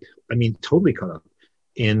caught up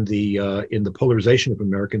in the polarization of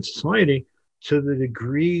American society, to the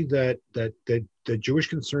degree that the Jewish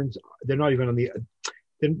concerns, they're not even on the,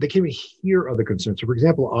 they can't even hear other concerns. So, for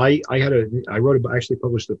example, I actually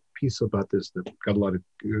published a piece about this that got a lot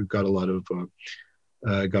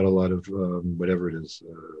of whatever it is,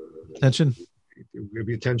 attention.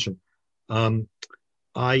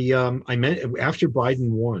 I meant after Biden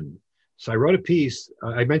won, so I wrote a piece.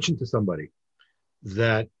 I mentioned to somebody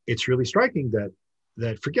that it's really striking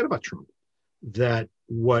that forget about Trump, that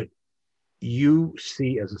what you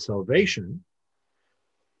see as a salvation,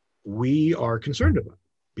 we are concerned about,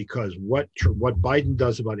 because what Biden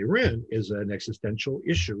does about Iran is an existential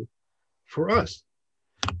issue for us.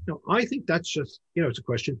 I think that's just, it's a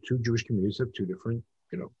question. Two Jewish communities have two different,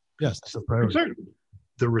 yes, that's a priority. Concerns.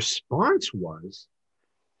 The response was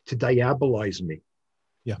to diabolize me.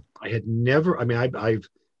 Yeah. I had never, I've been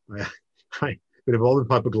involved in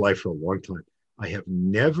public life for a long time. I have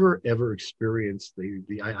never, ever experienced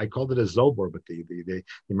I called it a Zobor, but the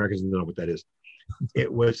Americans don't know what that is.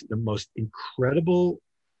 It was the most incredible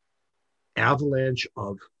avalanche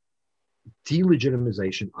of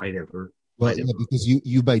delegitimization I'd ever. Well, yeah, because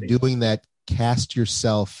you by doing that cast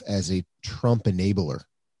yourself as a Trump enabler.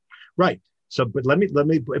 Right. So, coming back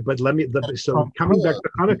to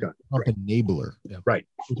Hanukkah, Trump enabler, right?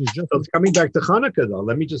 So coming back to Hanukkah, though,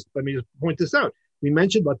 let me just point this out. We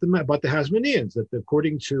mentioned about the Hasmoneans, that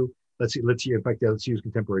according to let's use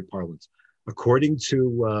contemporary parlance. According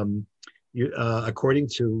to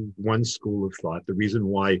one school of thought, the reason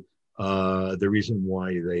why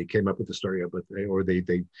they came up with the story of they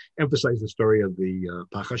emphasized the story of the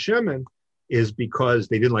Pach HaShemen is because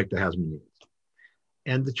they didn't like the Hasmoneans.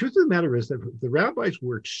 And the truth of the matter is that the rabbis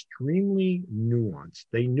were extremely nuanced.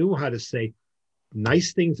 They knew how to say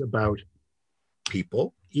nice things about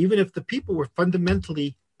people, even if the people were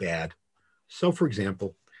fundamentally bad. So, for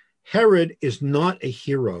example, Herod is not a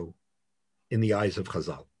hero in the eyes of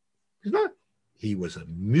Chazal. He's not. He was a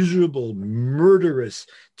miserable, murderous,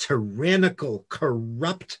 tyrannical,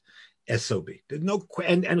 corrupt SOB. There's no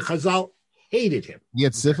and Chazal hated him. He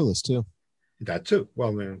had syphilis too. That too.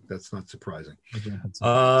 Well, man, that's not surprising. That's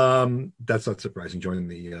not surprising. Joining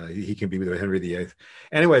he can be with Henry VIII.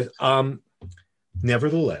 Anyways,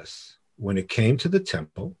 nevertheless, when it came to the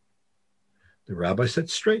temple, the rabbi said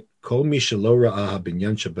straight, Kol misha lo ra'ah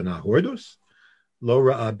binyan shabana hordus, lo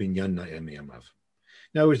ra'ah binyan na'em yamav.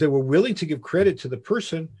 In other words, they were willing to give credit to the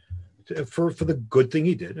person for the good thing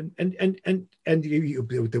he did, and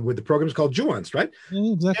the program is called Nuance, right?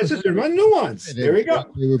 Yeah, exactly. This is nuance. There we go.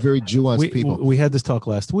 They were very nuanced people. We had this talk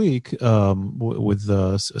last week with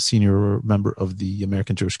a senior member of the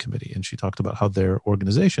American Jewish Committee, and she talked about how their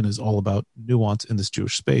organization is all about nuance in this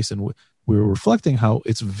Jewish space, and we were reflecting how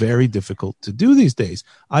it's very difficult to do these days.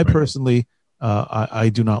 I personally, I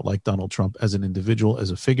do not like Donald Trump as an individual,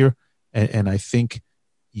 as a figure, and I think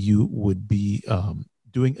you would be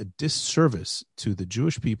doing a disservice to the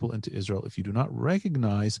Jewish people and to Israel if you do not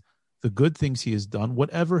recognize the good things he has done,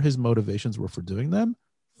 whatever his motivations were for doing them,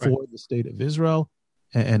 for the state of Israel,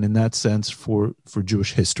 and in that sense for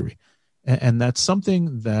Jewish history. And that's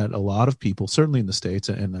something that a lot of people, certainly in the States,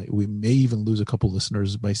 and we may even lose a couple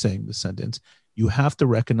listeners by saying this sentence, you have to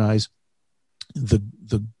recognize the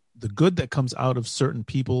good that comes out of certain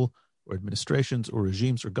people or administrations or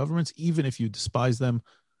regimes or governments, even if you despise them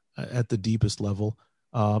at the deepest level,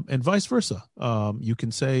 and vice versa. You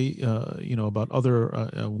can say, about other,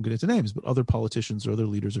 I won't get into names, but other politicians or other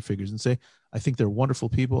leaders or figures and say, I think they're wonderful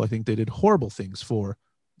people. I think they did horrible things for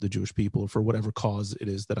the Jewish people or for whatever cause it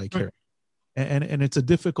is that I care. And it's a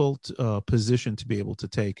difficult position to be able to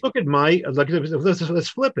take. Let's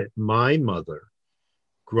flip it. My mother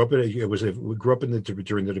grew up during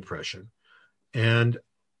the Depression, and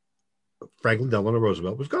Franklin Delano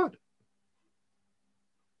Roosevelt was God.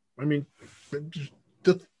 I mean,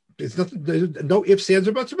 it's nothing. There's no ifs, ands,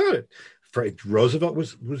 or buts about it. Roosevelt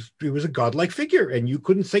was a godlike figure, and you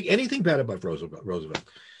couldn't say anything bad about Roosevelt.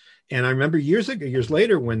 And I remember years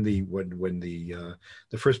later when the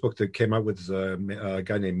first book that came out with a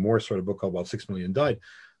guy named Morse wrote a book called "While 6 Million Died,"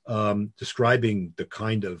 describing the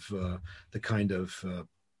kind of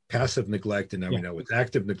passive neglect, and now we know it's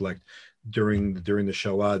active neglect during the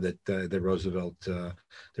Shoah that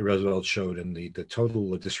Roosevelt showed, and the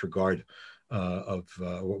total disregard of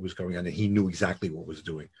what was going on, and he knew exactly what was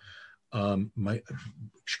doing.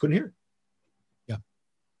 She couldn't hear it. Yeah,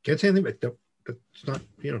 can't say anything. But it's not,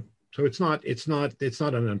 So it's not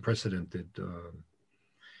an unprecedented.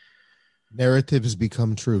 Narratives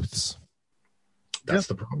become truths. That's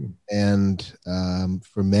the problem. And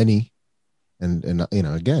for many, and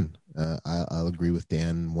again, I'll agree with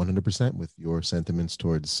Dan 100% with your sentiments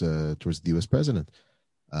towards the U.S. president.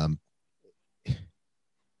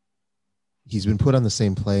 He's been put on the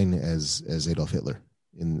same plane as Adolf Hitler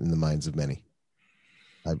in the minds of many.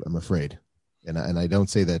 I'm afraid. And I don't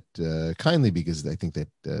say that kindly, because I think that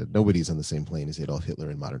nobody's on the same plane as Adolf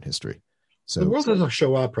Hitler in modern history. So the world has a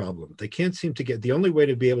Shoah problem. They can't seem to get. The only way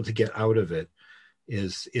to be able to get out of it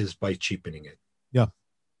is by cheapening it. Yeah.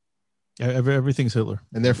 Everything's Hitler,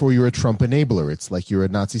 and therefore you're a Trump enabler. It's like you're a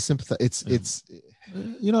Nazi sympathizer. It's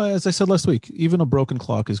as I said last week, even a broken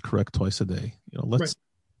clock is correct twice a day. Let's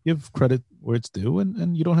give credit where it's due,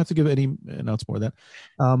 and you don't have to give any ounce more of that.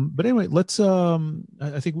 But anyway, let's.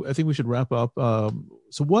 I think we should wrap up.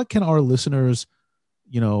 So, what can our listeners,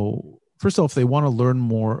 first off, if they want to learn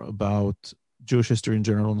more about Jewish history in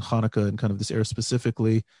general and Hanukkah and kind of this era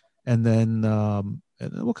specifically, and then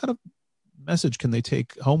what kind of message can they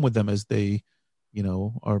take home with them as they,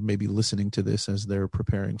 are maybe listening to this as they're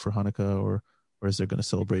preparing for Hanukkah or as they're going to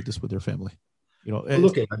celebrate this with their family? I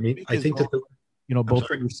think that both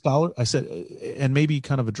from your scholar, I said, and maybe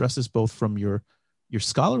kind of address this both from your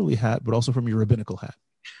scholarly hat, but also from your rabbinical hat.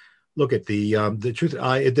 Look at the truth.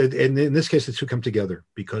 And in this case, the two come together,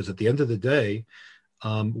 because at the end of the day,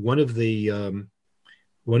 one of the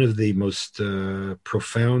most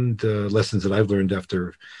profound lessons that I've learned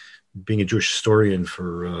after being a Jewish historian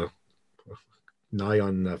for nigh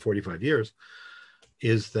on 45 years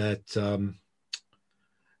is that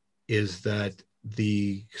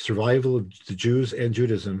the survival of the Jews and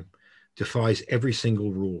Judaism defies every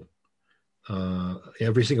single rule,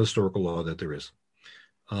 every single historical law that there is.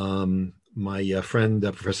 My friend,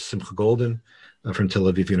 Professor Simcha Golden from Tel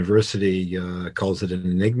Aviv University, calls it an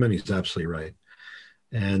enigma, and he's absolutely right.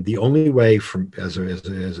 And the only way, as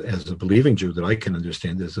a believing Jew, that I can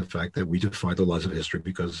understand is the fact that we defy the laws of history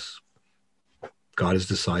because God has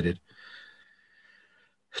decided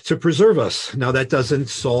to preserve us. Now, that doesn't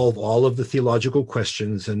solve all of the theological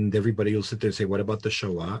questions, and everybody will sit there and say, what about the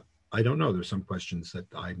Shoah? I don't know. There's some questions that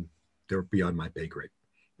they're beyond my pay grade,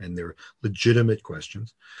 and they're legitimate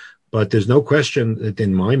questions. But there's no question that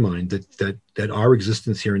in my mind that our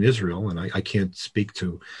existence here in Israel, and I can't speak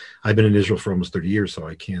to, I've been in Israel for almost 30 years, so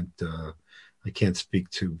I can't speak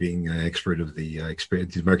to being an expert of the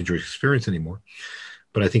experience, the American Jewish experience anymore.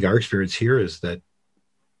 But I think our experience here is that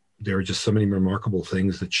there are just so many remarkable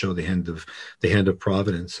things that show the hand of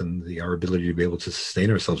providence and our ability to be able to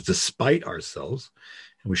sustain ourselves despite ourselves.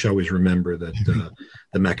 And we should always remember that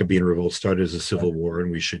the Maccabean revolt started as a civil war,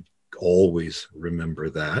 and we should always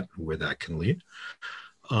remember that, where that can lead.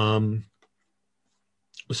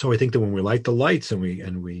 So I think that when we light the lights and we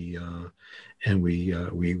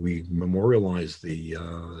memorialize the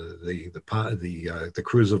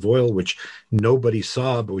cruise of oil, which nobody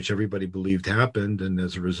saw but which everybody believed happened, and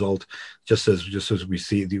as a result, just as we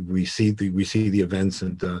see the events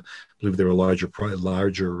and believe there are larger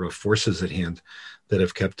forces at hand that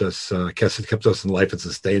have kept us in life and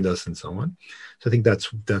sustained us and so on. So I think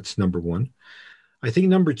that's number one. I think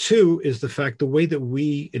number two is the fact the way that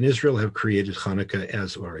we in Israel have created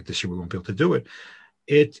Hanukkah all right, this year we won't be able to do it.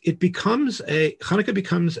 Hanukkah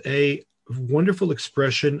becomes a wonderful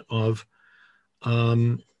expression of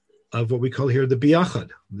what we call here the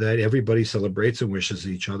biachad, that everybody celebrates and wishes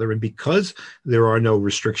each other. And because there are no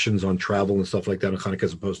restrictions on travel and stuff like that on Hanukkah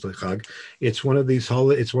as opposed to Chag, it's one of the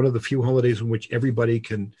few holidays in which everybody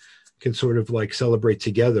can sort of like celebrate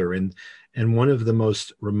together. And one of the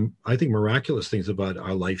most, I think, miraculous things about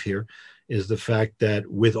our life here is the fact that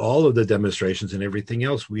with all of the demonstrations and everything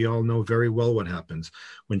else, we all know very well what happens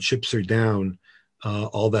when chips are down.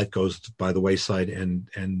 All that goes by the wayside, and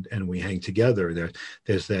we hang together.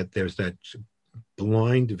 There's that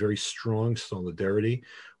blind, very strong solidarity,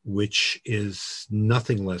 which is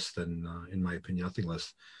nothing less than, in my opinion, nothing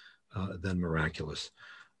less than miraculous.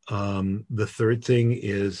 The third thing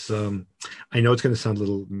is, I know it's going to sound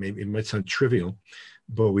maybe it might sound trivial,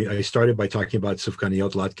 but I started by talking about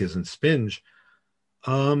sufganiyot, latkes, and spinach.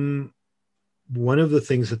 One of the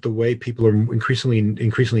things that the way people are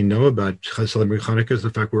increasingly know about celebrating Hanukkah is the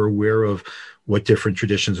fact we're aware of what different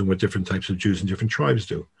traditions and what different types of Jews and different tribes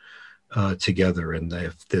do together. And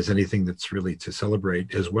if there's anything that's really to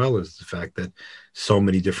celebrate, as well as the fact that so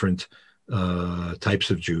many different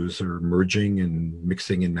types of Jews are merging and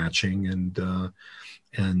mixing and matching, and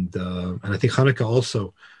I think Hanukkah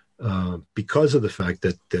also, because of the fact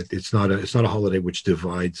that it's not a holiday which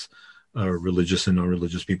divides religious and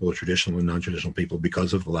non-religious people, or traditional and non-traditional people,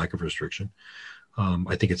 because of the lack of restriction.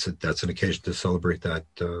 I think that's an occasion to celebrate that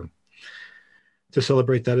as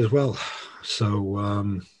well.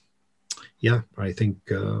 So I think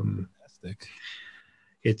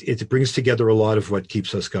it brings together a lot of what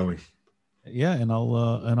keeps us going. Yeah, and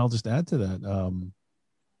I'll just add to that.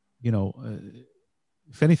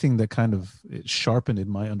 If anything, that kind of sharpened in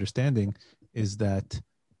my understanding is that,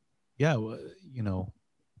 to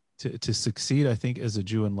succeed, I think, as a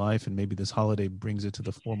Jew in life, and maybe this holiday brings it to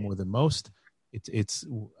the fore more than most. It's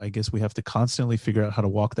I guess we have to constantly figure out how to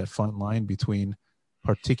walk that fine line between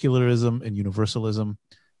particularism and universalism,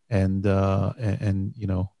 and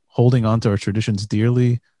holding on to our traditions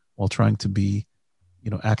dearly while trying to be,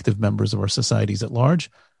 active members of our societies at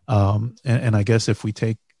large. And I guess if we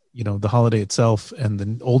take, the holiday itself and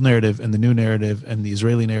the old narrative and the new narrative and the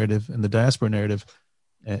Israeli narrative and the diaspora narrative,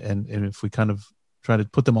 and if we kind of try to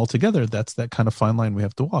put them all together, that's that kind of fine line we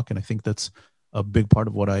have to walk. And I think that's a big part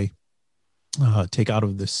of what I take out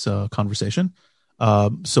of this conversation.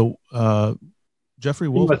 So Jeffrey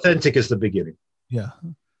Wolf. Being authentic is the beginning. Yeah.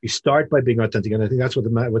 You start by being authentic. And I think that's what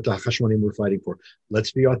the Hashmonaim were fighting for.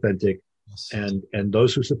 Let's be authentic. Yes. And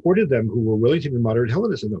those who supported them, who were willing to be moderate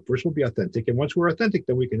Hellenists, and first we'll be authentic. And once we're authentic,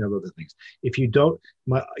 then we can have other things. If you don't,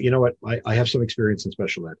 you know what? I have some experience in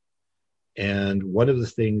special ed. And one of the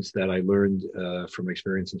things that I learned from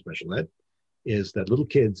experience in special ed is that little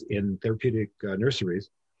kids in therapeutic nurseries,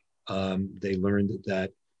 they learned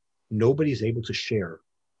that nobody's able to share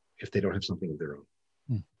if they don't have something of their own.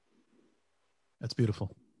 That's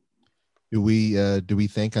beautiful. Do we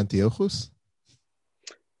thank Antiochus?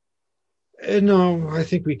 No, I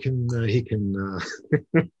think we can. He can.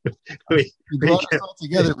 We brought us all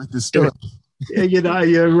together with this story.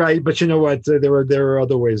 You're right. But you know what? There are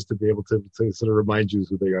other ways to be able to sort of remind Jews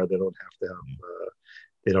who they are. They don't have to have.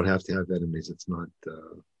 They don't have to have enemies. It's not.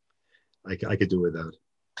 I could do without.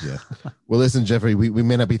 Yeah. Well, listen, Jeffrey. We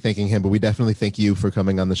may not be thanking him, but we definitely thank you for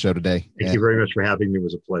coming on the show today. Thank you very much for having me. It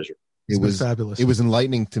was a pleasure. It was fabulous. It was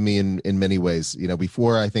enlightening to me in many ways.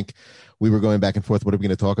 Before, I think we were going back and forth. What are we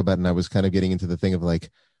going to talk about? And I was kind of getting into the thing of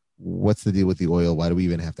like, what's the deal with the oil? Why do we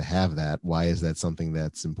even have to have that? Why is that something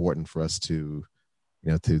that's important for us to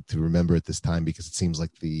to remember at this time, because it seems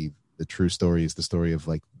like the true story is the story of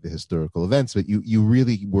like the historical events, but you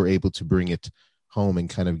really were able to bring it home and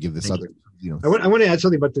kind of give this other, I want to add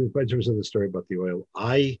something about in terms of the story about the oil.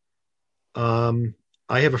 I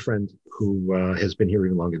have a friend who has been here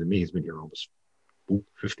even longer than me. He's been here almost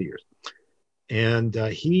 50 years. And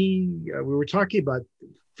we were talking about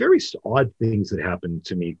very odd things that happened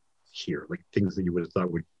to me here, like things that you would have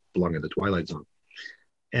thought would belong in the Twilight Zone.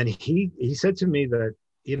 And he said to me that,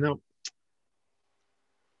 he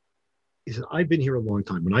said, I've been here a long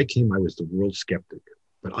time. When I came, I was the world skeptic,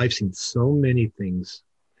 but I've seen so many things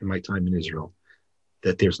in my time in Israel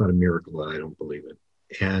that there's not a miracle that I don't believe in.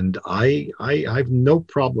 And I have no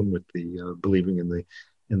problem with the believing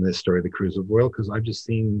in the story of the cruise of oil, because I've just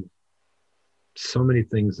seen so many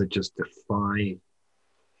things that just defy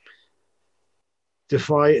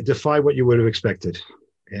what you would have expected.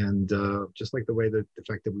 And just like the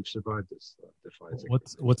fact that we've survived this defies.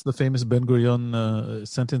 What's the famous Ben Gurion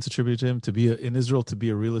sentence attributed to him? In Israel, to be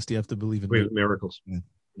a realist, you have to believe in miracles. Yeah.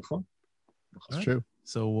 That's true.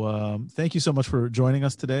 So thank you so much for joining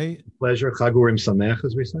us today. Pleasure. Chag Urim Sameach,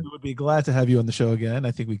 as we say. We would be glad to have you on the show again.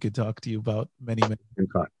 I think we could talk to you about many.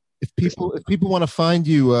 If people want to find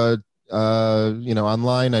you,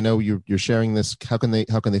 online, I know you're sharing this. How can they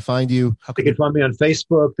find you? They can find me on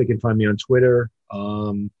Facebook. They can find me on Twitter.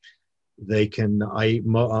 They can. I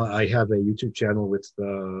have a YouTube channel with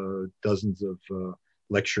dozens of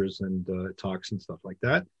lectures and talks and stuff like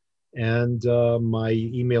that. And my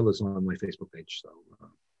email is on my Facebook page. So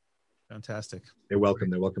fantastic. They're welcome.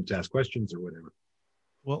 They're welcome to ask questions or whatever.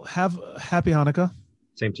 Well, have a happy Hanukkah.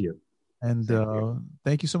 Same to you. And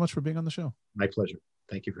thank you so much for being on the show. My pleasure.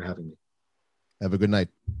 Thank you for having me. Have a good night.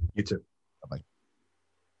 You too. Bye-bye.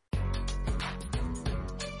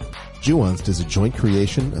 Juanced is a joint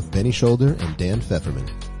creation of Benny Shoulder and Dan Pfefferman.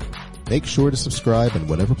 Make sure to subscribe on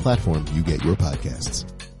whatever platform you get your podcasts.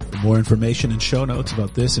 For more information and show notes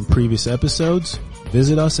about this and previous episodes,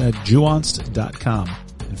 visit us at juanced.com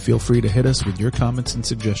and feel free to hit us with your comments and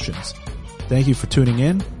suggestions. Thank you for tuning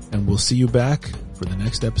in, and we'll see you back for the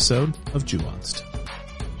next episode of Juanced.